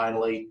map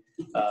finally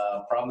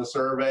from the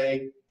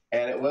survey,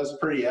 and it was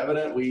pretty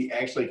evident. We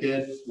actually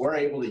were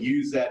able to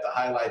use that to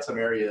highlight some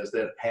areas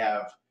that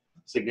have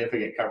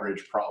significant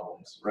coverage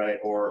problems, right?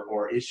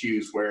 Or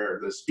issues where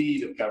the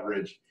speed of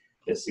coverage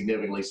is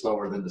significantly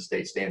slower than the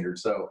state standard.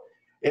 So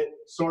it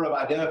sort of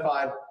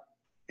identified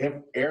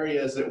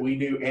areas that we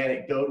knew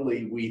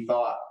anecdotally we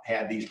thought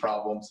had these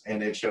problems,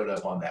 and it showed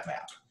up on that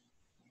map.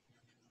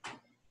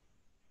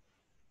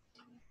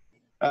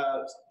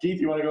 Keith,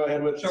 you want to go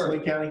ahead with Sure.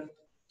 Saline County?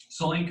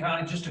 Saline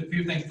County, just a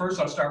few things. First,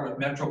 I'll start with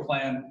Metro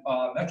Plan.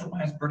 Metro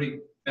Plan's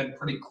been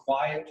pretty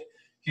quiet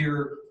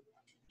here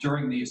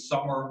during the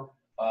summer.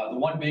 The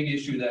one big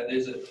issue that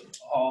is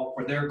all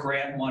for their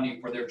grant money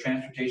for their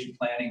transportation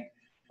planning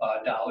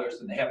dollars,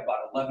 and they have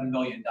about $11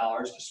 million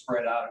to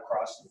spread out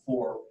across the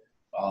 4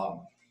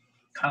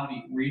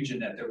 county region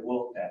that they're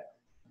looked at.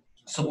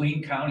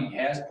 Saline County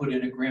has put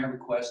in a grant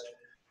request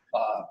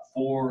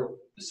for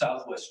the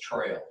Southwest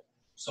Trail.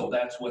 So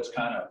that's what's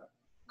kind of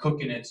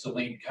cooking in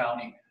Saline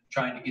County,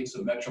 trying to get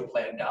some Metro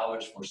Plan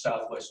dollars for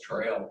Southwest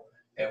Trail.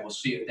 And we'll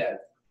see if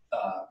that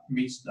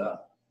meets the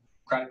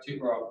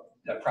criteria,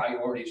 the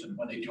priorities, and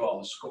when they do all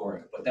the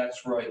scoring. But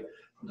that's right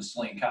from the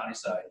Saline County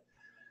side.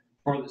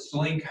 For the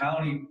Saline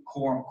County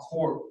Quorum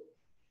Court,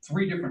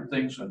 3 different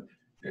things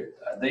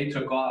they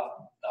took off.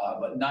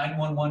 But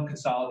 911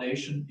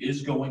 consolidation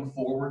is going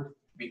forward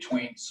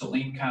between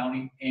Saline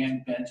County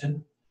and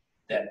Benton.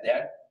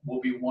 That will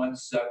be one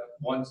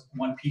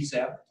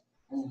PSAP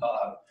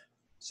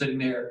sitting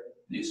there.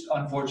 The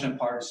unfortunate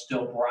part is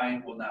still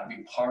Brian will not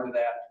be part of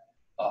that.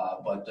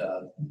 But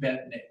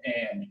Benton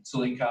and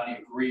Saline County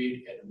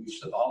agreed, and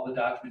all the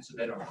documents have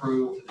been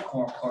approved. The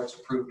quorum courts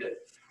approved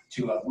it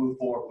to move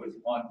forward with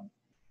one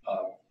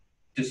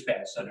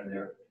dispatch center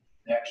there.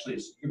 And actually,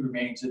 it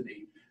remains in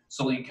the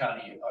Saline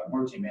County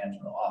Emergency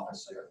Management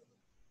Office there.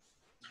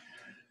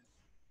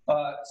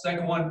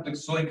 Second one, the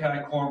Saline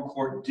County Quorum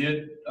Court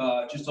did,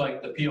 just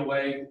like the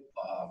POA,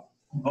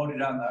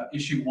 voted on the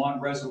issue 1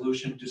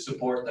 resolution to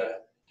support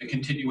the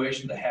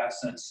continuation of the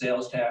half-cent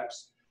sales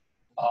tax.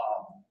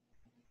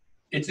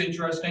 It's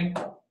interesting.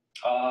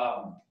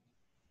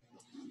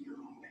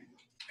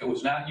 It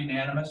was not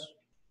unanimous.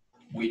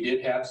 We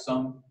did have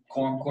some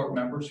quorum court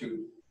members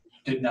who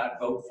did not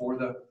vote for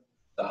the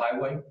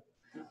highway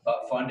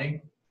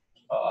funding.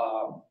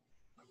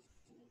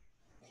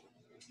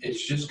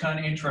 It's just kind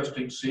of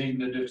interesting seeing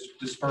the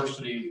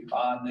dispersity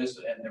on this,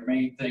 and their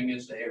main thing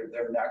is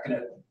they're not going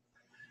to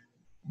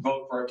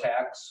vote for a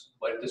tax,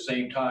 but at the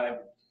same time,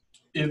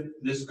 if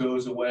this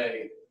goes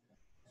away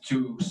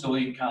to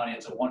Saline County,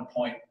 it's a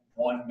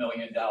 $1.1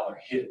 million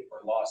hit or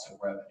loss of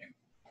revenue,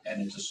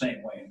 and it's the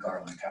same way in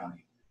Garland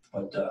County.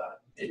 But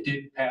it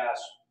did pass,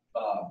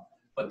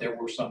 but there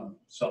were some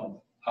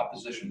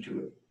opposition to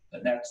it,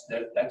 and that's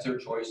their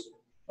choice,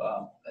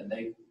 and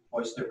they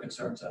voiced their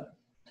concerns on it.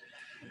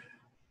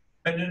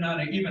 And then on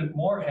an even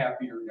more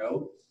happier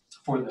note,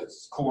 for the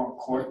quorum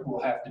court, we'll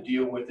have to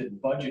deal with in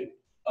budget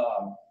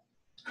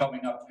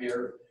coming up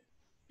here,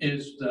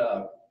 is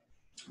the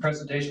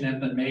presentation has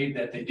been made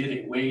that they did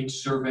a wage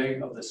survey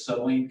of the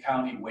Saline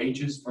County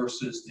wages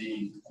versus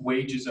the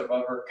wages of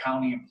other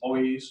county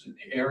employees in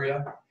the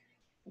area.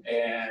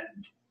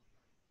 And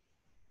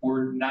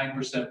we're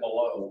 9%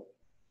 below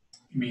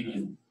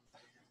median.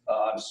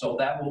 So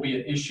that will be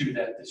an issue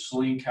that the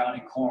Saline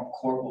County Quorum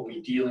Court will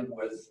be dealing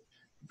with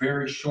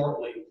very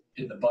shortly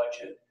in the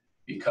budget,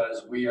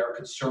 because we are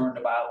concerned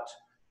about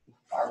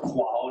our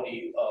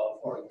quality of,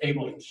 or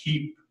able to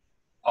keep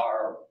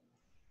our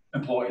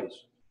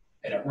employees.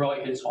 And it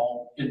really hits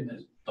home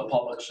in the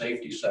public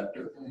safety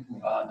sector,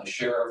 the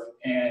sheriff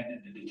and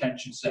in the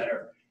detention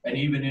center, and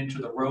even into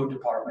the road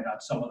department on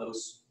some of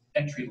those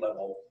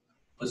entry-level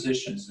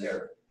positions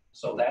there.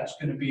 So that's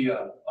going to be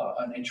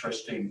an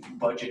interesting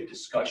budget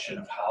discussion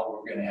of how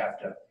we're going to have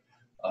to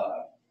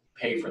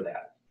pay for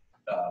that.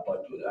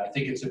 But I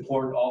think it's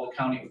important all the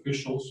county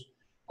officials,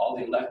 all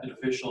the elected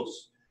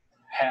officials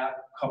have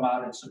come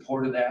out in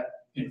support of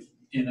that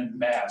in a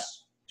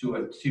mass to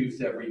a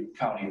tooth. Every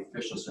county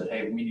official said,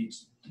 hey, we need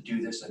to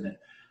do this. And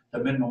the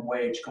minimum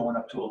wage going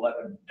up to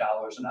 $11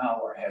 an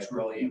hour has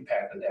really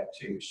impacted that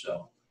too.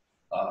 So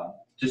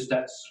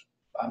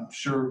I'm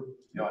sure,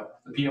 the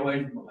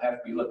POA will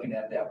have to be looking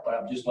at that, but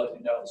I'm just letting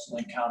you know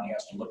Saline County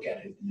has to look at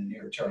it in the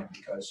near term,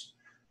 because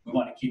we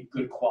want to keep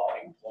good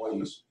quality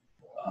employees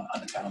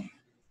on the county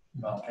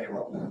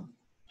payroll.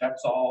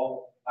 That's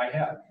all I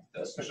have.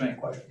 That's the same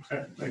question.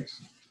 Okay, thanks.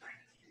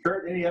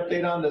 Kurt, any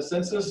update on the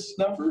census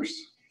numbers?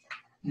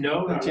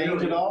 No, They not change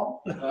really. at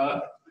all?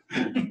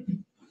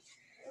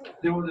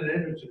 there was an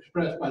interest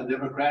expressed by the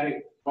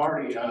Democratic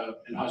Party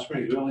in Hot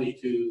Springs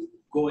Village to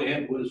go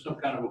ahead with some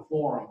kind of a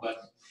forum, but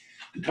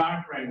the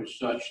time frame was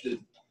such that,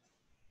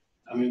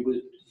 I mean,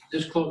 with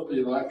this close to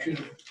the election,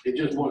 it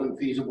just wasn't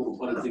feasible to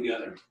put it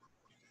together.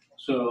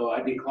 So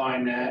I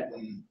declined that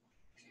and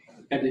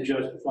had to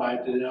justify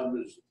it to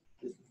them,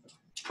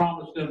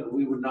 promised them that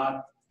we would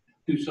not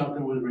do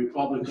something with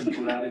Republicans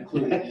without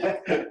including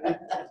it.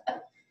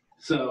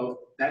 So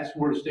that's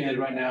where it stands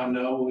right now.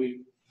 No,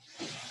 we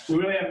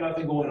really have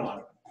nothing going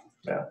on.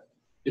 Yeah.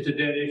 It's a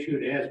dead issue.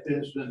 It has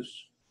been since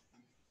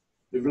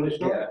it really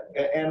started.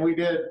 Yeah, and we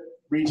did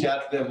reach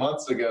out to them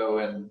months ago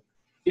and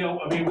You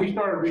know, I mean, we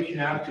started reaching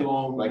out to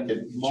them like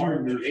in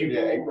March, June or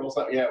April,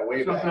 something, yeah,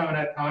 way back. sometime in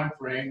that time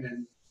frame,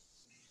 and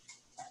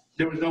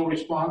there was no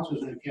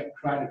responses, and we kept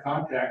trying to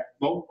contact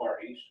both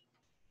parties,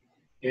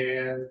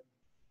 and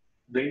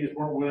they just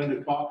weren't willing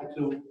to talk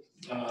until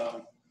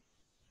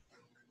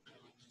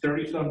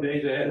 30-some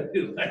days ahead of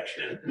the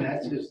election. And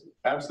that's just,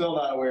 I'm still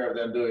not aware of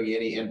them doing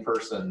any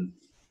in-person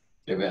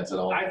events at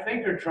all. I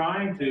think they're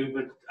trying to,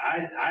 but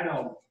I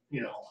don't,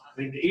 you know,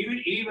 I mean,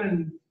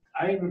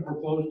 I even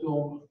proposed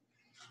to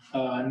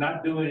them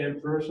not doing it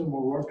in person. We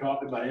weren't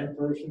talking about in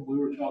person. We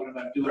were talking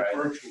about doing Right.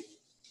 virtual.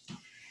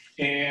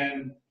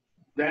 And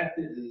that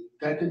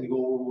didn't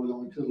go over with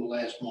them until the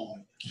last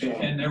moment. So,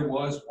 And there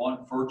was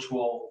one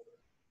virtual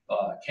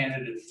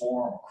candidate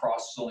forum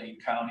across Saline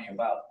County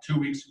about 2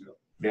 weeks ago.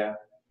 Yeah.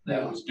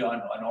 That was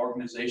done, an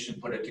organization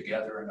put it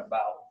together, and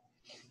about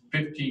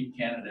 15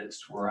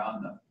 candidates were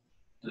on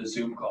the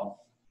Zoom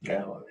call.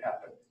 Yeah. So it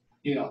happened.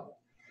 yeah.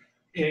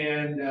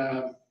 And,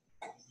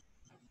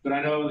 but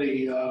I know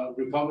the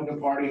Republican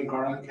Party in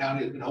Garland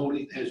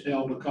County has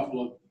held a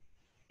couple of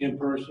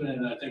in-person,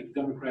 and I think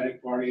the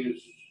Democratic Party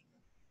has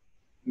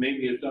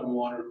done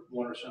one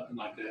or something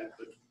like that,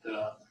 but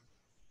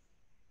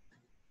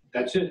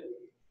that's it.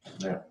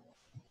 Yeah.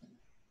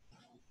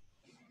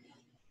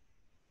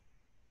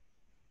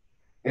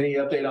 Any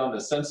update on the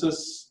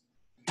census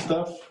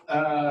stuff?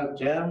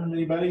 Jim,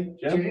 anybody?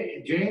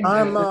 Jim? James?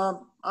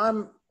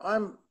 I'm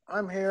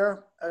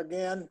here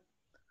again.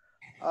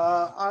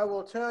 I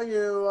will tell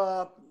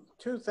you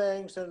two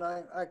things, and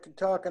I could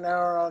talk an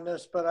hour on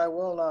this, but I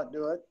will not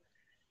do it.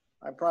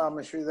 I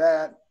promise you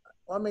that.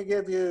 Let me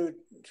give you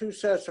two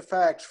sets of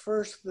facts.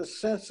 First, the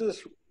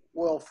census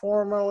will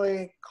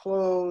formally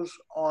close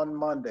on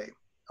Monday.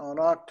 On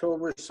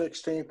October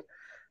 16th,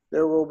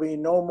 there will be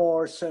no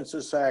more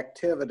census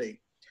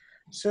activity.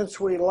 Since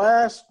we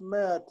last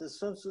met, the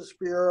Census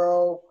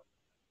Bureau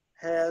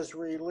has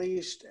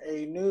released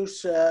a new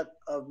set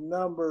of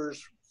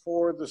numbers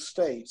for the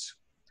states.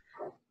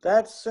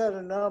 That set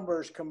of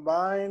numbers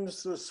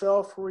combines the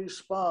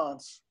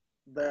self-response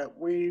that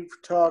we've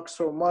talked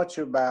so much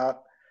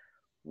about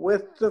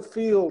with the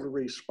field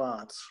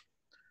response,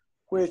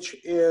 which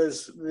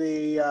is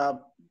the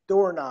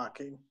door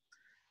knocking,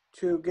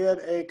 to get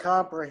a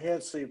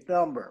comprehensive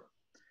number.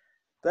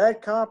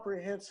 That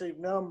comprehensive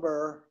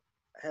number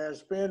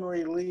has been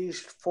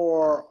released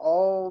for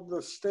all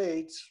the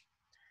states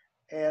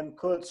and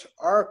puts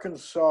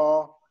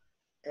Arkansas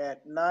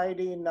at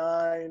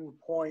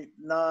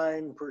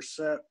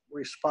 99.9%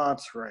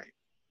 response rate.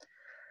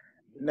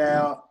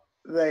 Now,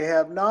 they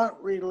have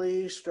not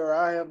released, or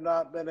I have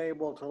not been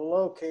able to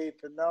locate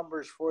the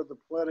numbers for the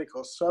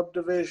political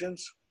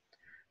subdivisions,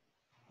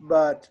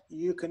 but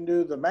you can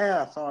do the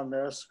math on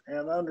this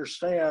and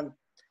understand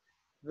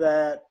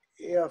that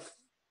if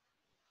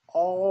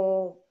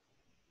all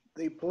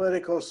the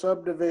political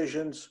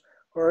subdivisions,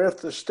 or if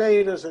the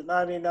state is at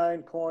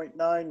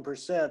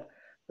 99.9%,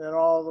 then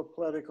all the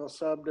political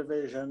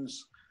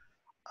subdivisions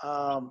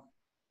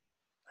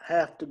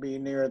have to be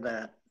near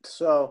that.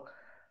 So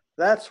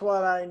that's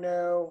what I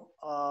know.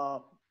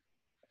 All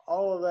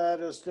of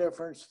that is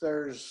different.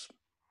 There's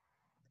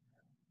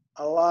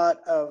a lot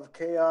of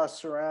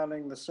chaos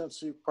surrounding the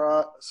census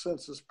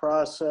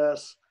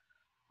process,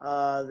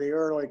 the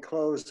early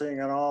closing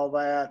and all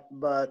that,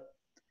 but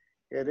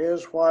it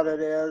is what it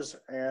is,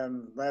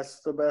 and that's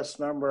the best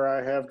number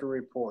I have to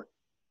report.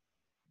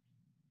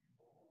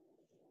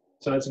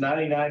 So it's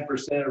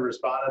 99% of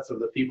respondents of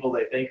the people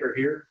they think are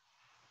here?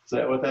 Is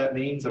that what that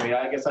means? I mean,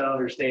 I guess I don't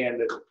understand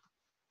it.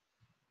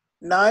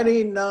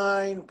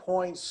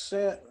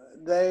 99%,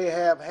 they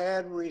have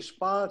had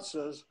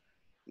responses,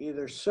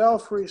 either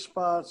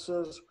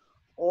self-responses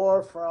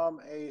or from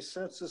a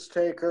census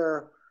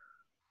taker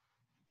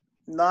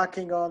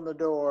knocking on the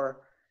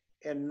door,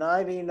 in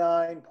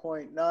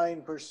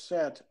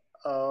 99.9%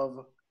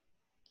 of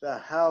the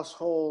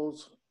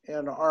households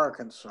in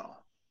Arkansas.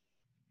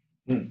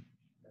 That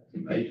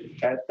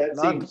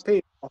Not seems, the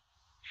people,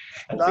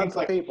 that not seems the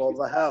like, people,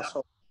 the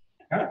household.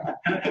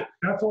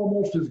 That's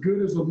almost as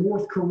good as the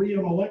North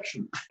Korean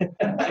election.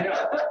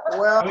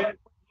 Well, I mean,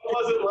 what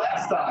was it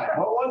last time?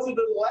 What was it in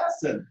the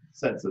last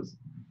census?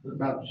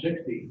 About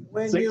 60.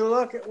 when you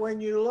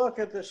look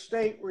at the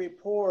state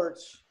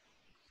reports,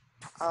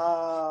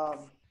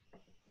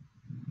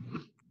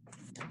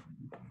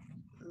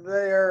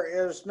 there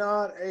is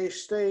not a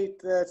state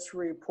that's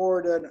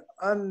reported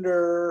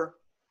under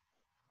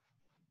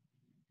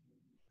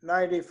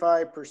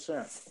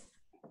 95%.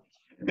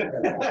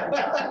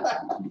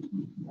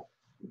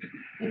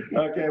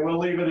 Okay, we'll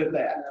leave it at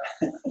that.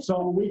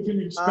 So we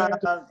can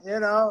expect, You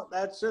know,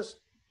 that's just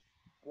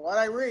what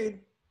I read.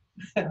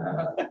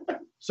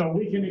 so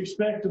we can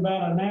expect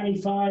about a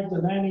 95 to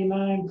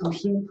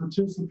 99%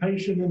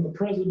 participation in the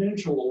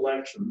presidential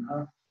election,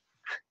 huh?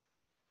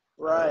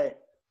 Right.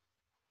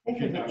 I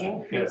think the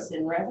increase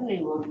in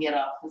revenue will get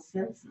off the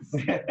census.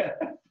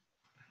 The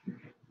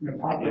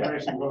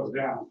population goes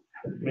down.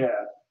 Yeah,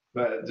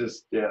 but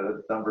just, yeah,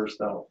 the numbers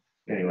don't,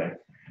 anyway.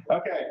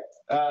 Okay,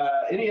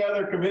 any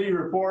other committee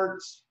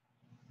reports?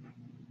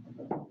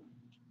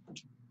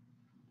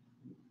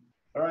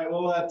 All right,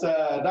 well, let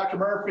Dr.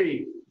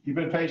 Murphy, you've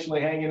been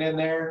patiently hanging in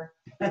there.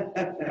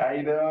 How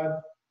you doing?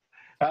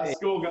 How's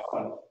school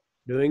going?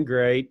 Doing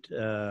great.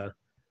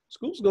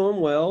 School's going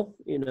well.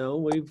 You know,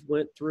 we've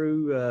went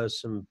through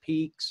some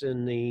peaks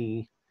in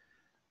the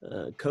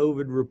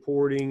COVID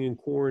reporting and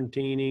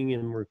quarantining,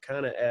 and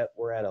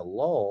we're at a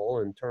lull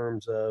in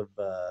terms of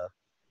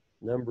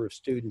number of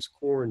students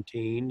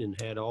quarantined,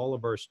 and had all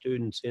of our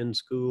students in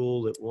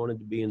school that wanted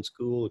to be in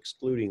school,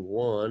 excluding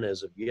one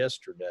as of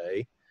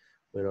yesterday,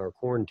 when our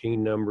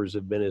quarantine numbers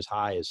have been as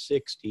high as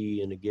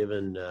 60 in a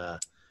given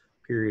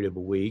period of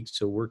a week.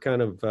 So we're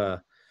kind of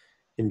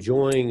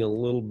enjoying a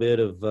little bit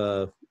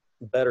of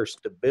better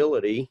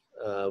stability.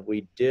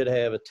 We did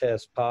have a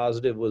test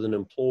positive with an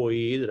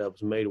employee that I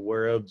was made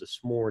aware of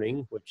this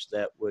morning, which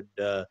that would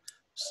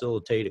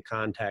facilitate a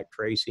contact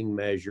tracing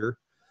measure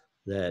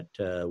that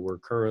we're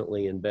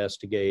currently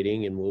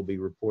investigating, and we'll be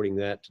reporting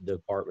that to the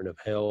Department of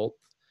Health.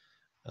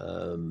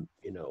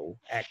 You know,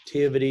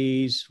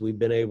 activities, we've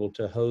been able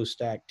to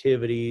host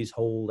activities,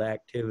 hold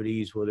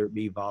activities, whether it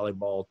be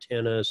volleyball,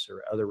 tennis,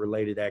 or other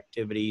related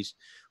activities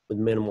with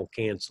minimal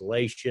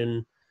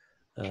cancellation.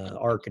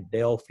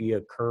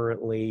 Arkadelphia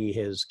currently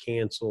has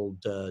canceled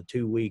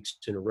 2 weeks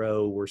in a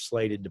row. We're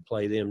slated to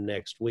play them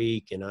next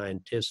week, and I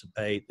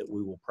anticipate that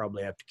we will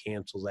probably have to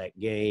cancel that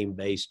game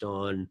based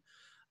on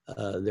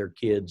their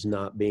kids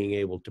not being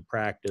able to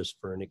practice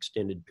for an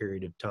extended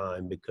period of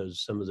time,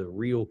 because some of the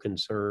real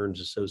concerns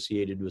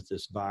associated with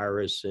this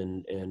virus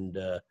and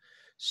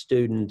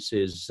students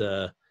is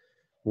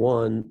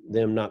one,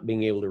 them not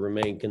being able to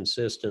remain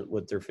consistent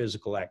with their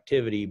physical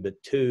activity,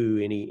 but two,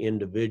 any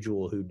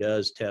individual who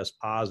does test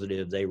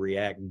positive, they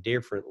react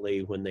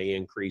differently when they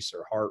increase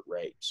their heart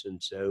rates.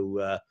 And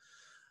so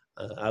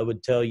I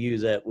would tell you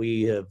that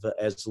we have,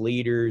 as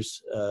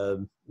leaders,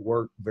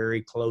 worked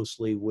very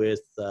closely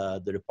with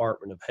the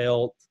Department of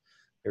Health.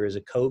 There is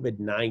a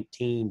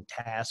COVID-19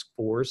 task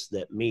force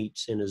that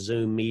meets in a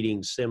Zoom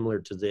meeting similar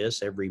to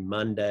this every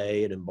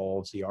Monday. It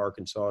involves the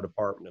Arkansas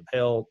Department of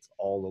Health,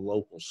 all the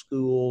local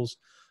schools,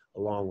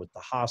 along with the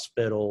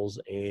hospitals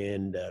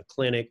and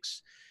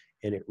clinics.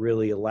 And it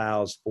really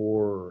allows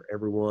for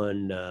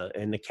everyone,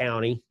 and the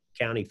county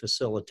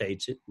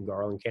facilitates it in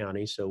Garland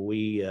County. So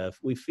we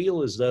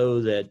feel as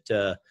though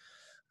that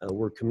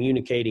we're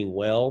communicating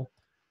well,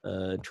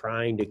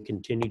 trying to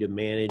continue to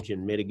manage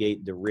and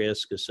mitigate the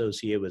risk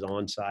associated with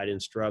on-site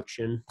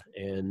instruction.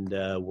 And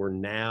we're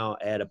now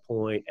at a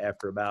point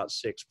after about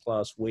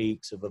 6+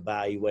 weeks of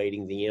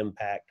evaluating the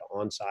impact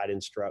on on-site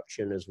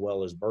instruction as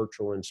well as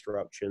virtual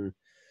instruction,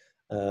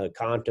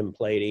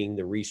 contemplating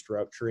the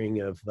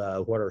restructuring of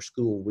what our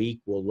school week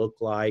will look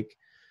like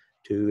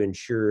to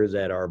ensure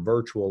that our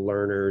virtual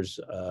learners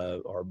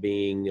are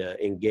being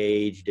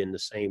engaged in the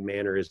same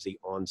manner as the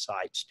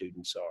on-site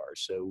students are.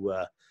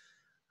 So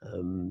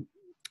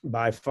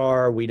by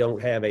far, we don't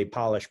have a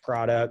polished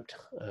product.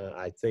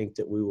 I think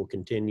that we will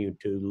continue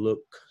to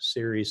look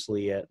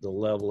seriously at the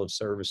level of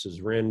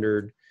services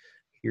rendered.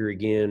 Here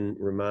again,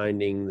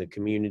 reminding the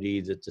community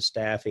that the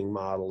staffing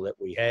model that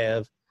we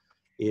have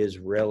is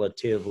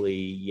relatively,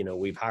 you know,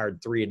 we've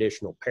hired 3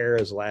 additional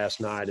paras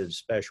last night at a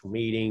special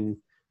meeting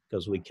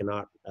because we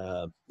cannot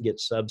get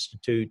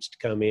substitutes to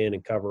come in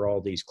and cover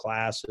all these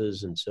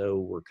classes. And so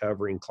we're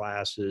covering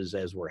classes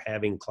as we're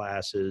having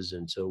classes.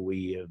 And so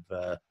we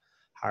have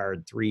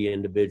hired 3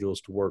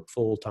 individuals to work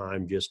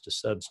full-time just to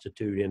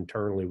substitute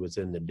internally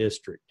within the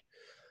district.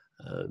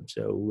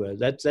 So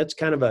that's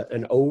kind of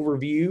an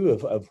overview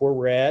of where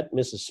we're at.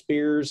 Mrs.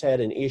 Spears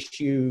had an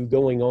issue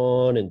going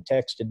on and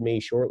texted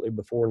me shortly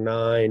before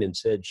 9 and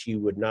said she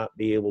would not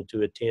be able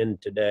to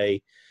attend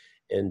today.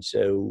 And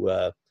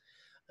so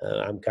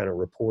I'm kind of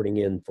reporting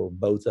in for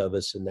both of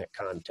us in that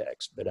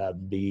context, but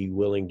I'd be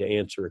willing to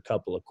answer a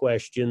couple of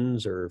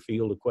questions or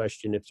field a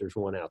question if there's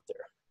one out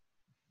there.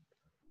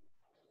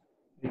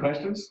 Any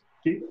questions,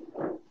 Keith?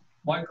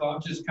 Michael,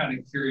 I'm just kind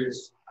of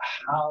curious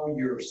how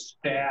your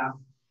staff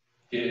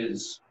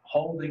is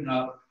holding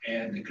up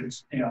and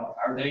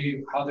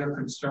how their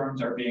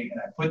concerns are being,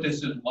 and I put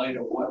this in light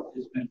of what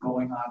has been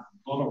going on in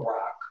Little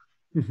Rock.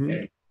 Mm-hmm.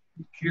 And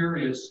I'm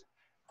curious,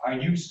 are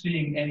you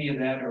seeing any of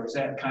that, or is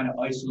that kind of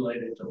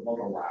isolated to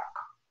Little Rock?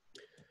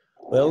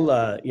 Well,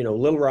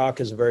 Little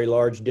Rock is a very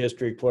large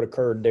district. What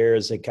occurred there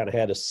is they kind of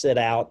had to sit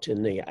out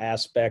in the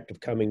aspect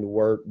of coming to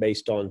work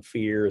based on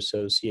fear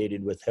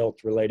associated with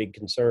health-related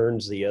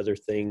concerns. The other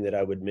thing that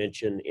I would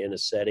mention in a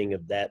setting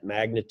of that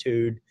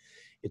magnitude,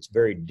 it's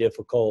very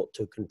difficult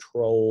to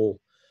control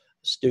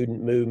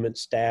student movement,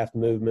 staff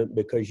movement,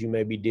 because you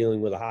may be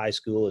dealing with a high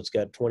school that's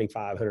got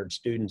 2,500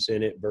 students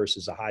in it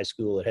versus a high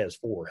school that has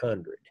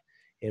 400.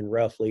 And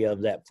roughly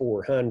of that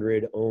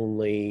 400,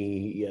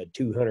 only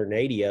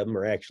 280 of them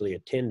are actually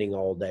attending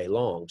all day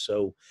long.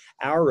 So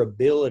our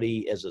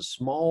ability as a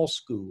small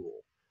school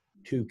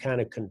to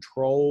kind of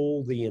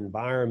control the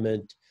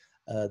environment,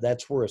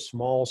 that's where a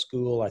small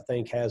school, I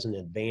think, has an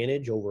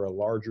advantage over a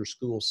larger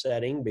school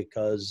setting,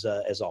 because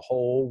as a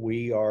whole,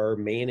 we are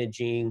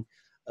managing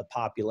a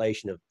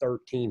population of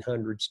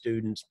 1,300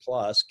 students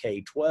plus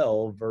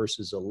K-12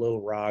 versus a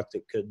Little Rock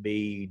that could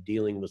be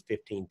dealing with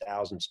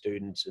 15,000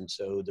 students. And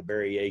so the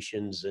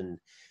variations and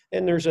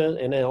there's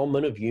an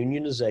element of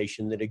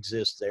unionization that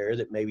exists there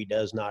that maybe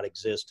does not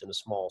exist in a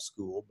small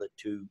school. But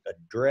to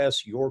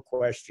address your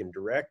question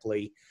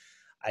directly,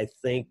 I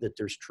think that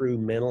there's true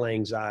mental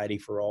anxiety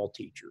for all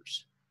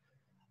teachers.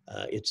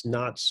 It's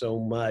not so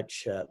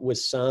much, with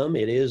some,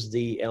 it is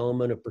the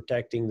element of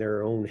protecting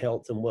their own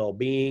health and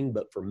well-being,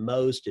 but for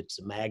most, it's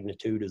the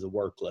magnitude of the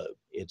workload.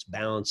 It's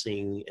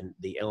balancing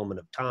the element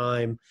of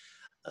time,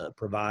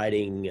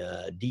 providing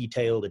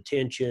detailed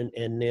attention,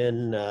 and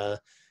then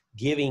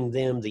giving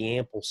them the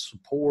ample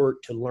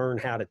support to learn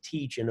how to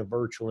teach in a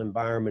virtual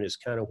environment is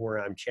kind of where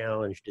I'm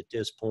challenged at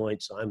this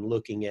point. So I'm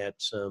looking at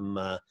some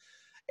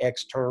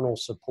external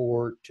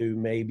support to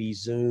maybe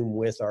Zoom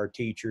with our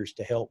teachers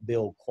to help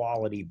build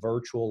quality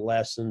virtual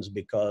lessons,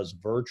 because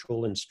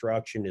virtual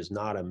instruction is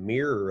not a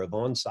mirror of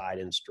on-site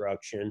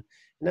instruction. And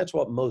that's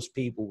what most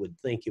people would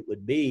think it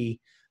would be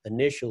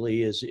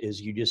initially, is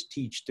you just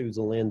teach through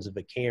the lens of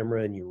a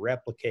camera and you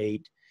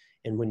replicate.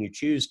 And when you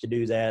choose to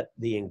do that,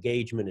 the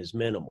engagement is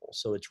minimal.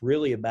 So it's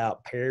really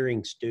about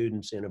pairing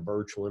students in a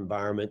virtual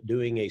environment,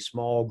 doing a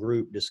small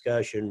group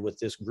discussion with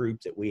this group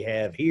that we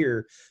have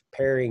here,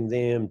 pairing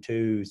them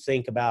to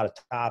think about a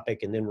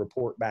topic and then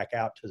report back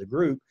out to the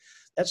group.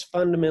 That's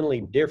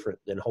fundamentally different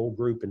than whole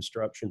group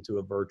instruction through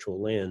a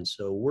virtual lens.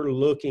 So we're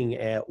looking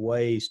at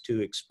ways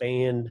to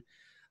expand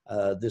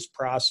this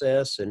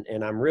process.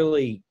 And I'm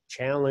really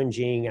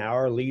challenging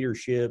our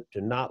leadership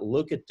to not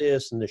look at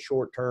this in the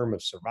short term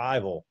of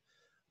survival,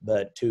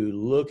 but to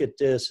look at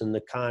this in the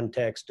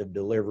context of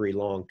delivery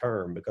long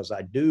term, because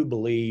I do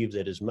believe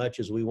that as much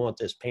as we want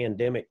this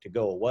pandemic to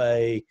go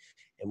away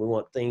and we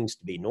want things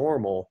to be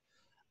normal,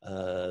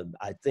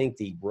 I think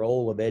the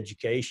role of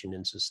education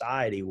in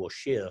society will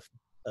shift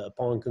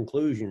upon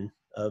conclusion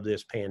of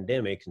this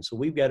pandemic. And so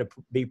we've got to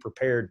be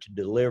prepared to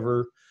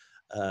deliver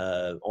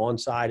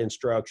on-site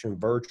instruction,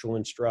 virtual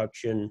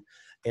instruction,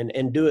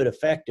 and do it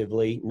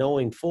effectively,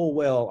 knowing full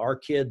well our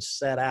kids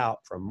set out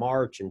from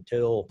March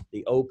until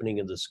the opening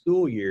of the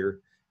school year.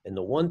 And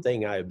the one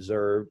thing I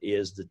observed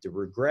is that the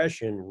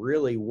regression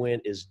really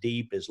went as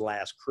deep as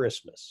last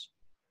Christmas.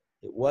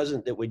 It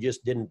wasn't that we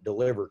just didn't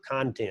deliver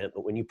content,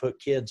 but when you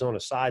put kids on a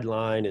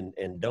sideline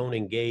and don't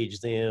engage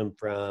them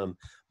from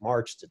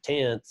March the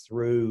 10th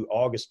through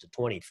August the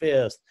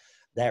 25th,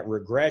 that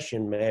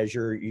regression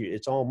measure,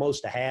 it's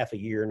almost a half a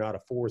year, not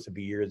a fourth of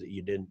a year that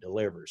you didn't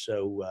deliver.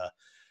 So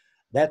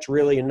that's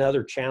really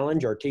another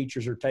challenge our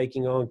teachers are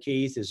taking on,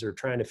 Keith, is they're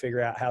trying to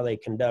figure out how they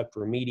conduct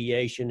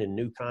remediation and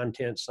new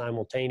content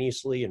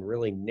simultaneously and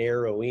really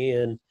narrow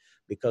in,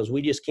 because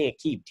we just can't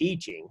keep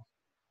teaching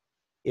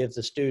if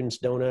the students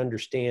don't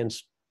understand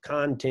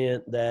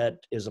content that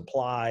is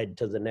applied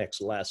to the next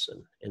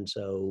lesson. And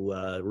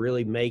so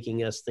really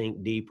making us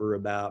think deeper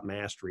about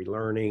mastery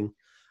learning.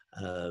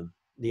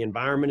 The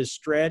environment is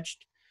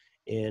stretched,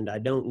 and I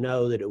don't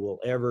know that it will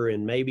ever,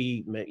 and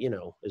maybe,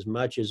 as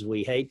much as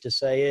we hate to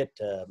say it,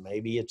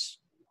 maybe it's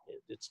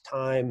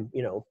time,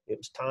 it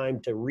was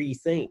time to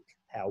rethink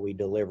how we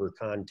deliver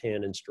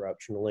content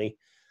instructionally.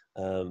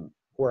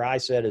 Where I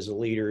said as a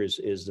leader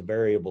is the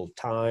variable of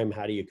time.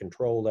 How do you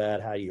control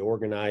that? How do you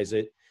organize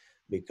it?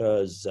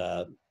 Because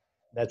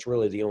that's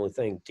really the only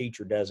thing the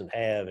teacher doesn't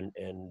have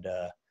and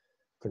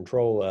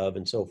control of.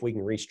 And so if we can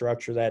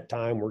restructure that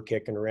time, we're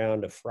kicking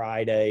around a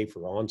Friday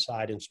for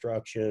on-site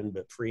instruction,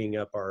 but freeing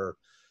up our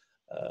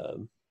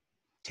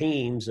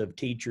teams of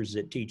teachers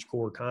that teach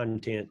core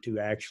content to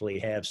actually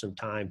have some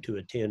time to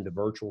attend to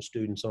virtual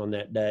students on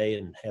that day,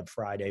 and have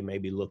Friday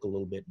maybe look a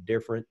little bit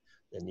different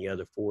than the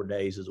other 4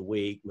 days of the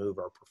week. Move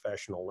our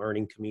professional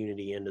learning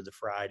community into the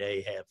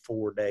Friday, have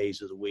 4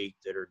 days of the week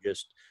that are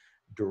just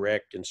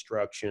direct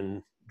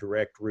instruction,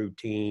 direct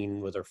routine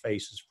with our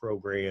FACES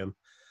program.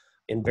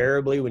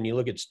 Invariably, when you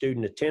look at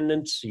student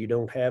attendance, you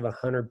don't have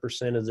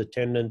 100% of the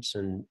attendance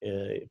and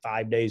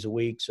 5 days a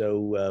week.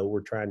 So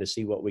we're trying to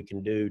see what we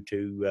can do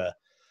to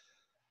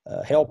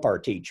help our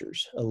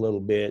teachers a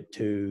little bit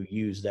to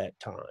use that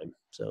time.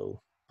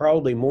 So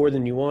probably more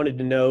than you wanted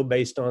to know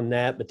based on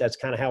that, but that's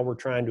kind of how we're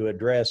trying to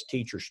address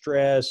teacher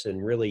stress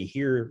and really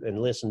hear and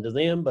listen to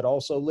them, but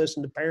also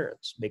listen to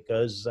parents,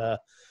 because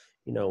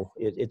you know,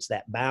 it's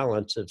that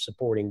balance of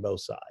supporting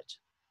both sides.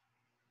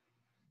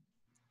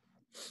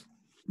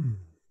 All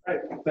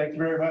right, thank you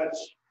very much.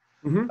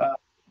 Mhm.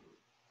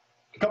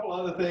 A couple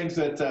other things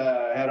that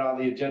I had on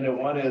the agenda.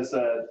 One is,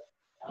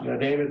 you know,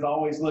 David's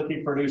always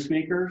looking for new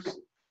speakers.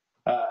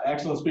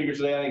 Excellent speakers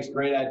today. I think it's a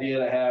great idea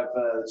to have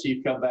the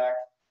chief come back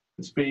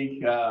and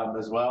speak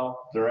as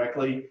well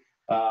directly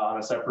on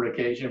a separate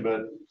occasion,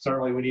 but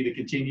certainly we need to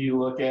continue to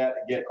look at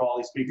and get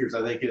quality speakers.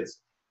 I think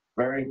it's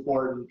very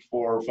important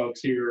for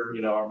folks here,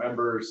 you know, our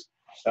members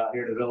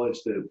here in the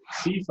village to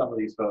see some of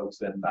these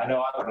folks. And I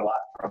know I learned a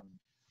lot from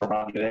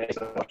Ron today,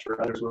 so I'm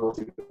sure others will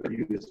too for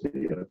you this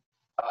video.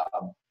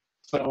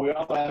 So we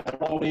also have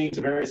meetings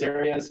in various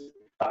areas.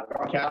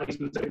 Our county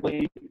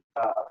specifically,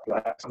 I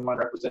have someone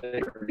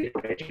representing the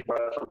information for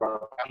us from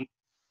our county.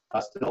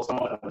 Still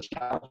somewhat of a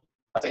challenge.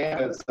 Sam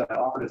has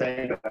offered to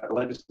take a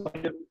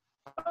legislative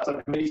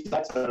subcommittee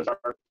sites that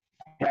are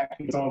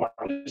impacting some of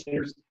our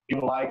legislators.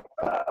 People like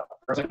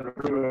Representative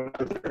Crew,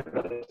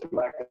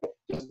 like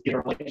just get a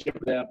relationship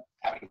with them,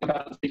 having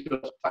them speak to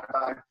us time to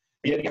time,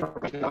 getting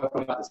information about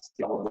what's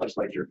going on in the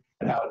legislature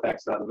and how it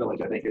affects the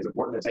village. I think is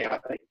important. And Sam, I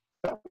think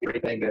that's a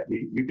great thing that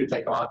you could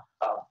take on.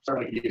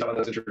 Certainly can use some of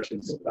those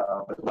introductions as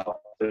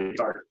well to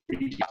start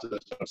reaching out to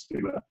those folks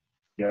to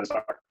you know,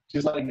 start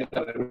just letting them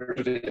know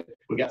that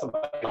we got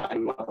somebody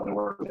who wants to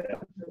work with them,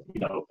 you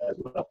know, as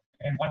well.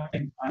 And one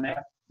thing on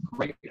that,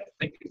 great, I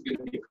think is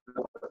going to be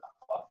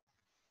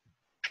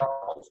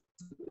Charles,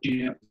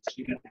 GM, is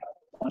going to have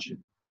a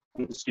luncheon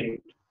with the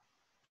state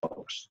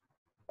folks.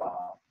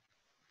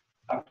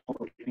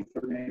 October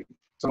 23rd.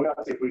 So we have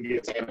to see if we can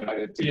get Sam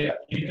invited to Yeah,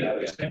 you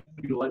can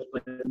do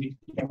legislative meeting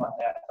on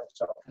that.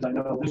 So, because I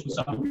know this was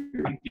something we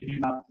were trying to get you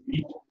not to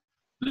meet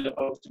the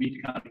folks to meet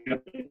to kind of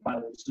get a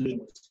final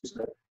decision.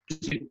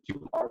 Just get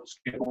too hard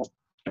schedule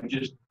and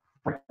just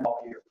bring them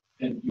all here.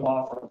 And you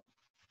offer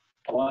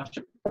a lunch.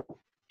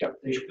 Yep,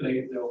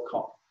 they'll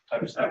come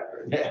type of stuff.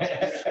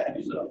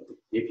 So,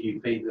 If you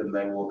feed them,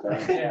 they will come.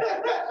 yeah,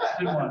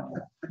 good one.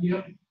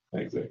 Yep.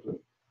 Exactly.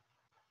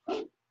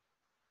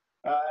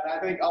 And I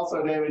think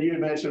also, David, you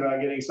had mentioned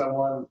about getting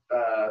someone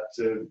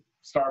to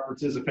start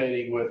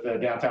participating with the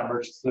Downtown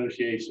Merchants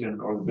Association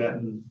or the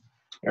Benton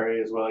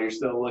area as well. You're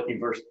still looking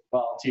for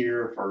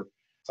volunteer for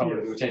someone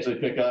to potentially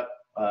pick up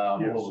a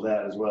little of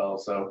that as well.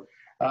 So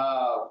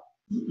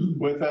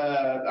with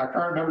our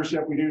current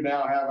membership, we do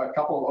now have a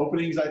couple of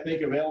openings, I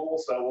think, available.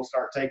 So we'll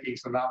start taking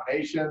some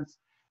nominations,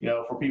 you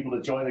know, for people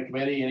to join the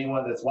committee.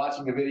 Anyone that's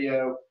watching the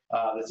video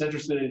that's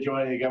interested in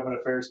joining the Government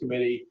Affairs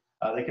Committee,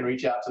 they can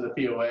reach out to the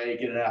POA,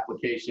 get an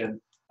application,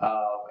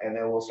 and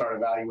then we'll start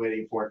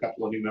evaluating for a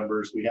couple of new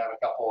members. We have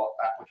a couple of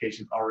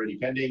applications already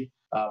pending.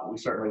 We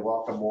certainly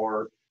welcome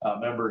more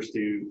members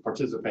to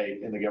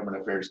participate in the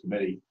Government Affairs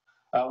Committee.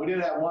 We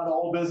did have one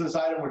old business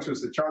item, which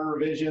was the charter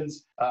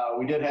revisions.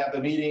 We did have the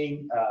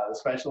meeting, the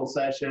special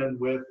session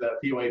with the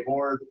POA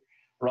board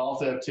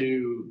relative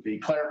to the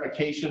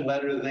clarification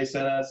letter that they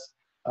sent us.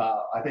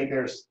 I think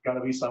there's going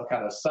to be some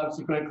kind of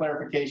subsequent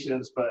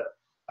clarifications, but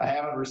I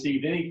haven't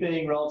received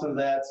anything relative to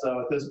that.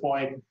 So at this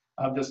point,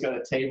 I'm just going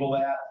to table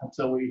that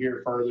until we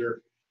hear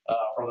further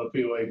from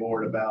the POA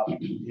board about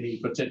any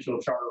potential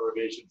charter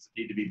revisions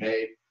that need to be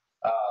made.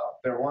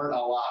 There weren't a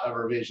lot of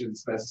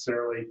revisions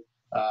necessarily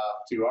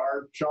to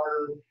our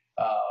charter,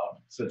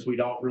 since we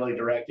don't really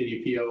direct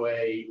any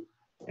POA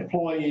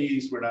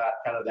employees. We're not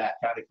kind of that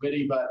kind of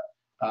committee, but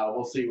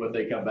we'll see what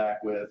they come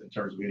back with in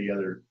terms of any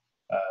other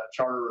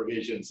charter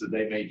revisions that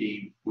they may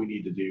deem we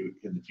need to do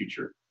in the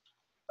future.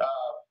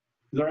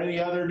 Is there any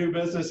other new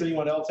business?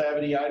 Anyone else have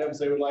any items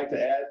they would like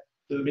to add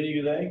to the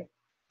meeting today?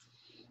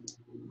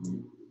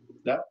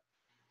 No?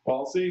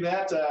 Well, seeing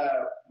that,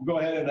 we'll go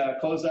ahead and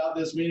close out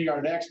this meeting.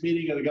 Our next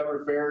meeting of the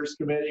Government Affairs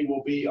Committee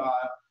will be on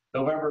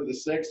November the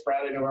 6th,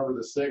 Friday, November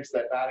the 6th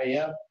at 9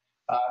 a.m.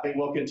 I think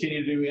we'll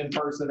continue to do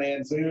in-person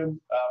and Zoom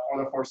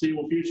for the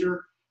foreseeable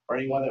future. For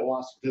anyone that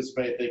wants to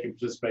participate, they can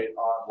participate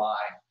online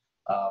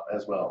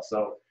as well.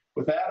 So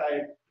with that,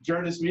 I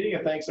adjourn this meeting,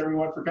 and thanks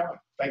everyone for coming.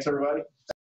 Thanks, everybody.